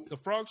Eddie. Oh. The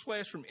frog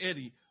splash from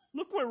Eddie.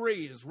 Look where Rey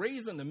is.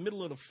 Rey's in the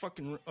middle of the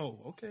fucking. Oh,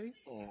 okay.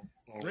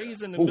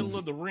 Rey's in the middle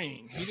of the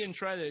ring. He didn't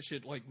try that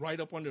shit like right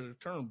up under the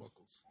turnbuckles.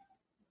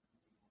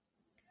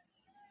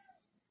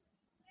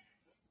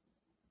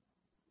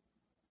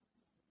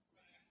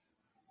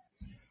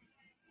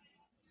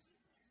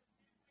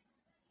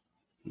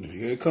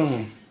 Here it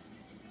comes.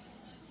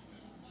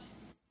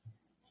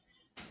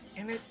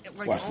 And it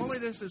like Watch all this.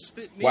 of this is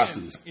fitting Watch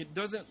in. this. It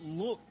doesn't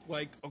look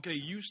like, okay,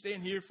 you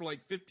stand here for like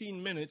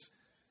 15 minutes.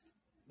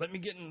 Let me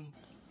get in.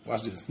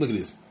 Watch this. Look at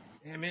this.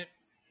 Damn it.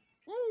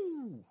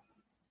 Woo.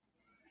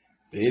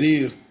 There it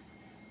is.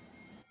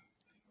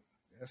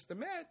 That's the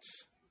match.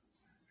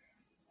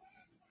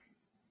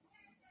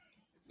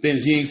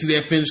 Finish. You ain't see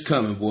that finish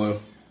coming, boy.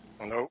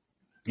 Nope.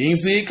 You ain't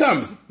see it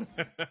coming.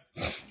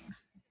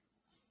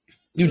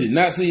 You did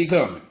not see it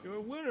coming. You're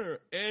a winner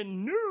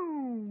and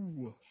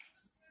new.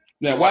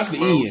 Now watch the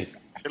end.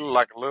 He look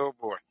like a little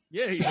boy.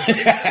 Yeah, he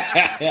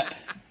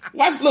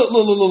Watch.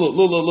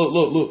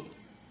 Look.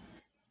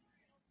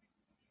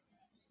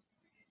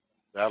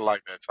 I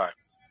like that type.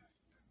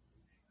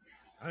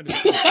 I do.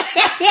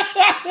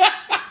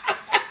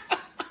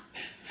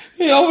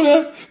 He over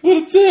there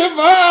with a 10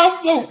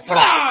 miles, so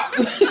fly.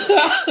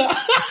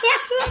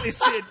 They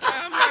said,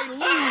 I might lose,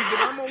 but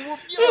I'm going to whoop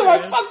He's your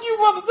like, ass. fuck you,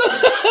 brother.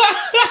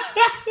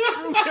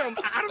 Threw him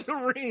out of the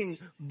ring.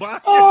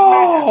 By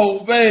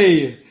Oh,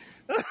 man.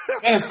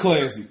 That's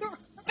classic.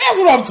 That's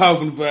what I'm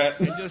talking about.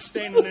 and just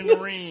standing in the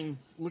ring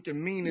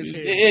looking mean as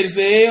hell. Eddie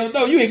said, hell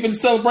no, you ain't finna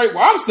celebrate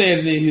while I'm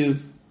standing in here.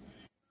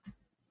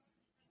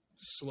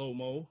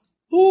 Slow-mo.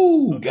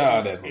 Ooh,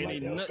 God, that look And like he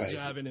that was nut painful.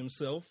 jiving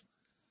himself.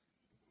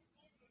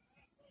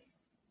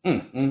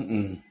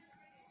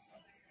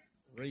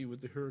 Rey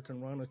with the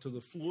Hurricane Rana to the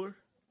floor.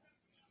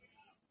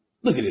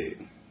 Look at that.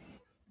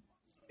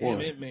 Damn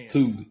One, it, man.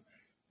 2,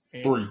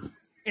 And- 3.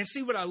 And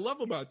see what I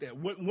love about that.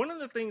 One of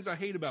the things I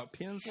hate about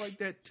pins like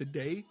that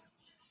today,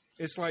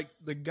 it's like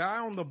the guy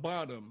on the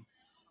bottom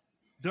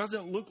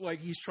doesn't look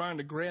like he's trying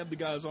to grab the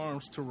guy's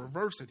arms to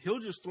reverse it. He'll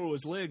just throw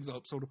his legs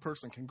up so the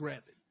person can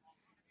grab it.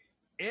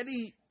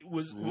 Eddie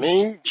was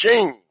Mean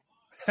Gene.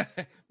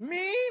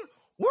 mean.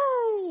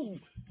 Woo!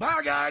 By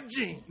God,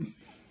 Gene.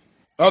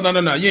 Oh,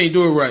 no. You ain't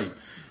doing it right.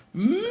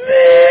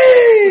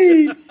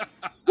 Me!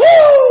 Woo!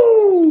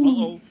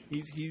 Uh-oh.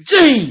 He's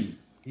Gene!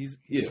 He's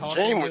Yeah.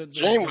 talking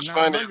Gene was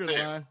funny as 900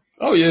 hell. line.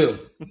 Oh, yeah.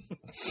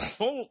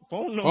 Phone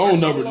number. Phone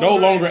number no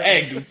longer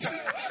active.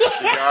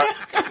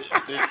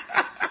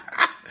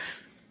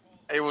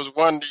 It was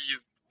one of these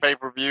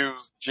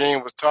pay-per-views.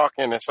 Gene was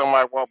talking, and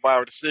somebody walked by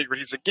with a cigarette.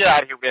 He said, "Get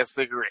out of here with that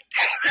cigarette."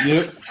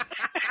 Yep.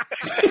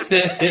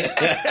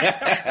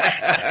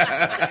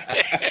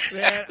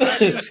 Man, I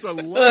used to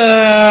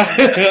love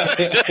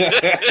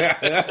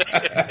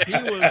He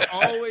was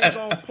always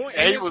on point.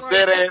 And he was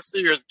dead ass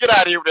serious. Get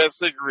out of here with that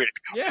cigarette.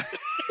 Yeah.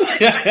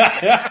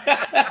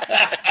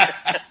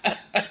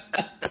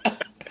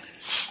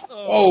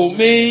 Oh,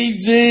 Mean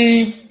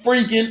Gene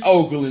freaking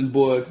Oakland,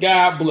 boy.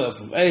 God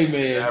bless him. Hey,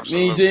 man.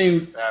 Absolutely. Mean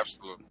Gene.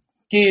 Absolutely.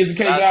 Kids, in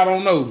case y'all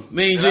don't know,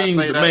 Mean Gene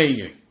was the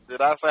man.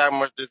 Did I say how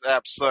much this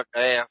app sucked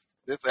ass?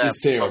 This app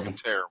is fucking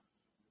terrible.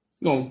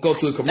 We're going to go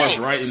to a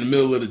commercial right in the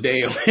middle of the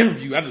damn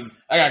interview. I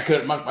got to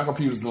cut my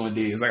computer's going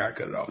dead, so I got to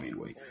cut it off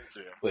anyway.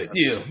 Yeah, but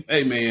yeah,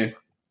 hey, man.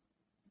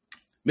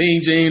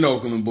 Mean Gene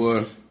Oakland,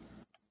 boy.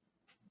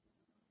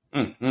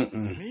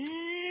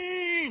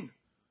 Mean.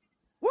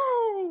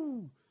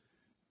 Woo.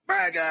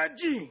 Bad guy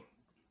Gene.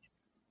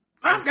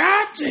 I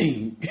got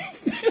Gene.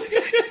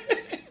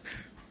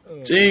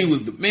 Gene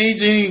was the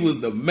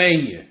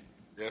man.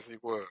 Yes, he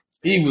was.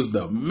 He was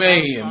the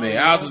man.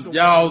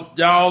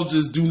 Y'all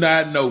just do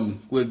not know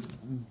with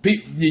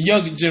the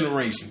younger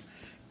generation.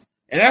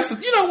 And that's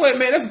you know what,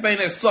 man, that's the thing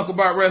that suck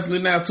about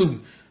wrestling now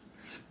too.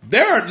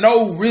 There are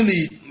no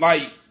really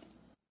like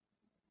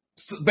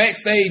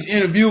backstage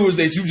interviewers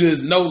that you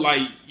just know,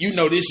 like, you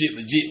know this shit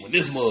legit when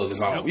this mug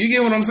is on. Nope. You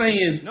get what I'm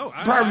saying? No,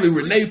 probably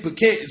Renee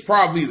Paquette is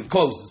probably the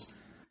closest.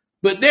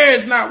 But there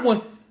is not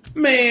one.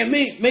 Man,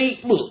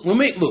 look,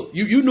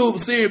 you knew it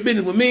was serious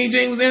business when Mean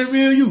Gene was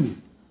interviewing you.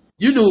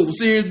 You knew it was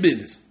serious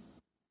business.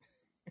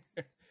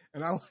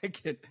 And I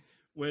like it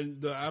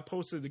when I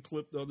posted the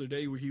clip the other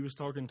day where he was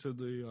talking to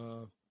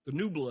the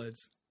New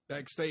Bloods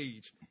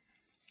backstage.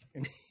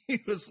 And he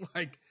was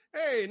like,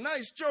 "Hey,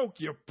 nice joke,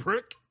 you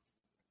prick.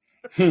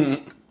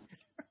 Why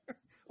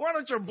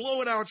don't you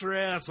blow it out your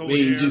ass over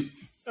there?"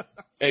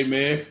 Hey,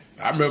 man,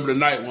 I remember the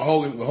night when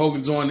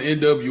Hogan joined the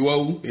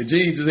NWO, and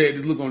Gene just had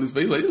this look on his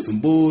face like, "This is some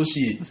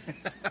bullshit."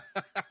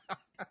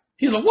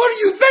 He's like, "What are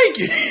you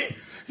thinking?"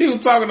 He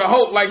was talking to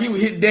Hope like he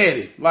would hit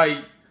Daddy. Like,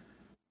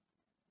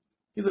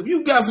 he's like,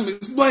 "You got some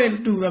explaining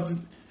to do."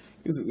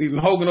 He's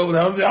Hogan over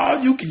there. I was like,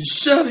 "Oh, you can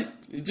shut it."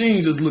 And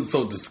Gene just looked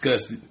so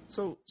disgusted.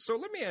 So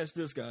let me ask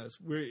this, guys.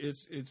 Where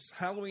it's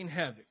Halloween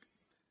Havoc.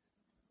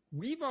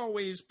 We've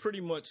always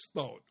pretty much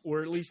thought,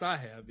 or at least I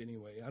have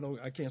anyway.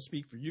 I can't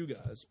speak for you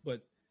guys,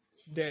 but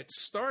that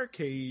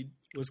Starrcade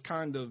was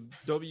kind of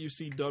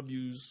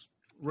WCW's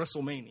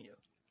WrestleMania.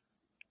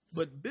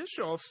 But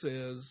Bischoff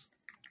says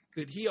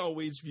that he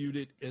always viewed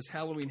it as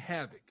Halloween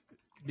Havoc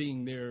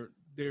being their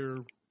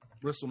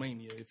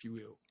WrestleMania, if you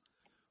will.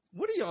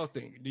 What do y'all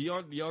think? Do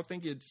y'all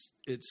think it's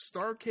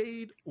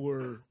Starrcade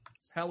or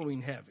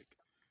Halloween Havoc?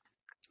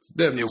 It's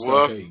definitely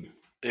Starrcade.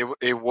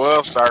 It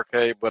was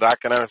Starrcade, but I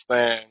can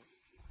understand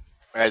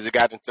as it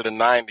got into the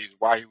 90s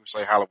why he would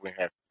say Halloween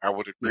Havoc. I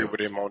would agree with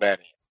him on that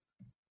end.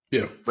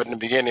 Yeah. But in the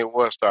beginning, it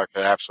was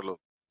Starrcade,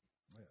 absolutely.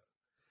 Yeah.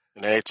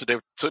 And they took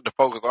the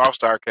focus off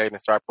Starrcade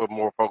and started putting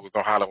more focus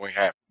on Halloween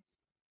Havoc.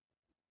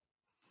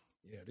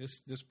 Yeah,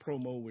 this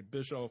promo with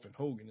Bischoff and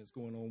Hogan is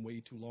going on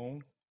way too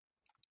long.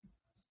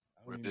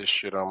 With this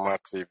shit on my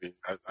TV,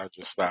 I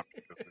just stopped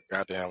it because the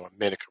goddamn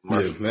minute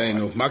commercial. Yeah,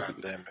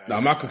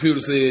 man, my computer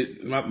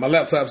said, my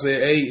laptop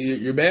said, "Hey,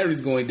 your battery's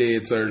going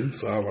dead, sir."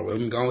 So I was like, "Let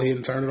me go ahead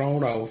and turn it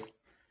on off."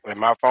 And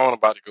my phone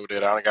about to go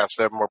dead. I only got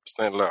 7% more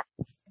left.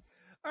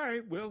 All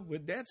right, well,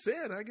 with that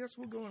said, I guess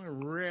we're going to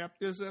wrap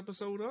this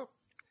episode up.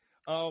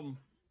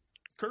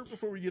 Kurt,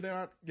 before we get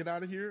out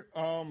of here,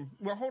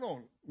 well, hold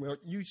on. Well,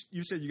 you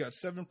said you got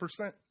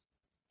 7%.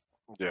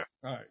 Yeah.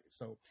 All right,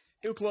 so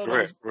Hill Club. Go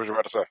ahead. What was you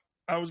about to say?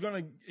 I was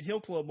going to Hill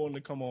Club on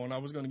to come on. I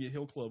was going to get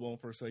Hill Club on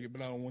for a second,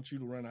 but I don't want you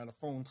to run out of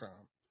phone time.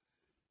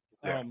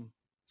 Yeah.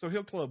 So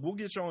Hill Club, we'll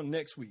get you on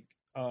next week.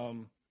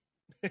 Hill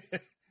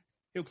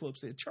Club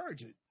said,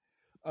 "Charge it."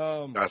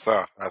 I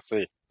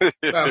see.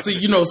 I see.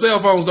 You know, cell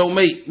phones don't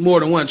make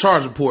more than one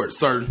charger port,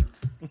 sir.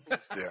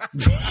 Yeah.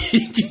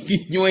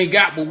 You ain't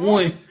got but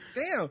one.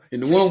 Damn.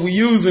 And the one we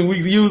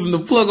using to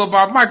plug up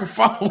our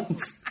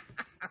microphones.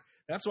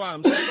 That's why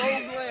I'm so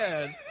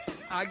glad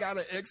I got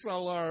an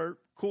XLR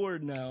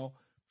cord now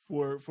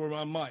for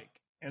my mic,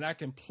 and I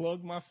can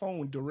plug my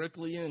phone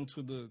directly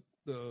into the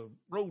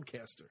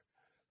Rodecaster.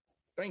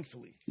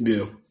 Thankfully.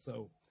 Yeah.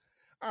 So,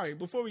 all right,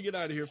 before we get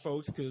out of here,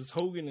 folks, because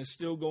Hogan is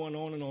still going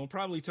on and on,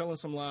 probably telling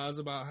some lies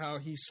about how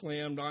he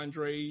slammed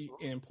Andre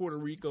in Puerto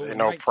Rico in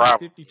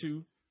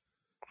 1952.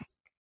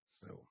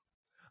 So,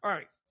 all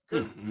right,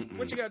 Kurt,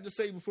 what you got to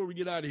say before we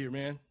get out of here,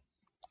 man?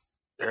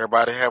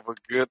 Everybody have a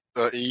good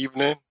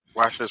evening.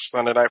 Watch this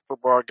Sunday night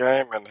football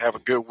game and have a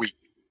good week.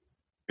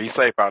 Be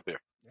safe out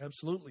there.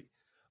 Absolutely.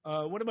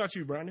 What about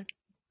you, Brandon?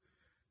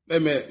 Hey,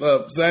 man,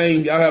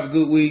 same. Y'all have a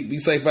good week. Be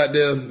safe out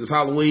there. It's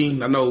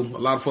Halloween. I know a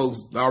lot of folks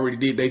already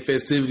did their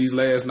festivities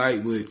last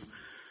night, but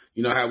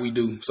you know how we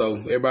do. So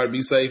everybody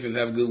be safe and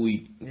have a good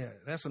week. Yeah,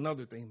 that's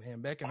another thing,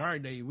 man. Back in our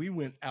day, we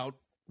went out.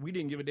 We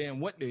didn't give a damn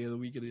what day of the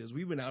week it is.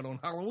 We went out on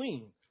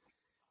Halloween.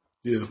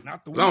 Yeah.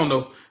 Not the I don't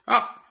know.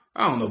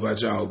 I don't know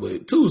about y'all,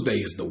 but Tuesday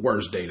is the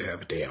worst day to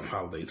have a damn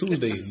holiday.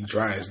 Tuesday is the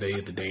driest day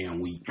of the damn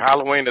week.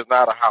 Halloween is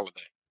not a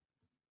holiday.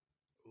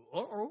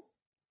 Uh-oh.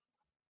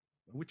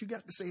 What you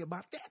got to say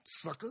about that,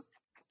 sucker?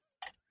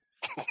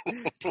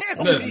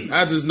 Tell me.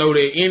 I just know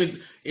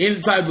that any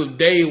type of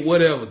day,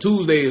 whatever,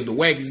 Tuesday is the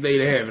wackiest day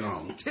to have it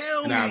on.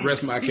 Tell now, me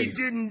rest my he case.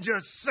 didn't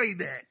just say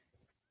that.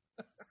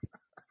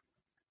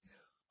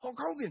 Hulk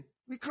Hogan,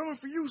 we coming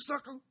for you,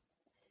 sucker.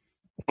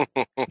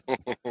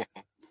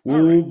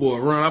 Oh, boy,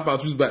 Ron, I thought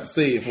you was about to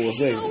say it for a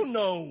second.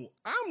 No,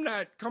 I'm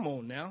not. Come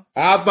on now.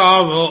 I thought,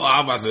 I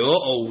was about to say,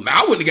 uh-oh.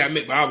 Now, I wouldn't have got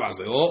met, but I was about to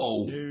say,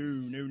 uh-oh.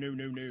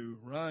 No.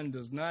 Ron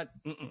does not.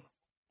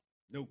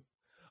 Nope.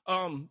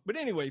 But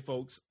anyway,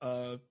 folks,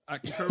 I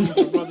concur with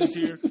my brothers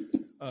here.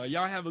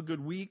 Y'all have a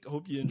good week. I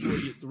hope you enjoy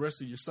the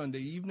rest of your Sunday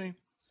evening.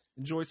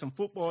 Enjoy some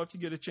football if you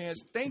get a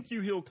chance. Thank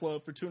you, Hill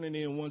Club, for tuning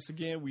in once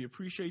again. We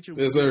appreciate you.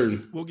 Yes, sir.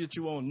 We'll get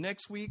you on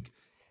next week.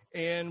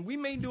 And we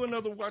may do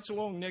another watch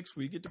along next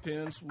week. It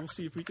depends. We'll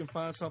see if we can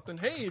find something.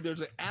 Hey,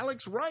 there's an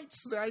Alex Wright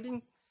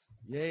sighting.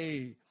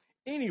 Yay.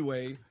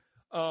 Anyway,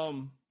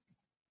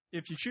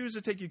 if you choose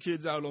to take your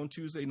kids out on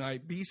Tuesday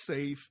night, be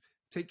safe.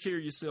 Take care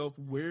of yourself.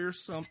 Wear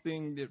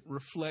something that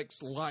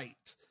reflects light,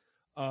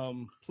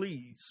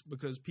 please,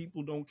 because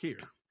people don't care.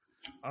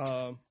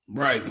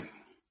 Right.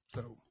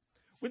 So,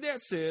 with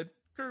that said,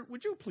 Kurt,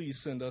 would you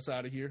please send us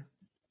out of here?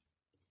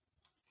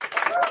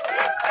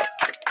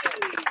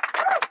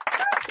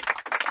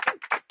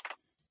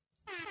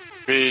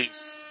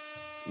 Peace.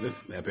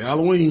 Happy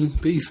Halloween.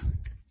 Peace.